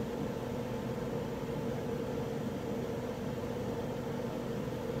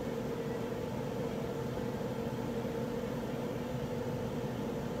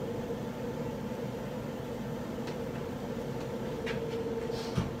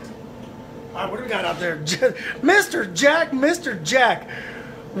 All right, what do we got out there? Mr. Jack.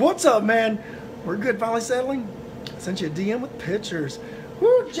 What's up, man? We're good, finally settling? I sent you a DM with pictures.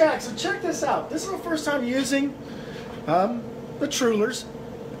 Jack, so check this out. This is my first time using the trulers.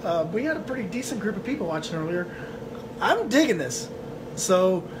 We had a pretty decent group of people watching earlier. I'm digging this.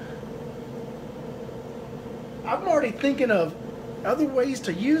 So I'm already thinking of other ways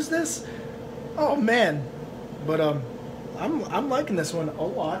to use this. Oh man. But I'm liking this one a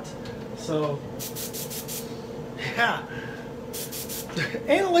lot. So yeah.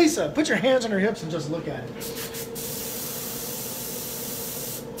 Annalisa, put your hands on her hips and just look at it.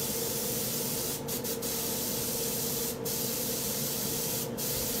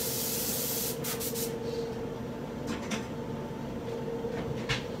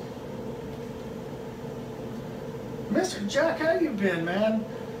 Mr. Jack, how you been, man?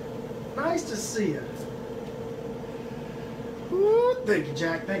 Nice to see you. Ooh, thank you,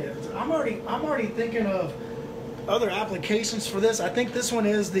 Jack. Thank you. I'm already thinking of other applications for this. I think this one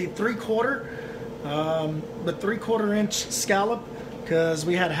is the 3/4 inch scallop, because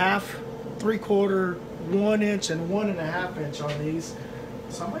we had half, 3/4, 1 inch, and 1.5 inch on these.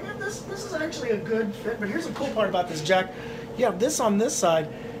 So I'm like, yeah, this is actually a good fit. But here's the cool part about this, Jack. You have this on this side,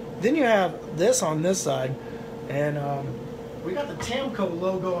 then you have this on this side, and we got the Tamco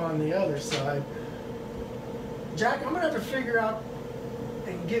logo on the other side. Jack, I'm gonna have to figure out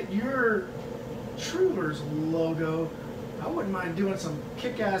and get your Trulers logo. I wouldn't mind doing some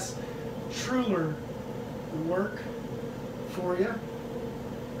kick-ass Truler work for you,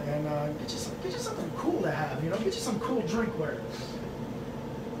 and get you something cool to have. You know, get you some cool drinkware.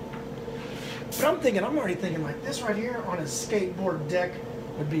 But I'm already thinking like this right here on a skateboard deck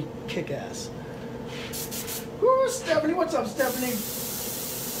would be kick-ass. Ooh, Stephanie, what's up, Stephanie?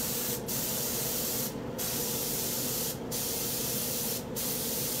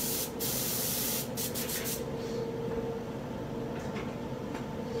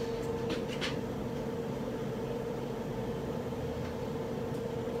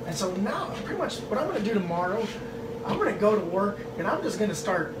 And so now, pretty much what I'm going to do tomorrow, I'm going to go to work and I'm just going to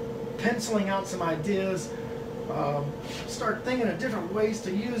start penciling out some ideas, start thinking of different ways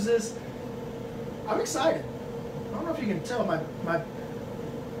to use this. I'm excited. I don't know if you can tell,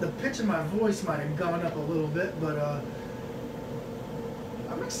 the pitch in my voice might have gone up a little bit, but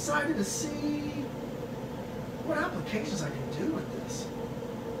I'm excited to see what applications I can do with this.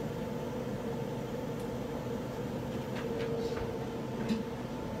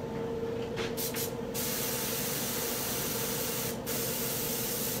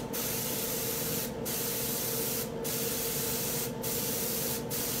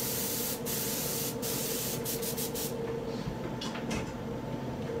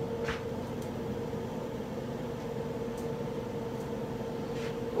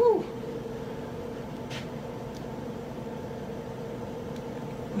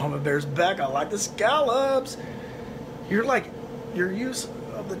 Mama Bear's back. I like the scallops. Your use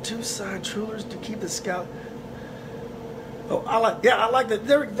of the two-side trulers to keep the scallop. Oh, I like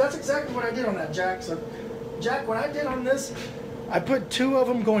that. That's exactly what I did on that, Jack. So, Jack, what I did on this, I put 2 of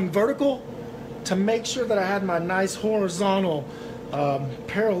them going vertical to make sure that I had my nice horizontal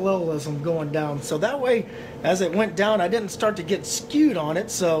parallelism going down. So that way, as it went down, I didn't start to get skewed on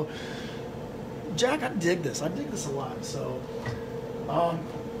it. So, Jack, I dig this. I dig this a lot. So,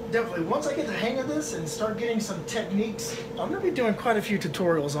 definitely, once I get the hang of this and start getting some techniques, I'm going to be doing quite a few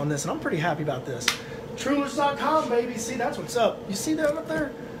tutorials on this, and I'm pretty happy about this. Trulers.com, baby. See, that's what's up. You see that up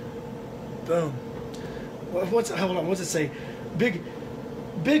there? Boom. Hold on, what's it say? Big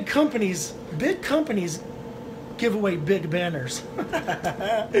companies give away big banners.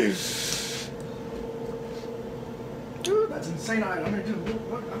 Dude, that's insane. I'm gonna do.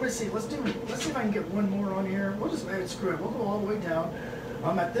 I'm gonna see. Let's see if I can get one more on here. We'll just screw it. We'll go all the way down.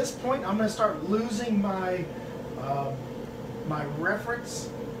 At this point, I'm gonna start losing my my reference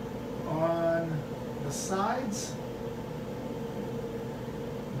on the sides.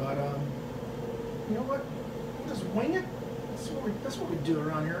 But you know what? We'll just wing it. That's what we do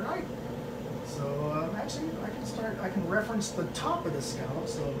around here, right? So actually, I can reference the top of the scallop.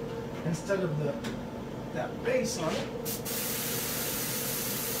 So instead of that base on it.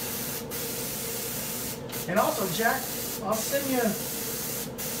 And also, Jack, I'll send you.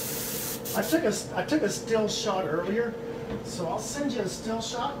 I took a still shot earlier, so I'll send you a still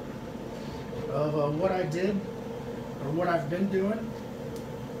shot of what I did or what I've been doing,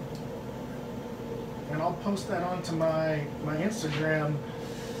 and I'll post that onto my Instagram.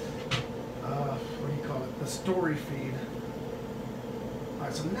 What do you call it? The story feed. All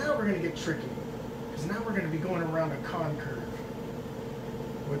right, so now we're gonna get tricky, because now we're gonna be going around a con curve,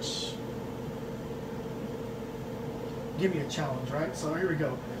 which give me a challenge, right? So here we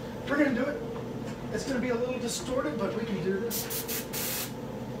go. We're gonna do it. It's gonna be a little distorted, but we can do this.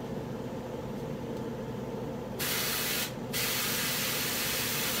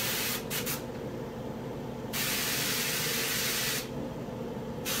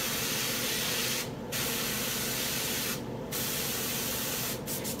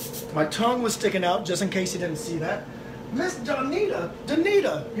 My tongue was sticking out, just in case you didn't see that. Miss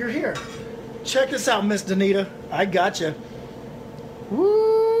Danita, you're here. Check this out, Miss Danita. I got you.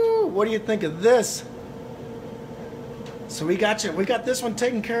 Woo! What do you think of this? So we got you. We got this one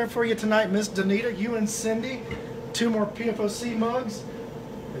taken care of for you tonight, Miss Danita. You and Cindy. 2 more PFOC mugs.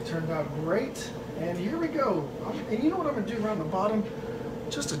 They turned out great. And here we go. And you know what I'm going to do around the bottom?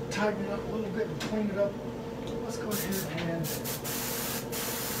 Just to tighten it up a little bit and clean it up. Let's go ahead and...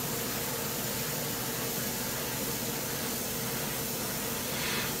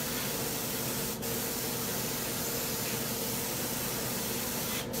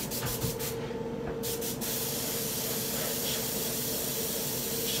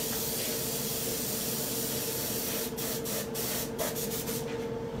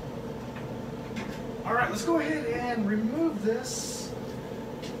 All right, let's go ahead and remove this.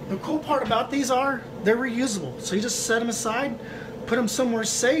 The cool part about these are they're reusable. So you just set them aside, put them somewhere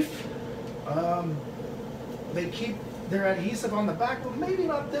safe. They keep their adhesive on the back, but maybe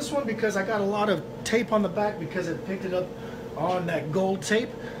not this one because I got a lot of tape on the back because it picked it up on that gold tape.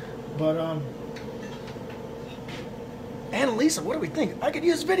 But Annalisa, what do we think? I could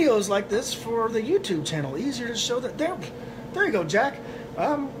use videos like this for the YouTube channel. Easier to show that. There you go, Jack.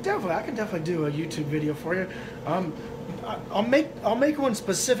 Definitely, I can definitely do a YouTube video for you. I'll make one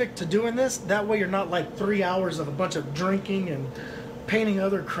specific to doing this. That way, you're not like 3 hours of a bunch of drinking and painting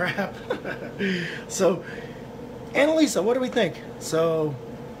other crap. So, Annalisa, what do we think? So,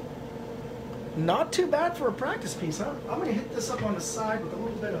 not too bad for a practice piece, huh? I'm gonna hit this up on the side with a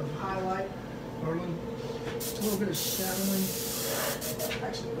little bit of highlight or just a little bit of shadowing.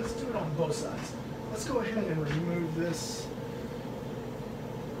 Actually, let's do it on both sides. Let's go ahead and remove this.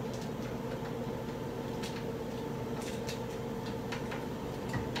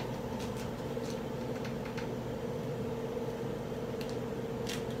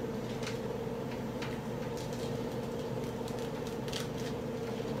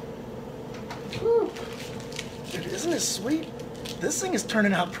 Whew. Dude, isn't it sweet? This thing is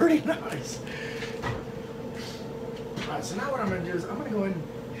turning out pretty nice. Alright, so now what I'm going to do is I'm going to go ahead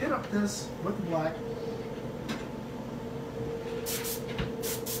and hit up this with the black.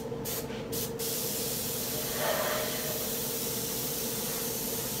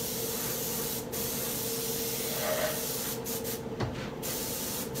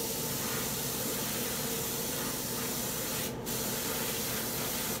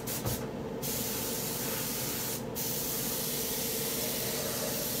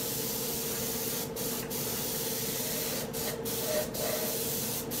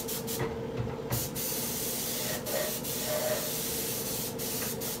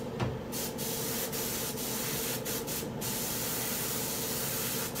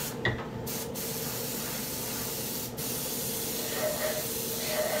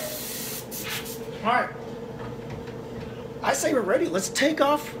 All right, I say we're ready. Let's take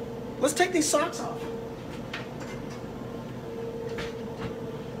these socks off.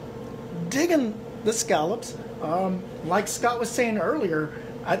 Digging the scallops. Like Scott was saying earlier,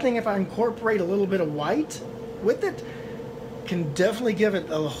 I think if I incorporate a little bit of white with it, can definitely give it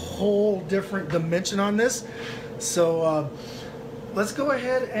a whole different dimension on this. So let's go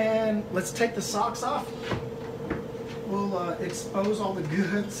ahead and let's take the socks off. We'll expose all the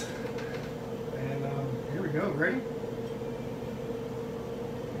goods. Here we go, ready?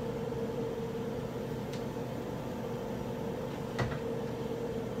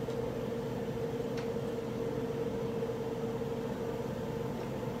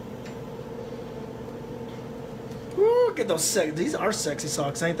 Woo, get those these are sexy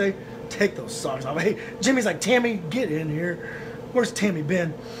socks, ain't they? Take those socks off. Hey, Jimmy's like, Tammy, get in here. Where's Tammy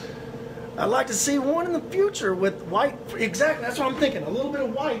been? I'd like to see one in the future with white. Exactly, that's what I'm thinking. A little bit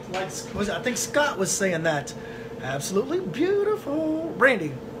of white, like I think Scott was saying that. Absolutely beautiful.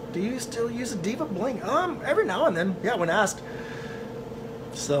 Randy, do you still use a Diva Bling? Every now and then. Yeah, when asked.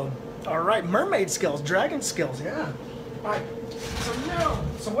 So, all right, mermaid scales, dragon scales, yeah. All right,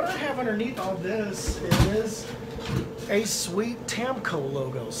 so what I have underneath all this is a sweet Tamco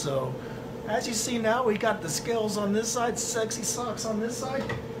logo. So, as you see now, we got the scales on this side, sexy socks on this side,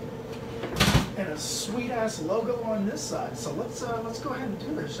 and a sweet ass logo on this side. So let's go ahead and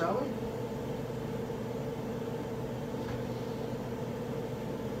do this, shall we?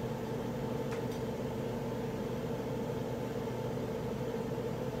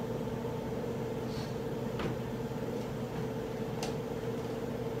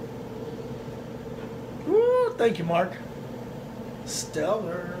 Woo, thank you, Mark.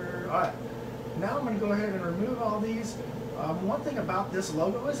 Stellar. All right, now I'm going to go ahead and remove all these. One thing about this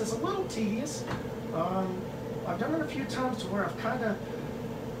logo is it's a little tedious. I've done it a few times to where I've kind of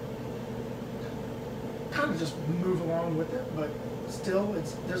kind of just move along with it, but still,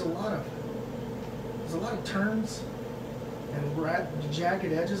 there's a lot of turns and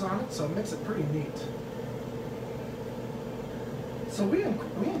jagged edges on it, so it makes it pretty neat. So we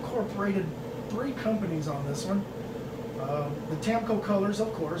incorporated 3 companies on this one. The Tamco colors,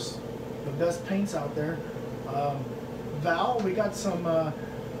 of course, the best paints out there. Val, we got some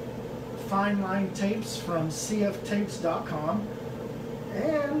fine line tapes from cftapes.com,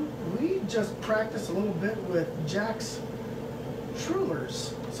 and we just practiced a little bit with Jack's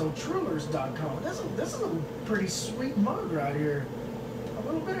trulers, so trulers.com. This is a pretty sweet mug right here. A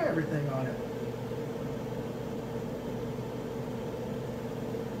little bit of everything on it.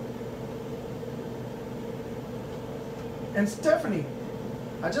 And Stephanie,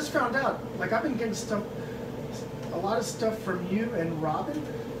 I just found out, like, I've been getting a lot of stuff from you and Robin.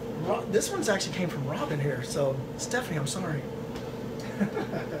 This one's actually came from Robin here, so Stephanie, I'm sorry.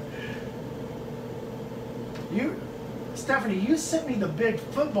 Stephanie, you sent me the big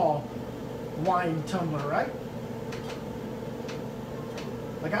football wine tumbler, right?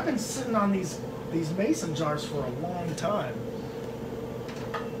 Like, I've been sitting on these mason jars for a long time.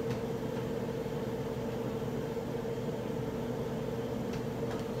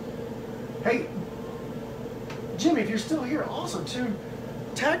 Hey, Jimmy, if you're still here, also too,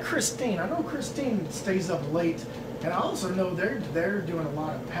 tag Christine. I know Christine stays up late, and I also know they're doing a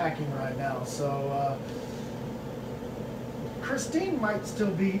lot of packing right now. So Christine might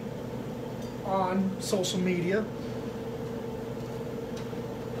still be on social media.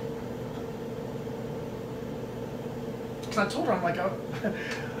 Cause I told her, I'm like,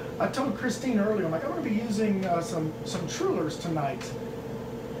 I told Christine earlier, I'm like, I'm gonna be using some trulers tonight.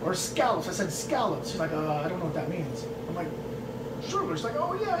 Or scallops. I said scallops. She's like, I don't know what that means. I'm like, trulers. She's like,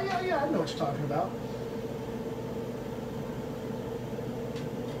 oh yeah, I know what you're talking about.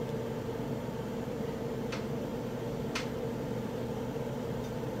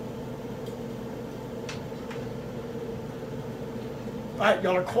 All right,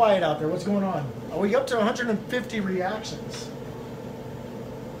 y'all are quiet out there. What's going on? Are we up to 150 reactions?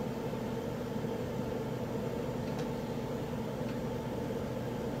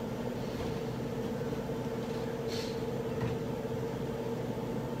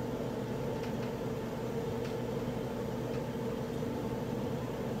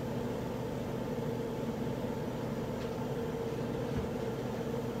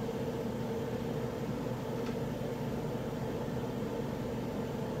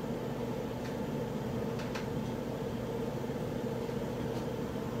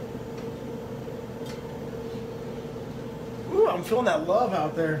 I'm feeling that love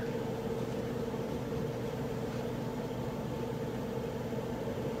out there.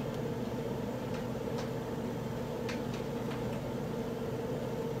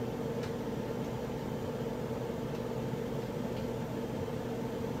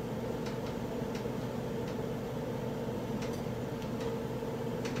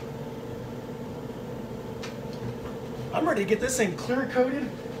 I'm ready to get this thing clear coated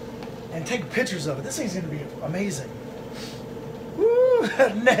and take pictures of it. This thing's gonna be amazing. Woo!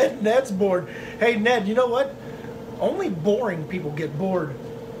 Ned's bored. Hey Ned, you know what? Only boring people get bored.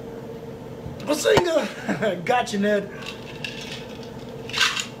 Bazinga! Gotcha, Ned.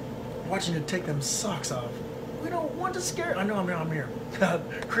 Watching you take them socks off. We don't want to scare. I know I'm here.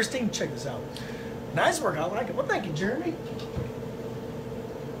 Christine, check this out. Nice work. I like it. Well, thank you, Jeremy.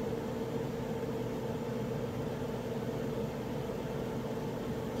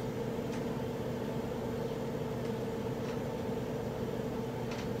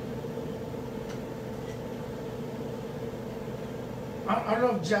 I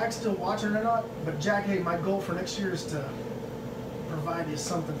don't know if Jack's still watching or not, but Jack, hey, my goal for next year is to provide you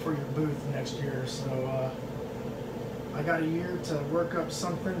something for your booth next year. So I got a year to work up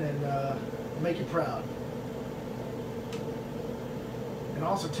something and make you proud. And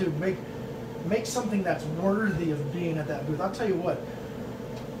also, too, make something that's worthy of being at that booth. I'll tell you what,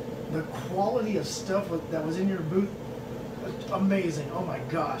 the quality of stuff that was in your booth was amazing. Oh my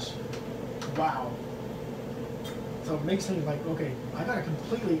gosh. Wow. So it makes me like, okay, I gotta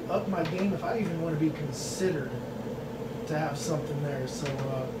completely up my game if I even want to be considered to have something there. So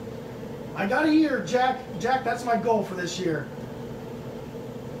I got a year, Jack. Jack, that's my goal for this year.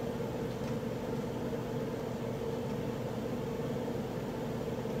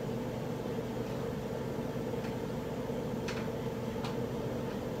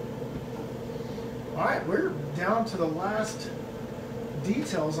 All right, we're down to the last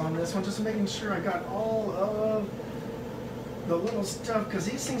details on this one, just making sure I got all of the little stuff, because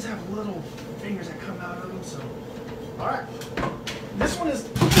these things have little fingers that come out of them. So, all right, this one is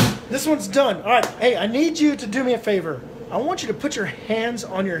This one's done. All right. Hey, I need you to do me a favor. I want you to put your hands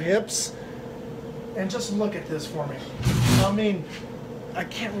on your hips and just look at this for me. I mean, I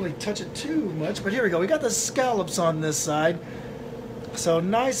can't really touch it too much, but here we go. We got the scallops on this side. So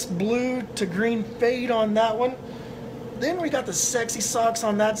nice blue to green fade on that one. Then we got the sexy socks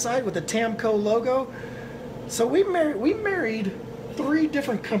on that side with the Tamco logo. So we married 3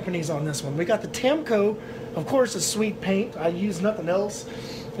 different companies on this one. We got the Tamco, of course, a sweet paint. I use nothing else.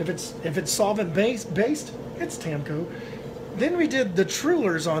 If it's solvent based, it's Tamco. Then we did the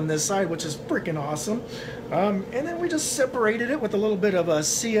trulers on this side, which is freaking awesome. And then we just separated it with a little bit of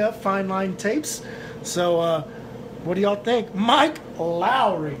CF fine line tapes. So what do y'all think? Mike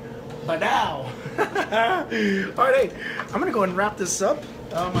Lowry. But now. All right, hey, I'm going to go ahead and wrap this up.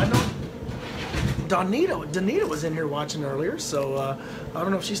 I know Donita was in here watching earlier, so I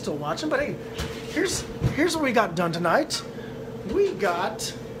don't know if she's still watching. But hey, here's what we got done tonight. We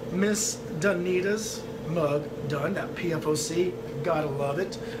got Miss Donita's mug done, that PFOC, gotta love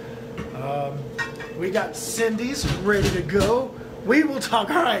it. We got Cindy's ready to go. We will talk.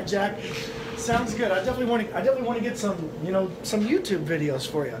 All right, Jack, sounds good. I definitely want to get some, some YouTube videos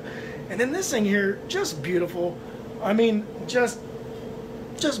for you. And then this thing here, just beautiful. I mean, just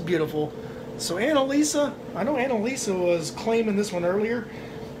beautiful. So Annalisa, I know Annalisa was claiming this one earlier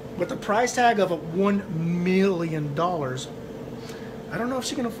with the price tag of $1 million. I don't know if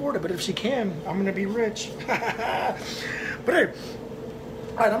she can afford it, but if she can, I'm going to be rich. But hey,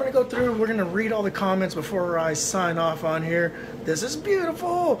 all right, I'm going to go through. We're going to read all the comments before I sign off on here. This is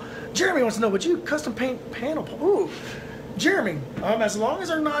beautiful. Jeremy wants to know, would you custom paint panel? Ooh, Jeremy, as long as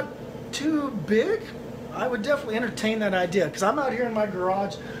they're not too big, I would definitely entertain that idea, because I'm out here in my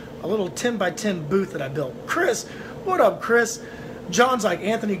garage, a little 10 by 10 booth that I built. Chris, what up, Chris? John's like,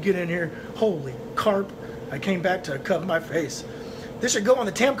 Anthony, get in here. Holy carp, I came back to cover my face. This should go on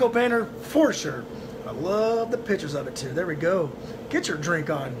the Tamco banner for sure. I love the pictures of it too. There we go. Get your drink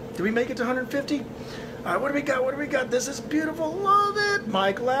on. Did we make it to 150? All right, what do we got? What do we got? This is beautiful. Love it.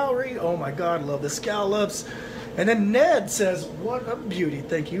 Mike Lowry. Oh my God, love the scallops. And then Ned says, what a beauty.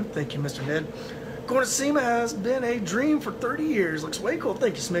 Thank you. Thank you, Mr. Ned. Going to SEMA has been a dream for 30 years. Looks way cool.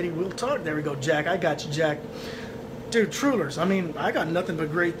 Thank you, Smitty. We'll talk. There we go, Jack. I got you, Jack. Dude, trulers. I mean, I got nothing but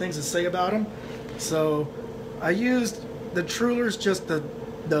great things to say about them. So I used the trulers, just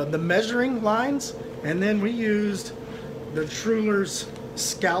the measuring lines, and then we used the trulers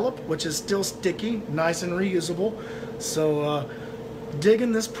scallop, which is still sticky, nice and reusable. So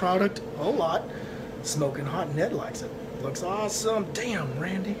digging this product a lot. Smoking hot. Ned likes it. Looks awesome. Damn,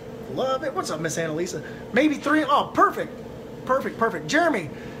 Randy, love it. What's up, Miss Annalisa? Maybe 3. Oh, perfect, perfect. Jeremy,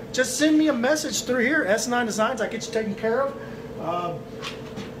 just send me a message through here, S9 Designs. I get you taken care of.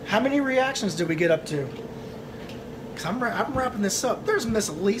 How many reactions did we get up to? I'm wrapping this up. There's Miss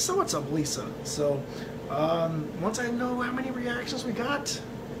Lisa. What's up, Lisa? So once I know how many reactions we got,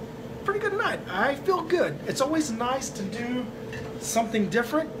 pretty good night. I feel good. It's always nice to do something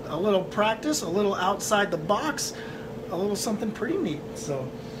different, a little practice, a little outside the box, a little something pretty neat. So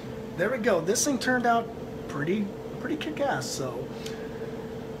there we go. This thing turned out pretty kick-ass. So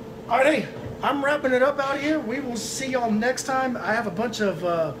all right, hey, I'm wrapping it up out here. We will see y'all next time. I have a bunch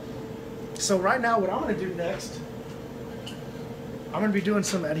of so right now what I'm going to do next, I'm going to be doing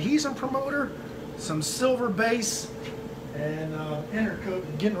some adhesion promoter, some silver base, and inner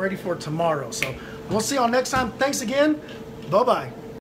coat, getting ready for tomorrow. So we'll see y'all next time. Thanks again. Bye-bye.